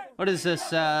sponge. What is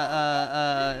this?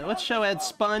 What show had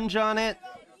sponge on it?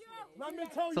 Let me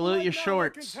tell Salute you your right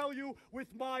shorts. Now, I can tell you with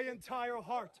my entire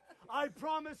heart. I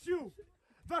promise you,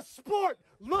 the sport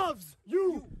loves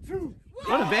you too.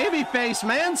 What a baby face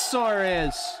Mansoor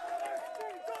is.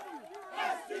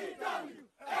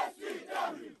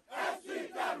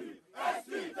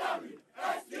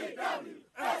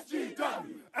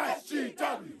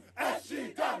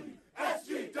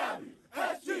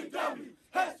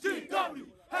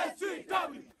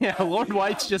 Yeah, Lord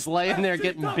White's just laying there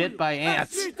getting bit by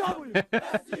ants.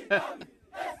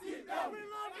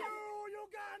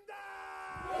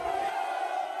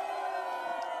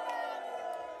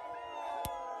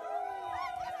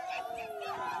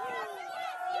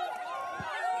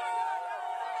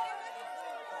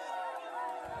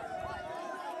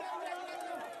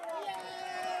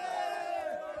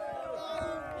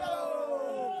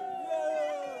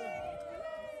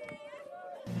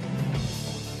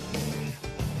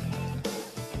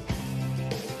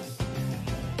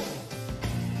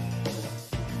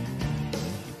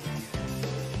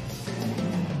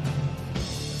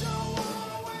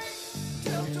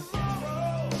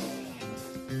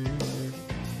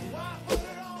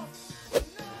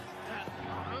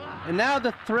 And now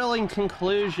the thrilling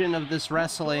conclusion of this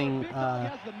wrestling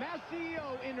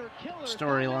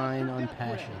storyline on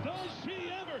Passion. Does she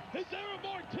ever? Is there a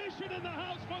mortician in the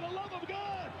house, for the love of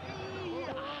God?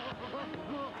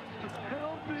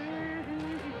 Help me!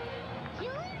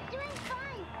 Julian's doing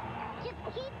fine. Just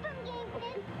keep from getting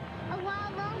thin a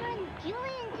while longer and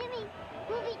Julie and Timmy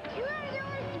will be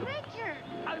 $200 richer.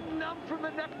 I'm numb from the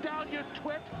neck down, you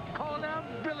twit. Call down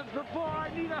village before I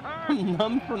need a hurt.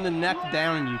 Numb from the neck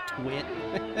down, you twit.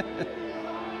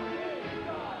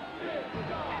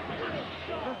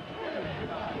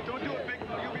 Don't do it, Big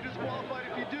Mo. You'll be disqualified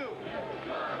if you do.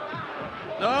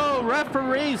 Oh,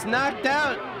 referee's knocked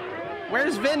out.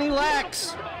 Where's Vinny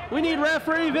Lax? We need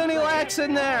referee Vinny Lax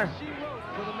in there.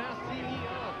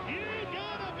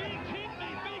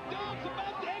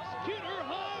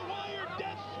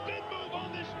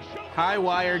 High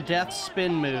wire death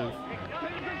spin move.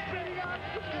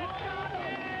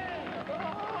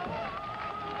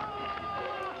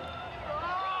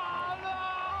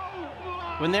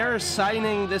 When they're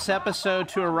assigning this episode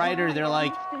to a writer, they're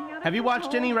like, have you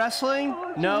watched any wrestling?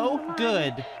 No?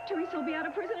 Good. Teresa will be out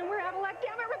of prison and we're out of luck.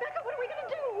 Damn it, Rebecca, what are we going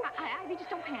to do? Ivy, just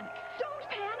don't panic. Don't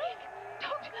panic.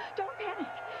 Don't panic.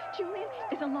 Julian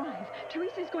is alive.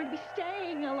 Teresa is going to be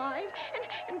staying alive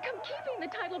and keeping the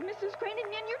title of Mrs. Crane.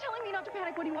 And you're telling me not to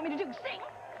panic. What do you want me to do? Sing?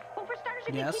 Well, for starters,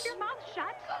 you can keep your mouth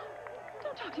shut.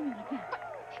 Don't talk to me like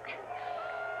that.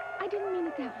 I didn't mean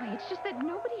it that way. It's just that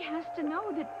nobody has to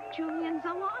know that Julian's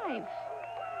alive.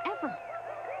 Ever.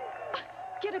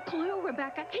 Get a clue,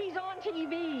 Rebecca. He's on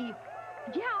TV.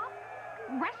 Yeah.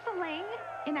 Wrestling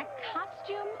in a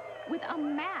costume with a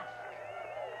mask.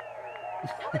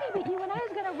 Nobody but you and I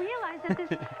is going to realize that this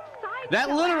That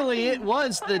literally, it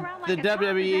was the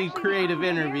WWE creative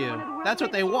interview. That's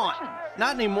what they want.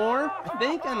 Not anymore, I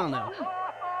think. I don't know.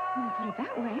 When you put it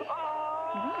that way,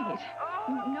 right.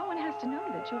 No one has to know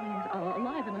that Julian's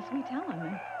alive unless we tell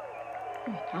him.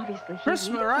 And obviously, Chris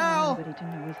he doesn't Morale. want anybody to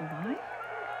know he's alive.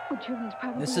 Well, Julian's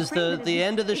probably This is afraid that the if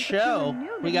end of the Julian show. knew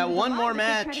that We he got was one alive, more that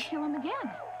they'd match. Try to kill him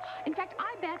again. In fact,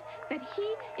 I bet that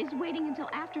he is waiting until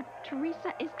after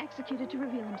Teresa is executed to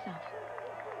reveal himself.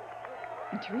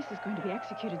 And Teresa's going to be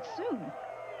executed soon.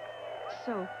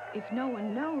 So, if no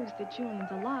one knows that Julian's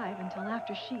alive until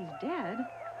after she's dead,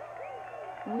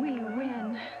 we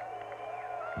win.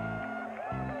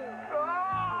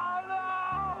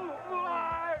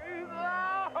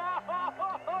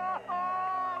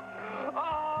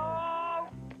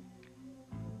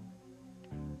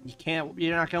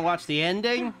 You're not gonna watch the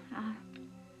ending?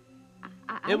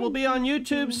 It will be on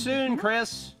YouTube soon,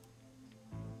 Chris.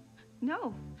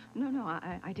 No,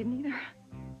 I didn't either.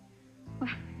 Well,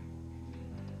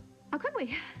 how could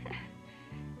we?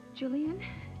 Julian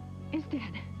is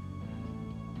dead.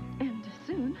 And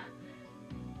soon,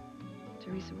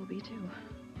 Teresa will be too.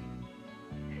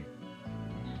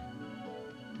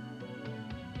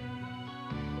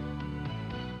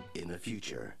 In the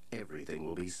future, everything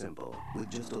will be simple. With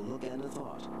just a look and a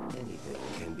thought, anything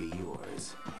can be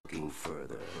yours. Looking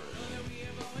further.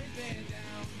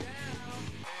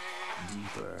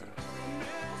 Deeper.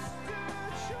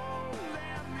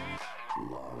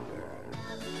 Longer.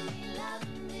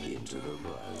 Into the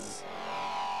buzz.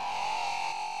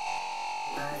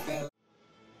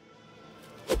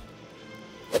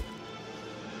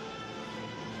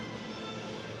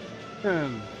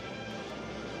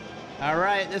 All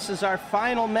right, this is our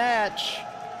final match.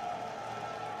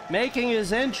 Making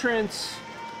his entrance,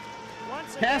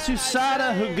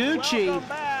 Kazusada Higuchi,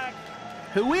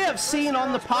 who we have seen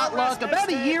on the Potluck about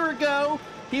a year ago.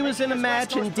 He was in a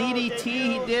match in DDT.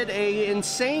 He did a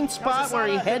insane spot where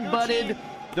he headbutted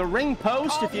the ring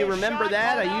post, if you remember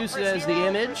that. I used it as the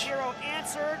image.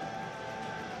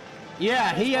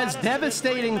 Yeah, he has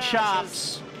devastating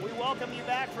chops. We welcome you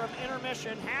back from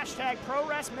intermission. Hashtag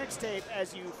ProWrest Mixtape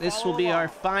as you This will be our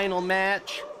final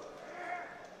match.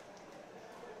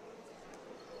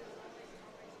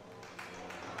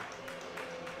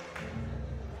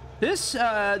 This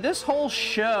whole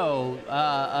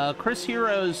show, Chris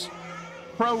Hero's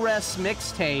ProWrest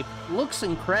Mixtape, looks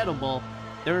incredible.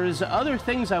 There's other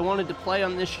things I wanted to play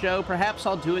on this show. Perhaps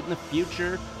I'll do it in the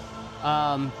future.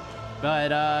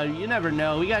 But you never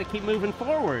know. We got to keep moving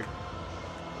forward.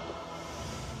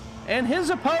 And his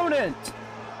opponent.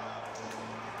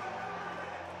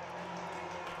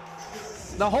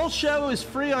 The whole show is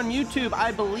free on YouTube,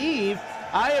 I believe.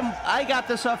 I got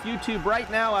this off YouTube right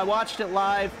now. I watched it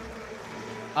live.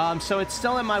 So it's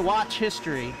still in my watch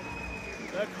history.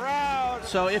 The crowd.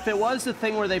 So if it was the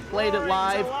thing where they played it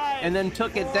live and then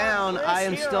took it down, I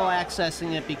am still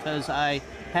accessing it because I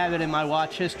have it in my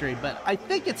watch history. But I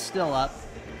think it's still up.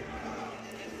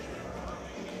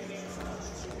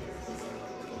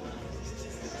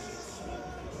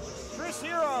 Chris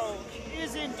Hero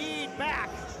is indeed back.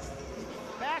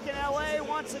 Back in LA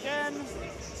once again.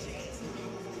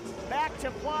 Back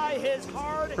to ply his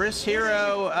hard. Chris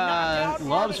Hero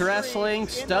loves wrestling,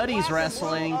 studies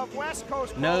wrestling,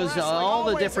 knows all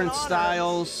the different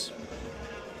styles.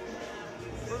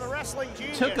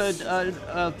 Took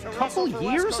a couple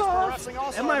years off,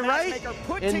 am I right?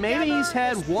 And maybe he's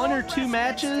had one or two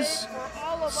matches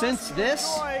since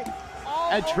this.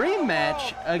 A dream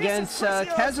match against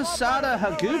Kazusada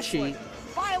Higuchi.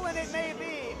 Violent it may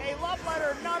be, a love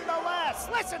letter nonetheless.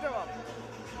 Listen to him.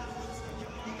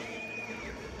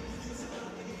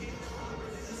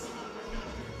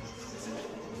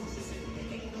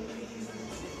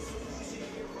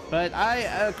 But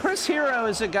Chris Hero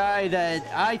is a guy that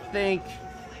I think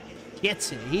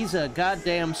gets it. He's a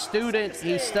goddamn student.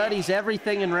 He studies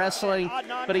everything in wrestling,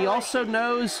 but he also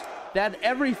knows that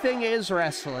everything is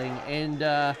wrestling.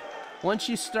 And once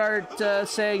you start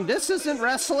saying this isn't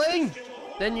wrestling,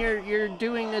 then you're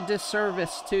doing a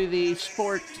disservice to the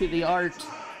sport, to the art,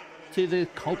 to the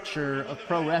culture of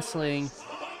pro wrestling.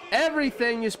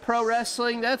 Everything is pro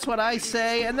wrestling. That's what I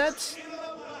say, and that's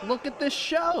look at this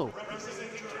show.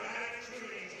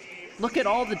 Look at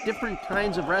all the different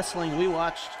kinds of wrestling we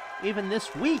watched even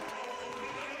this week.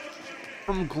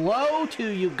 From Glow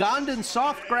to Ugandan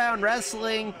Softground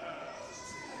Wrestling.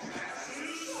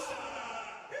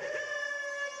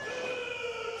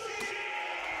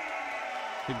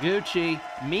 Higuchi,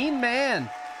 mean man.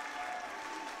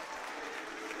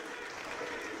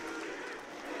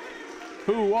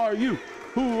 Who are you?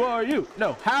 Who are you?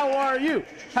 No, how are you?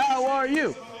 How are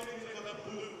you?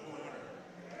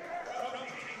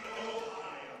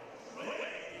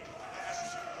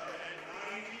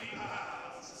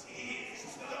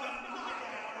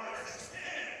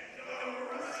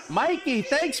 Mikey,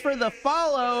 thanks for the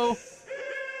follow.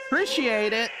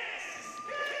 Appreciate it.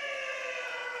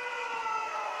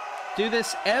 Do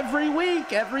this every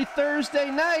week, every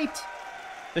Thursday night.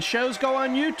 The shows go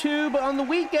on YouTube on the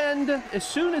weekend as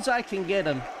soon as I can get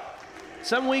them.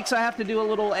 Some weeks I have to do a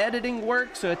little editing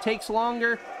work, so it takes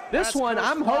longer. This one,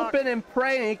 I'm hoping and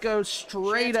praying it goes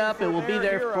straight up. It will be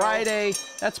there Friday.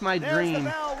 That's my dream. There's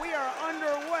the bell. We are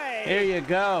underway. There you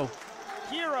go.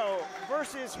 Hiro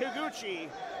versus Higuchi.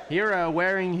 Hiro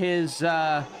wearing his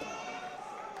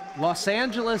Los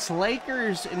Angeles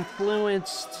Lakers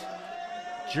influenced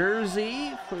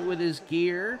jersey with his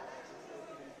gear.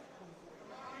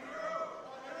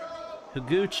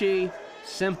 Higuchi,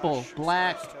 simple,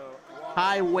 black,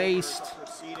 high waist,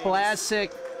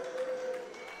 classic.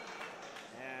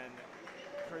 And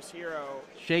Chris Hiro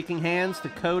shaking hands, the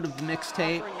code of the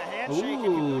mixtape.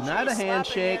 Ooh, not a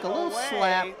handshake, a little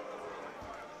slap.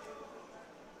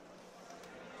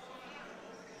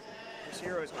 Chris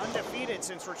Hiro is undefeated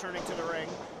since returning to the ring.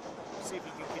 See if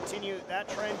he can continue that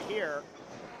trend here.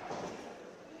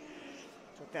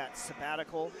 Took that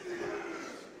sabbatical.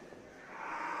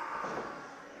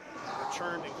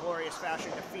 Returned in glorious fashion,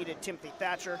 defeated Timothy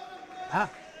Thatcher. Ah,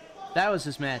 that was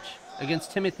his match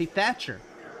against Timothy Thatcher.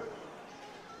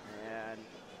 And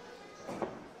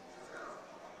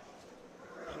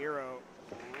Hiro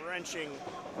wrenching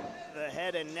the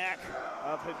head and neck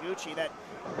of Higuchi, that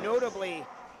notably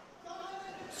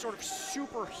sort of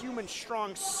superhuman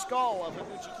strong skull of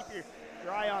Higuchi. Keep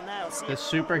your eye on that. The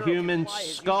superhuman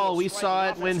skull. We saw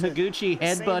it when Higuchi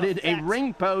headbutted a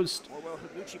ring post. Or will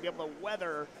Higuchi be able to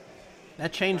weather?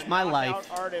 That changed my life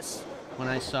when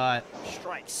I saw it.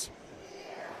 Strikes.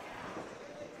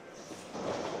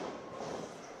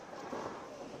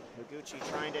 Higuchi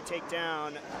trying to take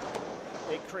down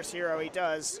big Chris Hiro. He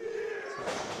does.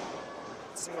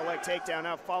 Single leg takedown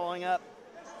now following up.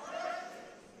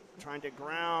 Trying to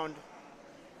ground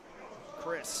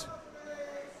Chris.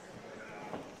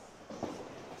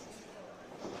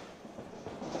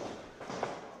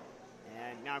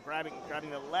 And now grabbing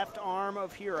the left arm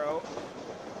of Hiro.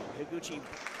 Higuchi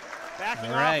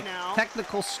backing off now.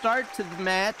 Technical start to the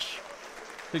match.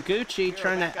 Higuchi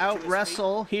trying to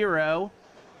out-wrestle Hiro.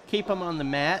 Keep him on the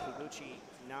mat. Higuchi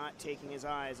not taking his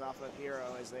eyes off of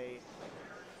Hiro as they...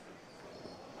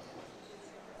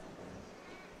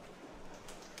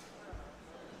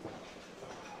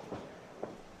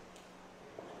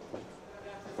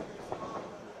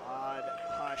 Odd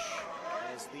hush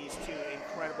as these two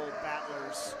incredible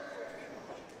battlers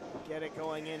get it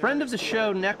going in. Friend of the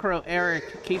show, Necro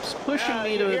Eric, keeps pushing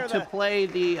me to play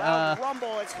the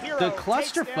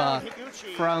clusterfuck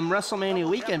from WrestleMania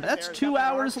weekend, but that's 2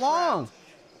 hours long.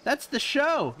 That's the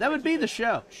show. That would be the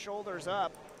show. Shoulders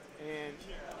up. And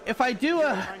if I do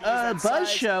a buzz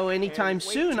show anytime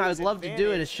soon, I would love to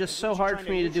do it. It's just so hard for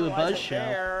me to do a buzz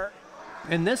show.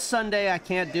 And this Sunday I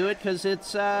can't do it because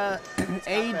it's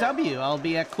AEW. I'll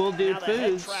be at Cool Dude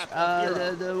Foods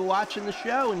watching the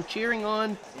show and cheering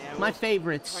on my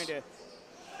favorites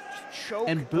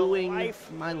and booing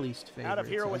my least favorites. Out of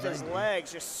here with his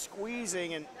legs, just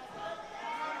squeezing. And,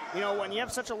 you know, when you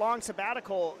have such a long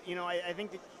sabbatical, you know, I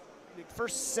think the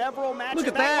first several matches.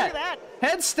 Look at that.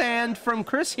 Headstand from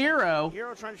Chris Hiro.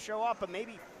 Hiro trying to show up, but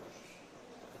maybe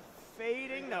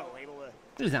fading. No, able to.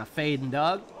 He's not fading,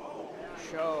 dog.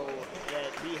 Show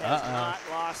that he has not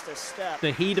lost a step.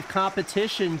 The heat of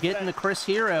competition getting to Chris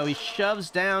Hiro. He shoves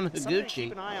down Higuchi. Something to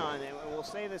keep an eye on, and we'll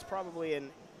say this probably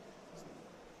in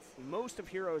most of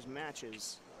Hiro's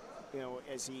matches, you know,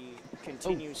 as he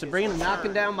continues. Sabrina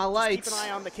knocking down my lights. Keep an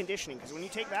eye on the conditioning, because when you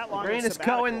take that long, Sabrina's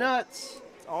going nuts.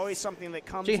 It's always something that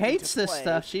comes. She hates this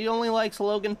stuff. She only likes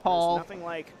Logan Paul. There's nothing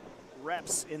like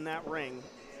reps in that ring.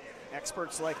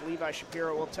 Experts like Levi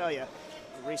Shapiro will tell you.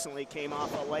 Recently came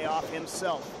off a layoff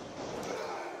himself.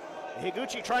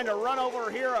 Higuchi trying to run over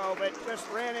Hiro, but just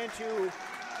ran into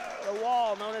the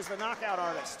wall known as the knockout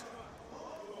artist.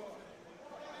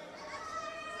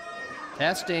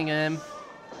 Testing him.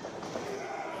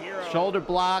 Hiro shoulder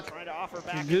block. Trying to offer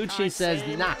back Higuchi says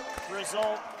nah.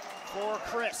 Result for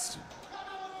Chris.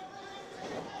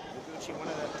 Higuchi, one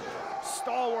of the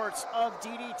stalwarts of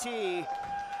DDT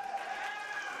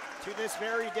to this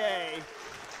very day.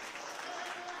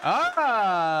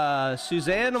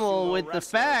 Suzanimal with the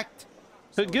fact.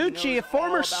 Higuchi, a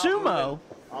former sumo.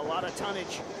 A lot of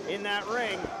tonnage in that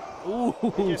ring.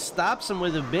 Ooh, stops him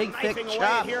with a big, thick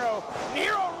chop. Hiro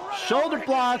shoulder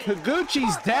block.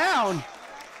 Higuchi's down.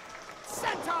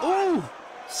 Senton. Ooh,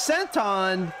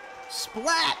 senton.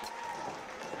 Splat.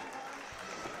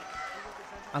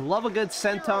 I love a good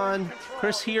senton.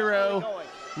 Chris Hiro,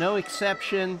 no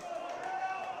exception.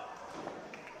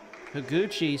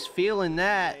 Higuchi's feeling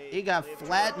that. He got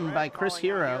flattened by Chris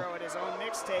Hero. At his own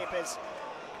mixtape is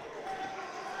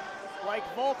like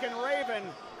Vulcan Raven.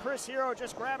 Chris Hero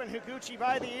just grabbing Higuchi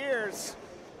by the ears.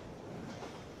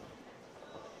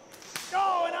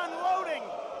 Oh, and unloading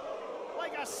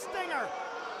like a stinger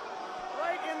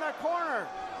right in the corner.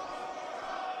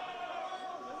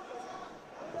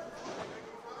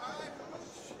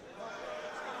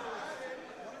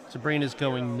 Sabrina's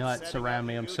going nuts around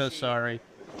me. I'm so sorry.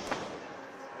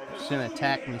 She's gonna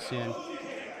attack me soon.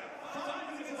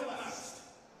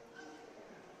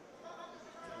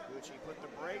 Higuchi put the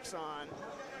brakes on.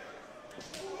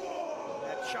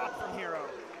 That shot from Hero.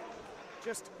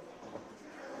 Just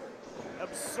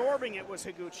absorbing it was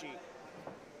Higuchi.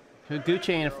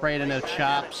 Higuchi ain't afraid of no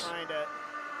chops. Trying to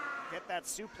get that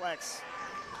suplex.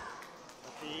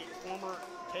 But the former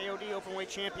KOD openweight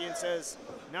champion says,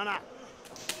 no, no.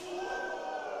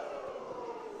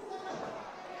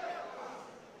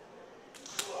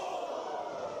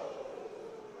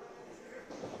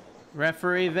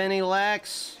 Referee Vinny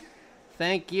Lax,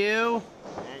 thank you.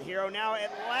 And Hero now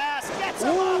at last gets him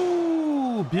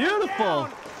Ooh, up. beautiful.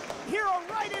 Hero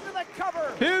right into the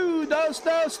cover. Two, dos.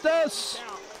 Now,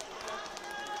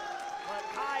 but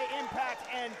high impact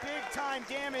and big time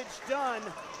damage done.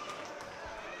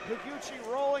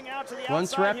 Higuchi rolling out to the outside.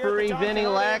 Once referee here Vinny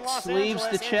Lax leaves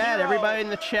the chat, everybody in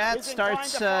the chat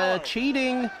starts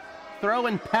cheating,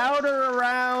 throwing powder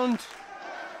around,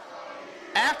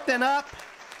 acting up.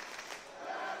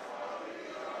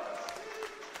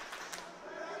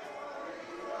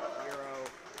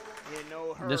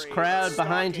 This crowd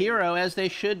behind Hero, as they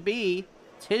should be.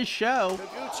 It's his show.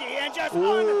 Higuchi and just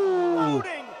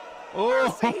unloading.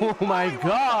 Oh my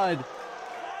God.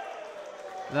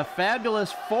 The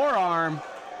fabulous forearm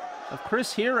of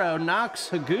Chris Hero knocks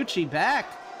Higuchi back.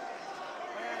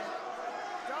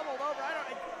 Doubled over.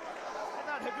 I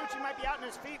thought Higuchi might be out on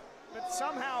his feet, but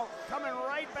somehow coming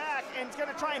right back and he's going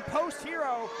to try and post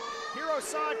Hero. Hero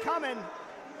saw it coming,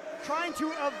 trying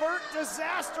to avert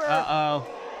disaster. Uh-oh.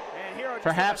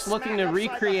 Perhaps looking to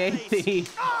recreate the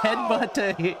headbutt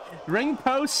to ring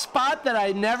post spot that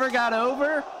I never got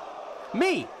over.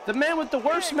 Me, the man with the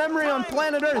worst memory on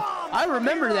planet Earth. I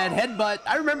remember that headbutt.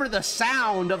 I remember the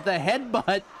sound of the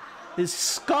headbutt. His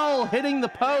skull hitting the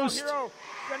post. Hero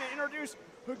going to introduce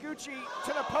Higuchi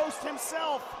to the post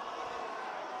himself.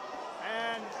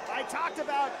 And I talked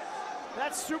about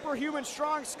that superhuman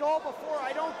strong skull before.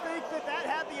 I don't think that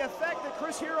had the effect that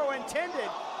Chris Hero intended.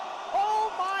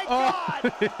 Oh my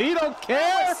God! He don't care.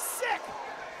 That was sick.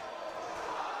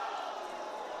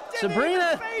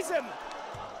 Sabrina. Phase him.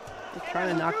 He's trying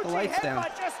to knock the lights down.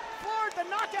 Just floored the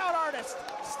knockout artist.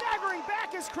 Staggering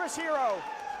back is Chris Hero.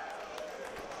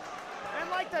 And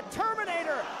like the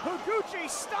Terminator, Higuchi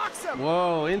stalks him.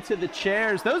 Whoa, into the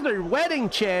chairs. Those are wedding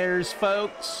chairs,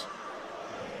 folks.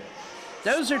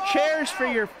 Those are chairs for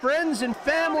your friends and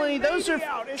family. Those are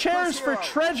chairs for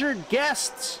treasured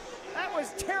guests. That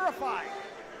was terrifying.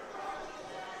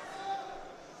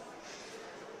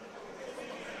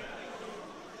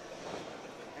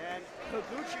 And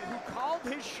Higuchi, who called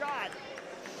his shot,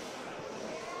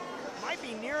 might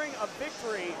be nearing a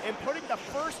victory and putting the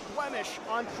first blemish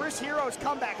on Chris Hero's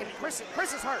comeback. And Chris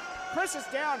is hurt. Chris is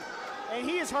down, and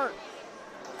he is hurt.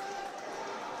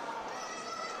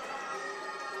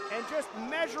 And just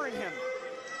measuring him.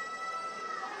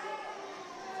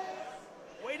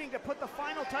 Waiting to put the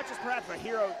final touches, perhaps. But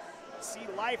Hero see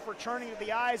life returning to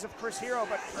the eyes of Chris Hero,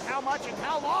 but for how much and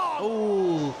how long?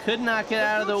 Ooh, could not get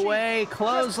out of the way.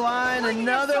 Clothesline,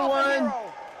 another one.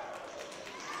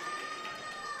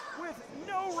 With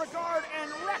no regard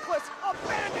and reckless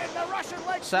abandon the Russian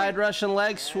leg sweep. Side Russian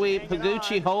leg sweep.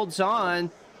 Higuchi holds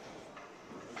on.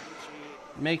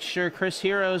 Make sure Chris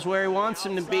Hero is where he wants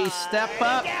him to be. Step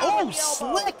up. Oh,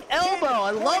 slick elbow. I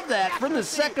love that. From the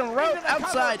second rope,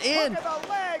 outside in.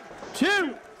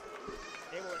 Two.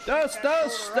 Dos.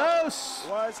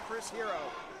 Was Chris Hero.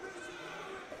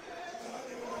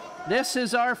 This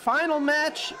is our final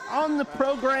match on the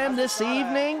program this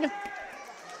evening.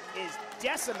 Is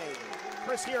decimating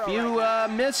Chris Hero. If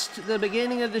you missed the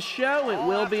beginning of the show, it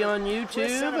will be on YouTube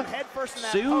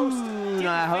soon,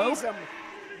 I hope.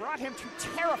 Brought him to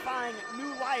terrifying new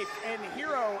life, and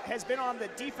Hero has been on the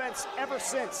defense ever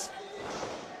since.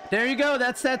 There you go.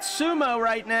 That's that sumo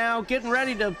right now, getting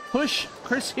ready to push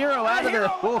Chris Hero out of the.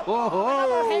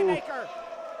 Haymaker.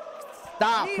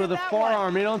 Stop for the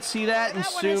forearm. You don't see that in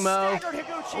sumo.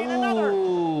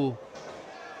 Ooh.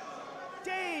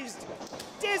 Dazed,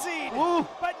 dizzied, Ooh.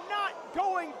 but not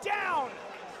going down.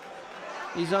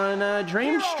 He's on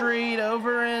Dream Street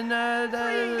over in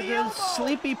the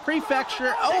Sleepy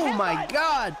Prefecture. Oh my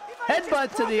God!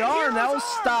 headbutt to the arm. That will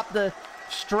stop the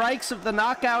strikes of the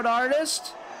knockout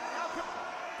artist.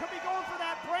 Could be going for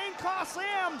that brain claw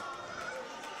slam.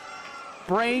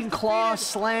 Brain claw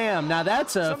slam. Now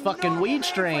that's a fucking weed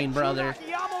strain, brother.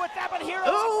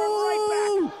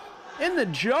 Ooh! In the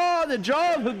jaw of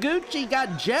Higuchi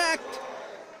got jacked.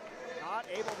 Not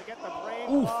able to get the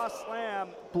brain claw slam.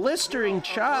 Blistering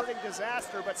chop.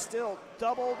 Disaster, but still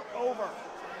doubled over.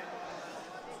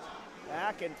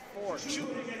 Back and forth.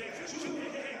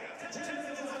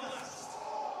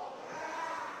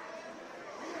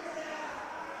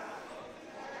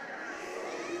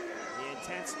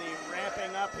 Intensity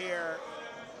ramping up here,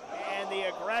 and the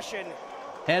aggression.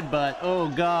 Headbutt. Oh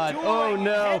God. Oh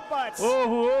no. Headbutts.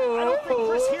 Oh,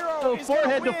 Chris Hero is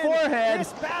forehead to forehead.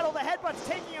 This battle, the headbutts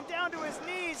taking him down to his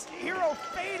knees. Hero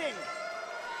fading.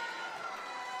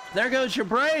 There goes your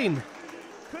brain.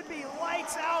 Could be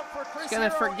lights out for Chris He's gonna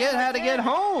Hero, forget how to get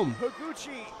home.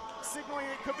 Higuchi signaling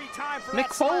it could be time for Mick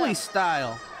that Foley slam.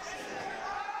 style.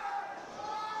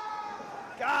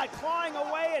 God, clawing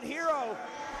away at Hero.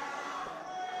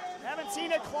 Haven't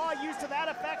seen a claw used to that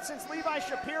effect since Levi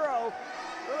Shapiro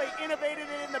really innovated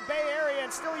it in the Bay Area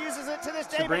and still uses it to this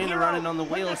day. Sabrina running on the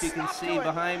wheel, if you can see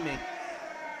behind me.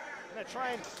 Gonna try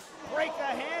and break the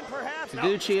hand, perhaps.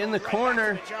 Higuchi in the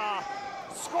corner. Back to the jaw.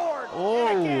 Scored.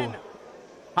 Oh,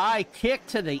 high kick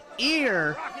to the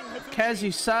ear.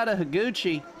 Kazusada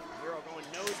Higuchi. Hero going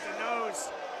nose to nose.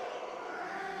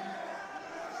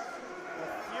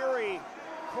 The fury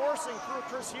coursing through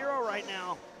Chris Hero right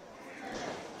now.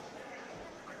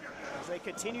 As they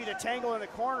continue to tangle in the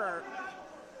corner.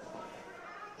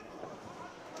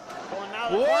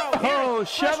 Whoa,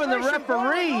 shoving the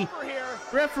referee.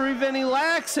 Referee Vinny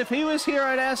Lax, if he was here,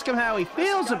 I'd ask him how he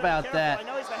feels about that. I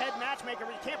know he's the head matchmaker,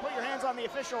 but you can't put your hands on the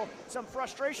official. Some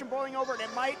frustration boiling over, and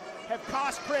it might have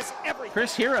cost Chris everything.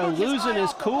 Chris Hero losing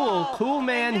his cool. Cool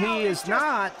man he is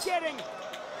not. Getting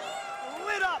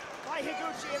lit up by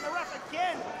Higuchi, and the ref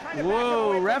again trying to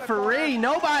Whoa, referee,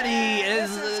 nobody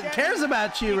cares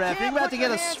about you, ref. You're about to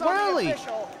get a swirly.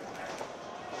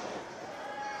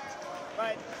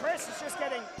 But Chris is just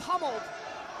getting pummeled.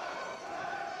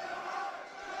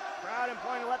 Crowd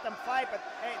employing to let them fight, but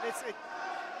hey,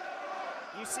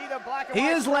 you see the black and white.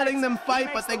 He is letting them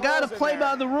fight, but they got to play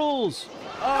by the rules.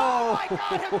 Oh, my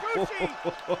God,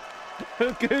 Higuchi!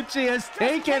 Higuchi has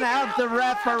taken out the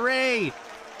referee.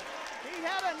 He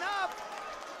had enough.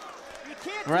 You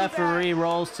can't Referee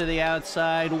rolls to the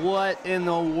outside. What in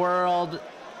the world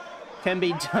can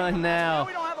be done now?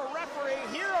 We don't have a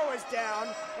referee. Hero is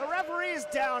down. The referee is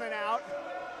down and out.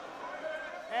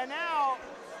 And now,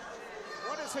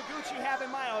 what does Higuchi have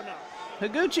in mind? Oh, no.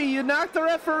 Higuchi, you knocked the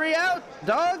referee out,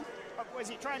 dog. Was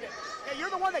he trying to? Yeah, you're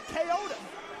the one that KO'd him.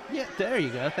 Yeah, there you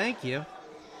go. Thank you.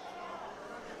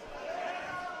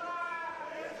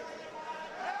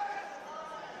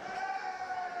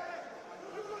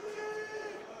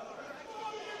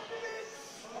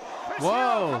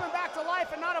 Whoa. Coming back to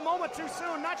life and not a moment too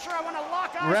soon. Not sure I want to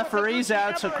lock eyes. Referee's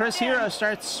out, so Chris Hero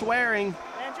starts swearing.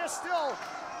 And just still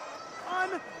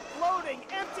unloading,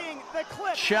 emptying the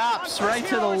clip. Chops right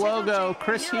to the logo,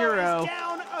 Chris Hero.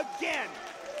 Down again.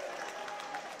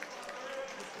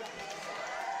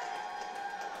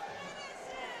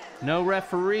 No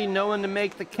referee, no one to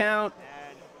make the count.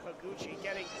 And Higuchi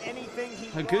getting anything he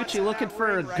Higuchi looking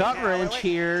for a gut wrench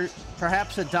here.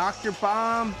 Perhaps a doctor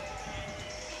bomb.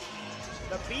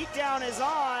 The beatdown is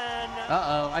on.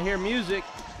 Uh-oh, I hear music.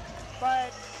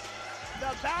 But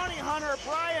the bounty hunter,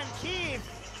 Brian Keith,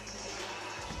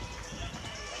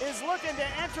 is looking to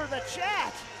enter the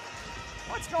chat.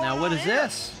 What's going on now, what is here?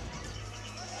 this?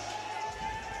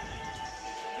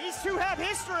 These two have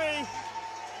history.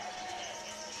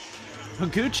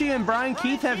 Higuchi and Brian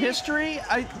Keith have history?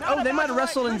 Oh, they might have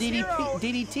wrestled in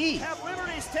DDT. Have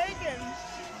liberties taken.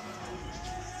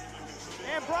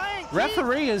 And Brian Keith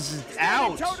Referee is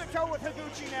out. toe-to-toe with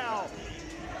Higuchi now.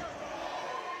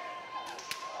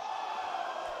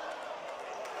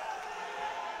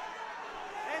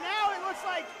 And now it looks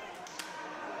like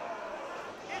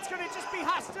it's going to just be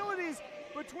hostilities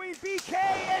between BK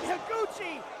and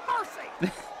Higuchi. Mercy.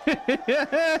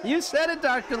 You said it,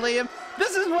 Dr. Liam.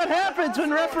 This is what happens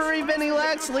when referee Vinny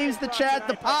Lax leaves the chat.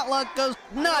 The potluck goes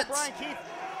nuts.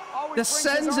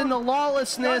 Descends into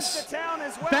lawlessness.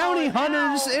 Bounty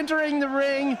hunters entering the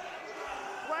ring.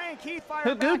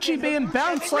 Higuchi being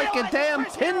bounced like a damn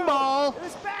pinball.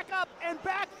 Is back up and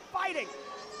back fighting.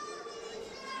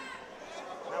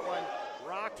 That one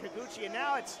rocked Higuchi, and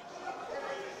now it's.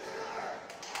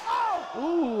 Oh!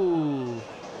 Ooh.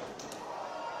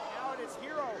 Now it is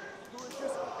Hero who is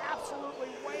just absolutely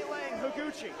waylaying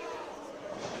Higuchi.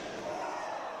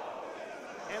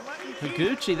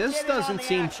 Higuchi, this doesn't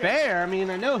seem fair. I mean,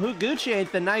 I know Higuchi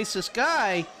ain't the nicest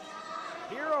guy.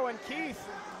 Hiro and Keith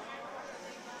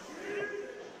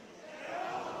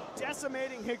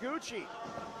decimating Higuchi.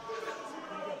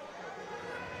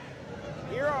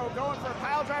 Hiro going for a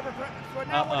pile driver.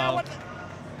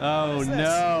 Oh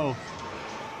no.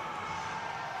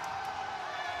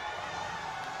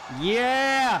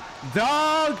 Yeah,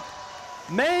 dog.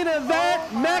 Main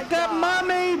event, Mecha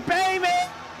Mummy, baby.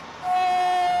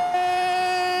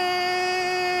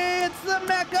 It's the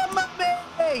Mecha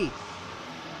Mummy.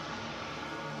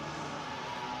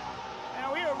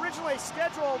 Now, we originally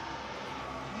scheduled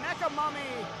Mecha Mummy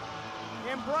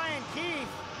and Brian Keith.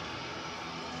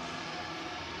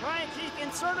 Brian Keith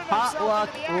inserted himself Potluck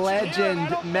into the action legend,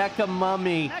 here, Mecha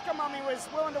Mummy. Mecha Mummy was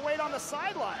willing to wait on the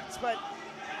sidelines, but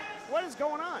what is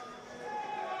going on?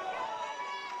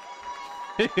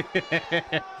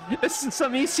 This is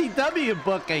some ECW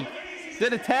booking.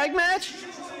 Did a tag match?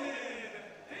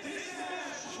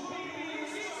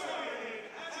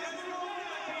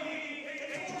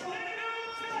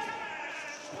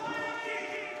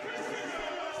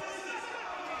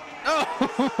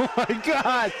 Oh my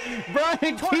God!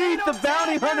 Brian Keith, the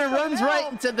bounty hunter, runs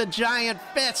right into the giant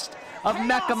fist of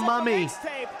Mecha Mummy.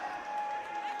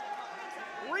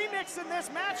 Remixing this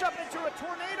matchup into a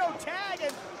tornado tag,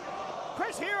 and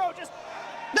Chris Hero just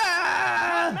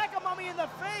Mecha Mummy in the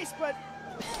face, but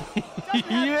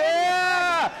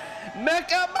yeah,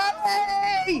 Mecha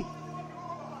Mummy!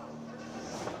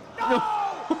 No!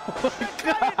 Oh my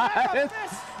God!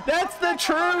 That's the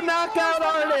true knockout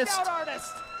artist.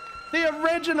 The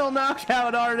original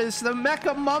knockout artist, the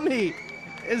Mecha Mummy,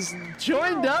 is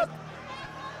joined up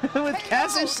with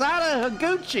Kazusada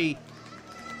Higuchi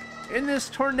in this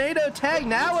tornado tag.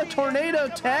 Now a tornado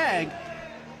tag.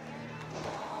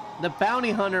 The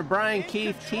bounty hunter, Brian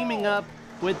Keith, teaming up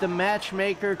with the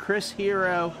matchmaker, Chris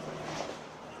Hero.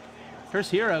 Chris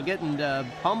Hero getting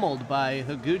pummeled by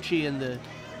Higuchi and the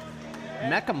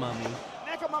Mecha Mummy.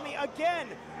 Mecha Mummy again,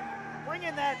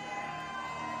 bringing that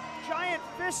giant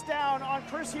fist down on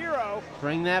Chris Hero.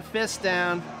 Bring that fist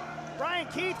down. Brian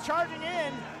Keith charging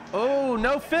in. Oh,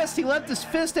 no fist. He left his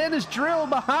fist and his drill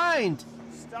behind.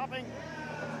 Stopping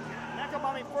Mecha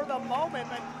Mummy for the moment,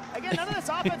 but again, none of this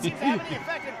offense seems to have any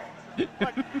effect.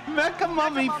 Mecha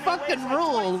Mummy fucking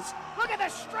rules. Look at the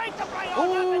strength of Brian.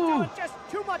 Oh, just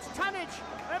too much tonnage.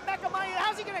 And Mecha Mummy,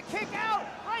 how's he going to kick out?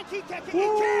 Brian Keith can't kick. He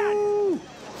can.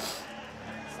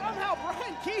 Somehow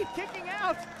Brian Keith kicking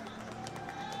out.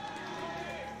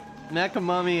 Mecha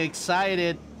Mummy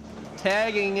excited,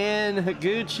 tagging in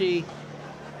Higuchi.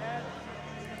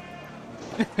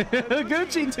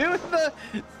 Higuchi doing the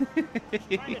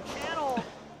trying to channel,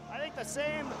 I think, the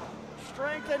same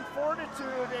strength and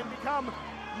fortitude and become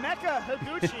Mecha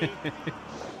Higuchi.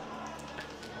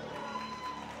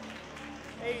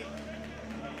 A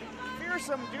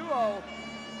fearsome duo,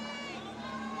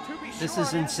 to be sure. This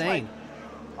is insane.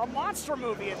 Like a monster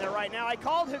movie in there right now. I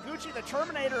called Higuchi the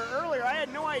Terminator earlier. I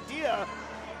had no idea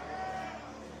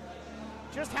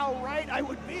just how right I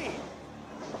would be.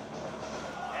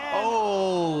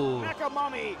 And Mecha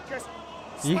Mummy just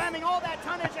slamming all that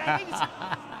tonnage, and I think he's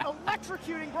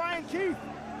electrocuting Brian Keith.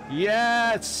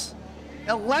 Yes,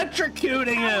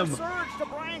 electrocuting him. Surge to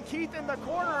Brian Keith in the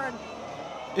corner, and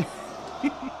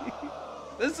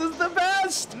this is the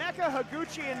best. Mecha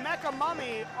Higuchi and Mecha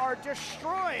Mummy are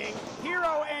destroying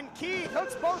Hero and Keith.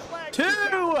 Hooks both legs.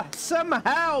 Two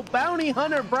somehow. Bounty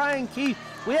hunter Brian Keith.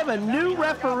 We have a new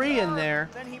referee in there.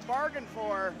 Then he bargained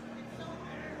for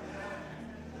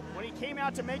when he came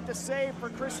out to make the save for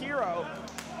Chris Hero.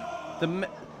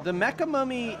 The Mecha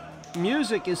Mummy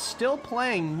music is still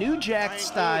playing, New Jack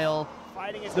style.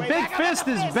 The big fist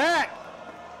is back.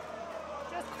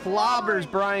 Clobbers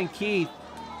Brian Keith.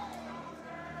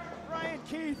 Brian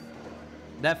Keith.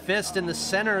 That fist in the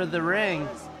center of the ring.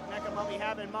 Mecha Mummy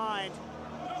have in mind.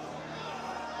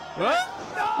 What?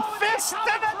 No, fist to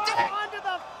the dick. Onto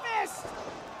the fist.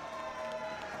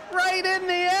 Right in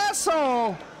the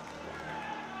asshole.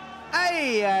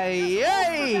 Ay, ay,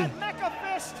 ay. Mecha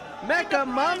fist. Mecha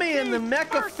Mummy and the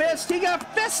Mecha fist. He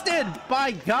got fisted,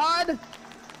 by God.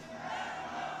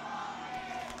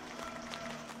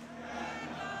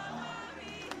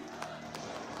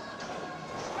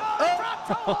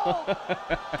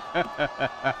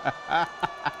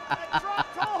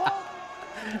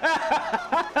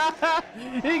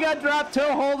 He got dropped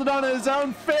toe holded on his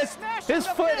own fist. His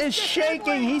foot is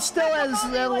shaking. He still has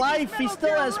life. He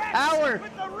still has power.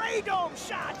 With the radome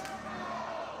shot.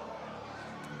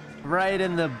 Right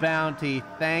in the bounty.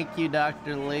 Thank you,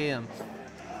 Dr. Liam.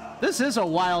 This is a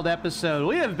wild episode.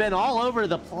 We have been all over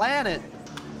the planet.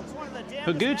 It's one of the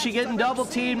Higuchi getting double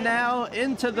teamed now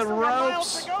into the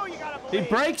ropes. He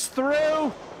breaks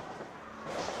through.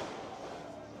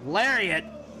 Lariat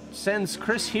sends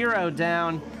Chris Hero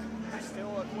down.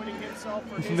 Still acquitting himself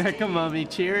for his Mecha team. Mummy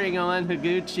cheering on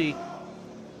Higuchi.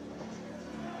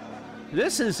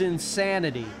 This is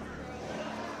insanity.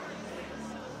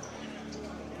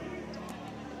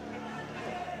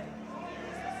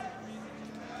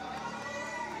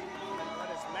 What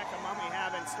does Mecha Mummy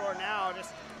have in store now?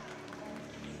 Just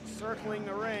circling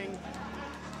the ring.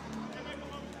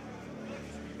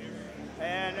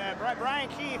 And Brian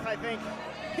Keith, I think,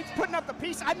 he's putting up the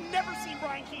piece. I've never seen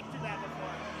Brian Keith do that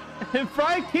before.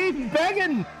 Brian Keith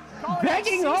begging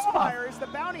off. Is the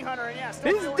bounty hunter, and yes,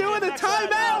 He's doing a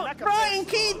timeout. Brian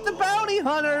Keith, the bounty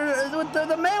hunter, with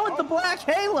the man with the black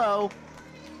halo,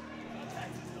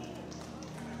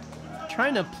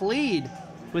 trying to plead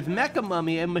with Mecha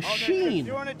Mummy, a machine.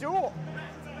 They're doing a duel.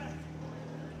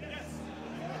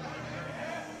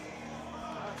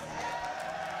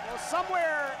 Well,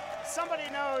 somewhere somebody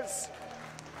knows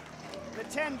the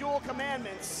 10 dual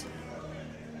commandments.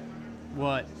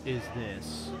 What is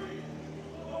this?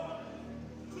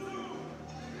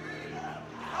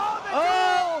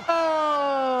 Oh!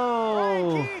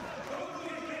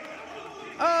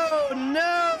 Oh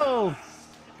no!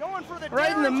 Going for the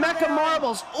right in the Mecha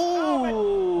Marbles.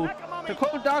 Ooh! To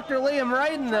quote Dr. Liam,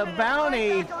 right in the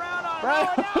bounty. Right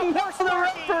in the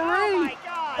referee.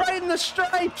 Right in the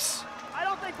stripes. I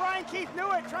don't think Brian Keith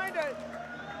knew it. Trying to.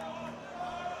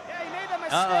 Yeah, he made a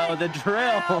mistake. Uh-oh, the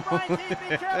drill. Brian Keith,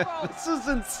 be careful. This is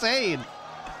insane.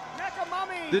 Mecha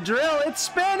Mummy. The drill, it's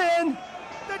spinning.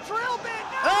 The drill bit.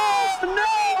 No! Oh no!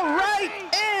 Right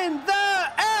in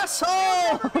the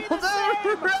asshole.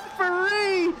 The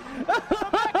referee.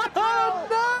 Oh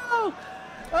no!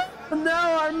 Oh no!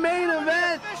 Our main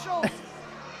event. Officials.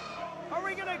 Are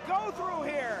we gonna go through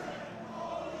here?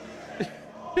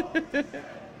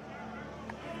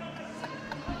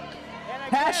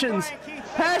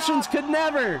 Passions could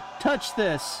never touch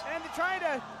this. And trying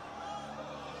to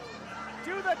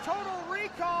do the total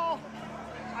recall.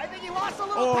 I think he lost a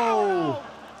little power. Now.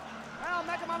 Well,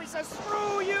 Mecha Mummy says,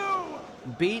 screw you.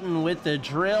 Beaten with the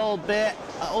drill bit.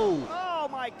 Oh. Oh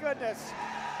my goodness.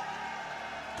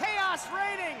 Chaos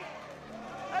reigning.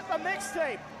 That's a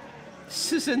mixtape.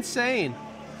 This is insane.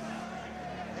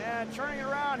 And turning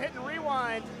around, hitting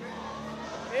rewind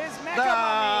is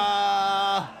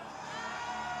Mecha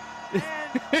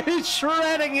Mummy. He's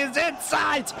shredding his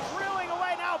insides. Drilling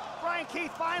away now. Brian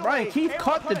Keith finally. Brian Keith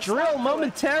caught the drill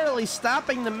momentarily,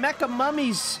 stopping the Mecha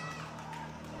Mummy's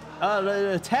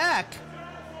attack.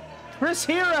 Chris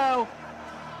Hero,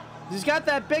 he's got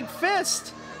that big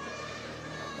fist.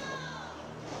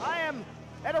 I am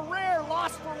at a rare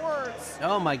loss for words.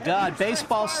 Oh my God,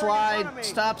 baseball slide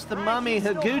stops the Mummy.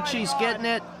 Higuchi's getting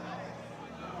it.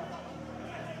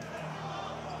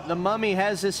 The Mummy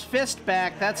has his fist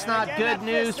back. That's not good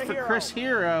news for Chris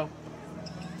Hero.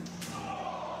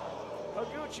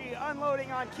 Higuchi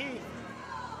unloading on Keith.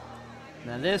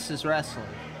 Now this is wrestling.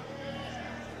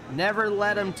 Never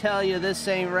let him tell you this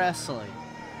ain't wrestling.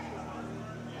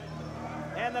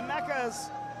 And the Mechas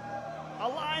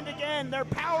aligned again. They're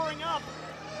powering up.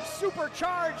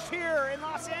 Supercharged here in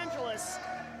Los Angeles.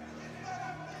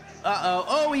 Uh-oh.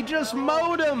 Oh, he just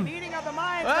mowed him. Meeting of the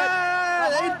minds.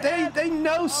 They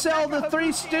no-sell the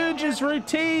Three Stooges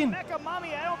routine. Mecha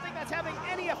Mummy, I don't think that's having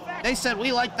any effect. They said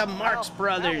we like the Marx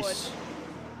Brothers.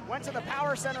 Went to the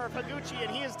power center of Higuchi,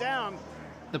 and he is down.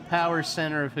 The power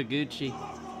center of Higuchi.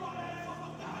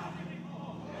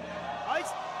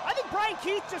 I think Brian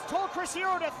Keith just told Chris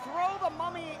Hero to throw the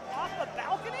Mummy off the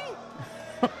balcony.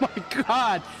 Oh my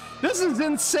God, this is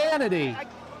insanity.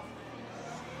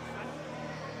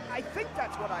 I think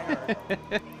that's what I heard.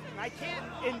 I can't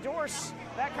endorse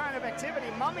that kind of activity,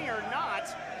 Mummy or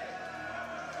not.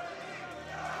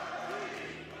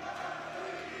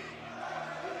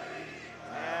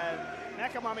 And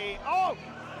Mecha Mummy, oh!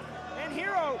 And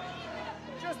Hero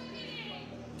just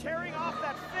tearing off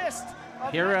that fist.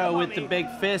 Hero with the big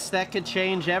fist, that could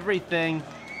change everything.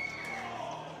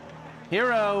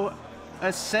 Hero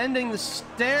ascending the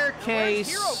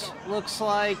staircase, looks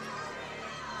like,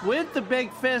 with the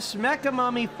big fist. Mecha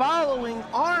Mummy following,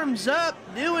 arms up,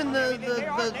 doing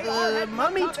the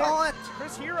Mummy taunt.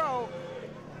 Chris Hero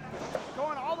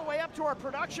going all the way up to our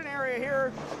production area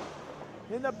here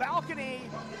in the balcony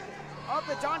of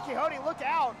the Don Quixote. Look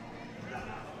out.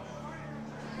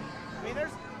 I mean, there's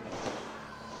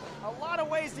a lot of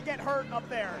ways to get hurt up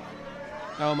there.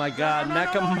 Oh my God,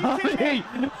 Mecha Mummy!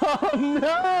 Oh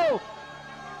no!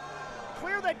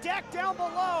 Clear the deck down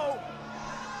below.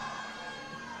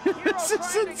 This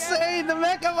is insane. The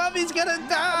Mecha Mummy's gonna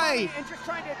die. And just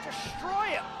trying to destroy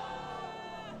him.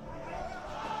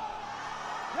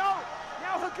 No,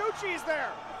 now Higuchi is there.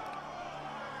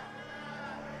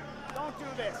 Don't do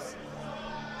this.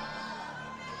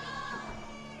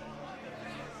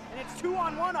 And it's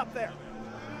 2-on-1 up there.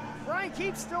 Brian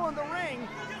Keith's still in the ring.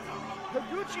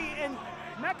 Higuchi and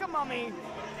Mecha Mummy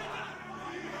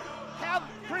have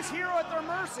Chris Hero at their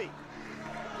mercy.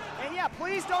 And yeah,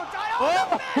 please don't die. Oh,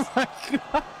 the fist! My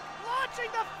God.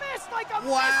 Launching the fist like a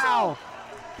Wow. missile.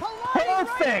 Colliding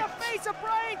Perfect. right in the face of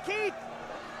Brian Keith.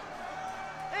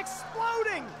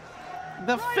 Exploding.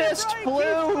 The right fist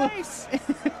flew.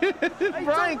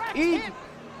 Brian Keith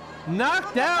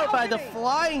knocked out by the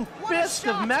flying fist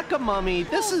of Mecha Mummy.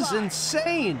 This is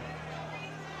insane.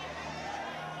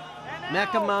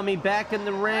 Mecha Mummy back in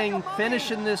the ring,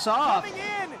 finishing this off.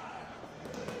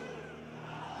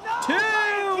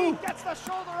 Two! Gets the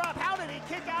shoulder up. How did he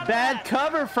kick out of Bad that?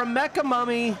 cover from Mecha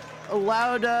Mummy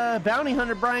allowed bounty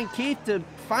hunter Brian Keith to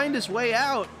find his way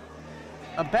out.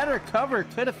 A better cover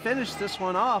could have finished this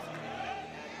one off.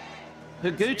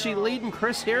 Higuchi leading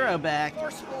Chris Hero back.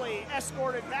 Forcefully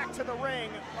escorted back to the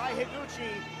ring by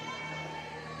Higuchi.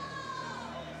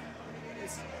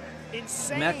 This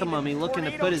insane Mecha Mummy looking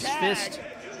to put his fist.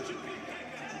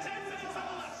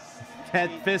 That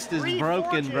fist is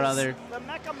broken, brother. The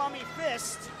Mecha Mummy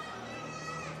fist.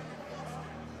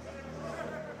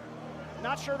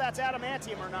 Not sure that's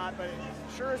adamantium or not, but it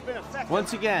sure has been effective.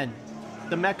 Once again,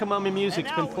 the Mecha Mummy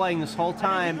music's been playing this whole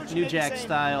time, New Jack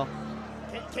style.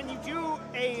 Can you do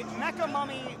a Mecha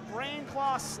Mummy brain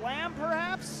claw slam,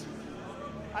 perhaps?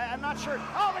 I'm not sure.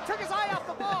 Oh, it took his eye off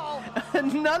the ball.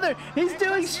 Another. He's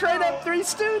doing straight up Three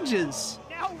Stooges.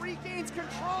 Now regains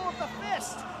control of the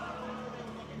fist.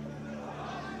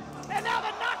 And now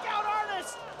the knockout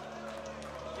artist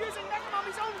using Mecha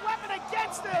Mummy's own weapon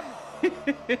against him.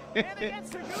 And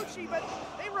against Higuchi, but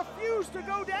they refuse to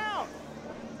go down.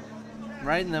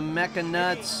 Right in the Mecha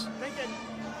nuts. Thinking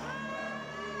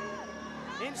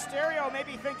in stereo,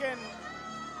 maybe thinking.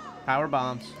 Power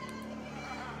bombs.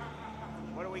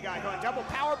 What do we got going? Double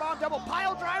power bomb, double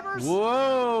pile drivers.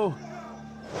 Whoa.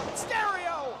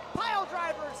 Stereo, pile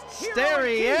drivers.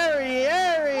 Stereo.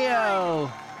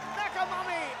 Mecha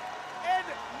Mummy and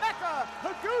Mecha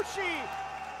Higuchi.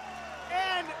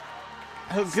 And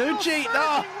Higuchi, still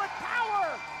no. surging with power.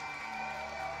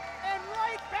 And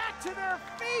right back to their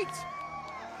feet.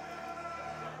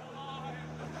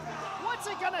 What's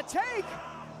it gonna take?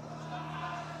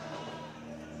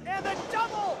 And the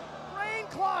double brain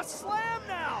claw slam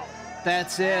now.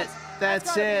 That's it.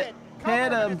 That's it.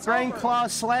 Hit him. Brain claw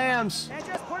slams. And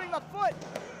just putting the foot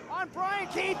on Brian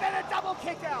Keith and a double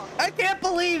kick out. I can't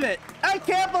believe it. I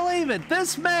can't believe it.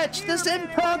 This match, this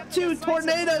impromptu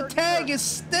tornado tag is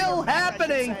still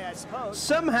happening.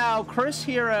 Somehow, Chris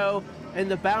Hero and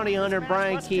the bounty hunter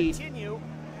Brian Keith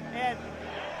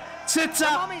sits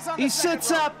up. He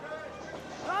sits up.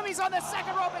 Mummy's on the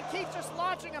second rope and Keith just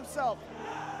launching himself.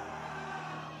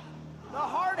 The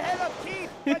hard head of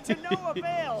Keith, but to no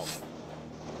avail.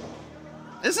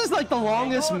 This is like the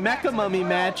longest Mecha Mummy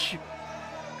match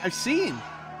I've seen.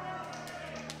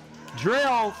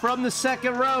 Drill from the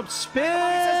second rope. Spin.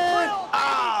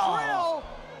 Oh.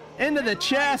 Into the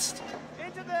chest.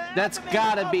 That's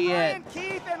gotta be it.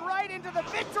 Keith and right into the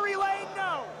victory lane.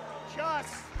 No.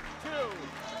 Just two.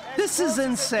 This is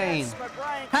insane.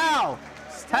 How?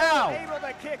 How? Able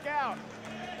to kick out.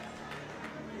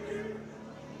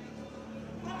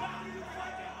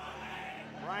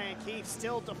 Brian Keith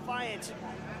still defiant,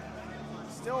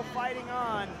 still fighting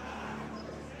on.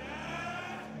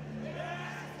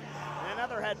 And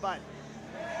another headbutt.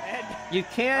 And you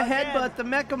can't headbutt the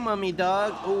Mecha Mummy,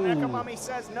 dog. Ooh. Mecha Mummy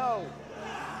says no.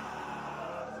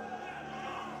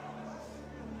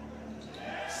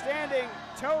 Standing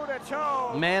toe to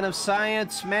toe. Man of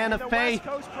science, man of faith.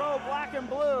 West Coast Pro black and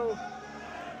blue.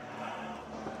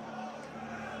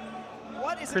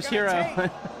 What is Chris it gonna Hero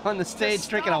take on the stage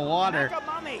drinking a water. Mecha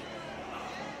Mummy?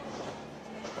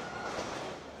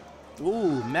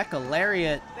 Ooh, Mecha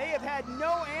Lariat. They have had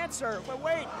no answer, but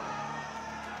wait.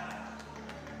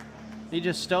 He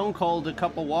just stone cold a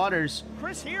couple waters.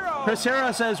 Chris Hero. Chris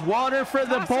Hero says, water for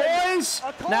the boys.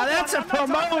 Now that's a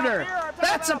promoter.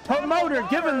 That's a promoter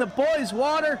giving the boys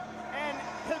water.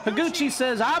 Higuchi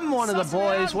says, I'm one of the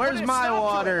boys. Where's my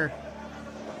water?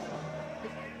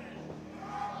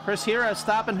 Chris Hero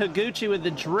stopping Higuchi with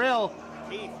the drill.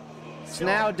 It's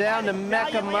now down to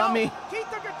Mecha Mummy. Keith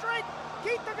took a drink.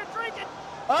 Keith took a drink.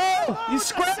 Oh, he's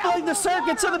scrambling the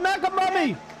circuits of the Mecha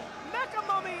Mummy. Mecha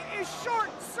Mummy is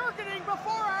short-circuiting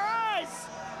before our eyes.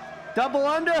 Double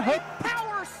under hook.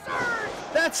 Power Driver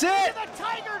surge. That's it. The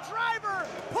Tiger Driver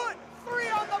put 3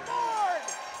 on the board.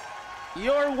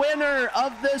 Your winner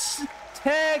of this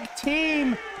tag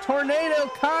team tornado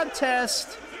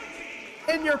contest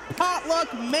in your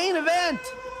potluck main event.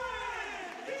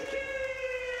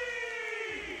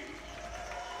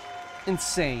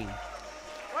 Insane.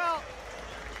 Well,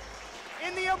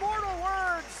 in the immortal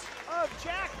words of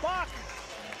Jack Buck,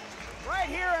 right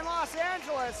here in Los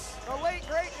Angeles, the late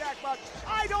great Jack Buck,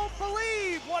 I don't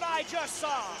believe what I just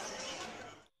saw.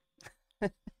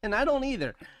 And I don't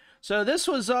either. So that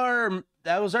was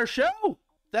our show.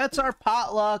 That's our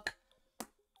potluck.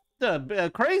 A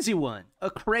crazy one.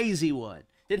 A crazy one.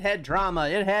 It had drama.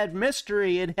 It had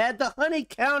mystery. It had the honey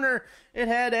counter. It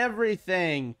had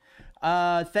everything.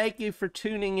 Thank you for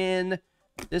tuning in.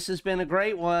 This has been a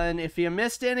great one. If you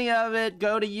missed any of it,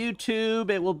 go to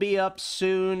YouTube. It will be up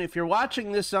soon. If you're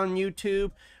watching this on YouTube,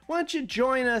 why don't you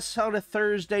join us on a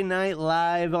Thursday night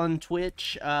live on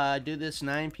Twitch? Do this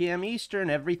 9 p.m. Eastern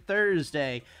every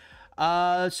Thursday.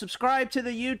 Subscribe to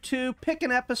the YouTube. Pick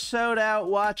an episode out.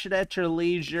 Watch it at your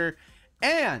leisure.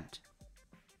 And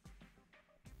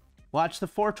watch the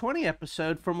 420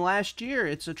 episode from last year.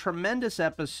 It's a tremendous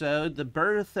episode. The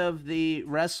birth of the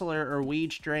wrestler or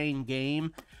weed strain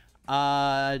game.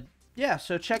 Yeah,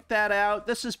 so check that out.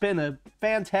 This has been a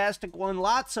fantastic one.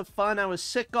 Lots of fun. I was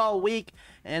sick all week,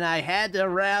 and I had to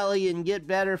rally and get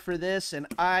better for this, and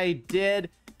I did.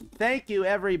 Thank you,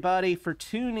 everybody, for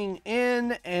tuning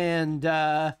in, and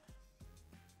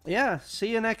yeah, see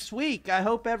you next week. I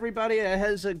hope everybody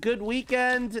has a good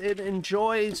weekend and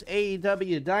enjoys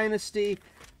AEW Dynasty.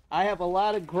 I have a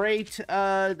lot of great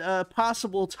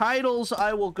possible titles.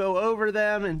 I will go over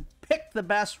them and pick the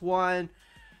best one.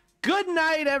 Good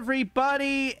night,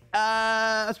 everybody.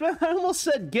 I almost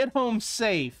said get home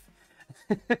safe.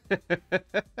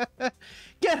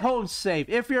 Get home safe.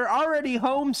 If you're already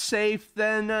home safe,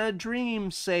 then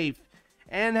dream safe.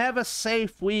 And have a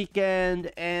safe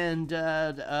weekend. And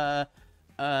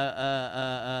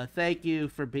thank you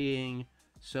for being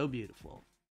so beautiful.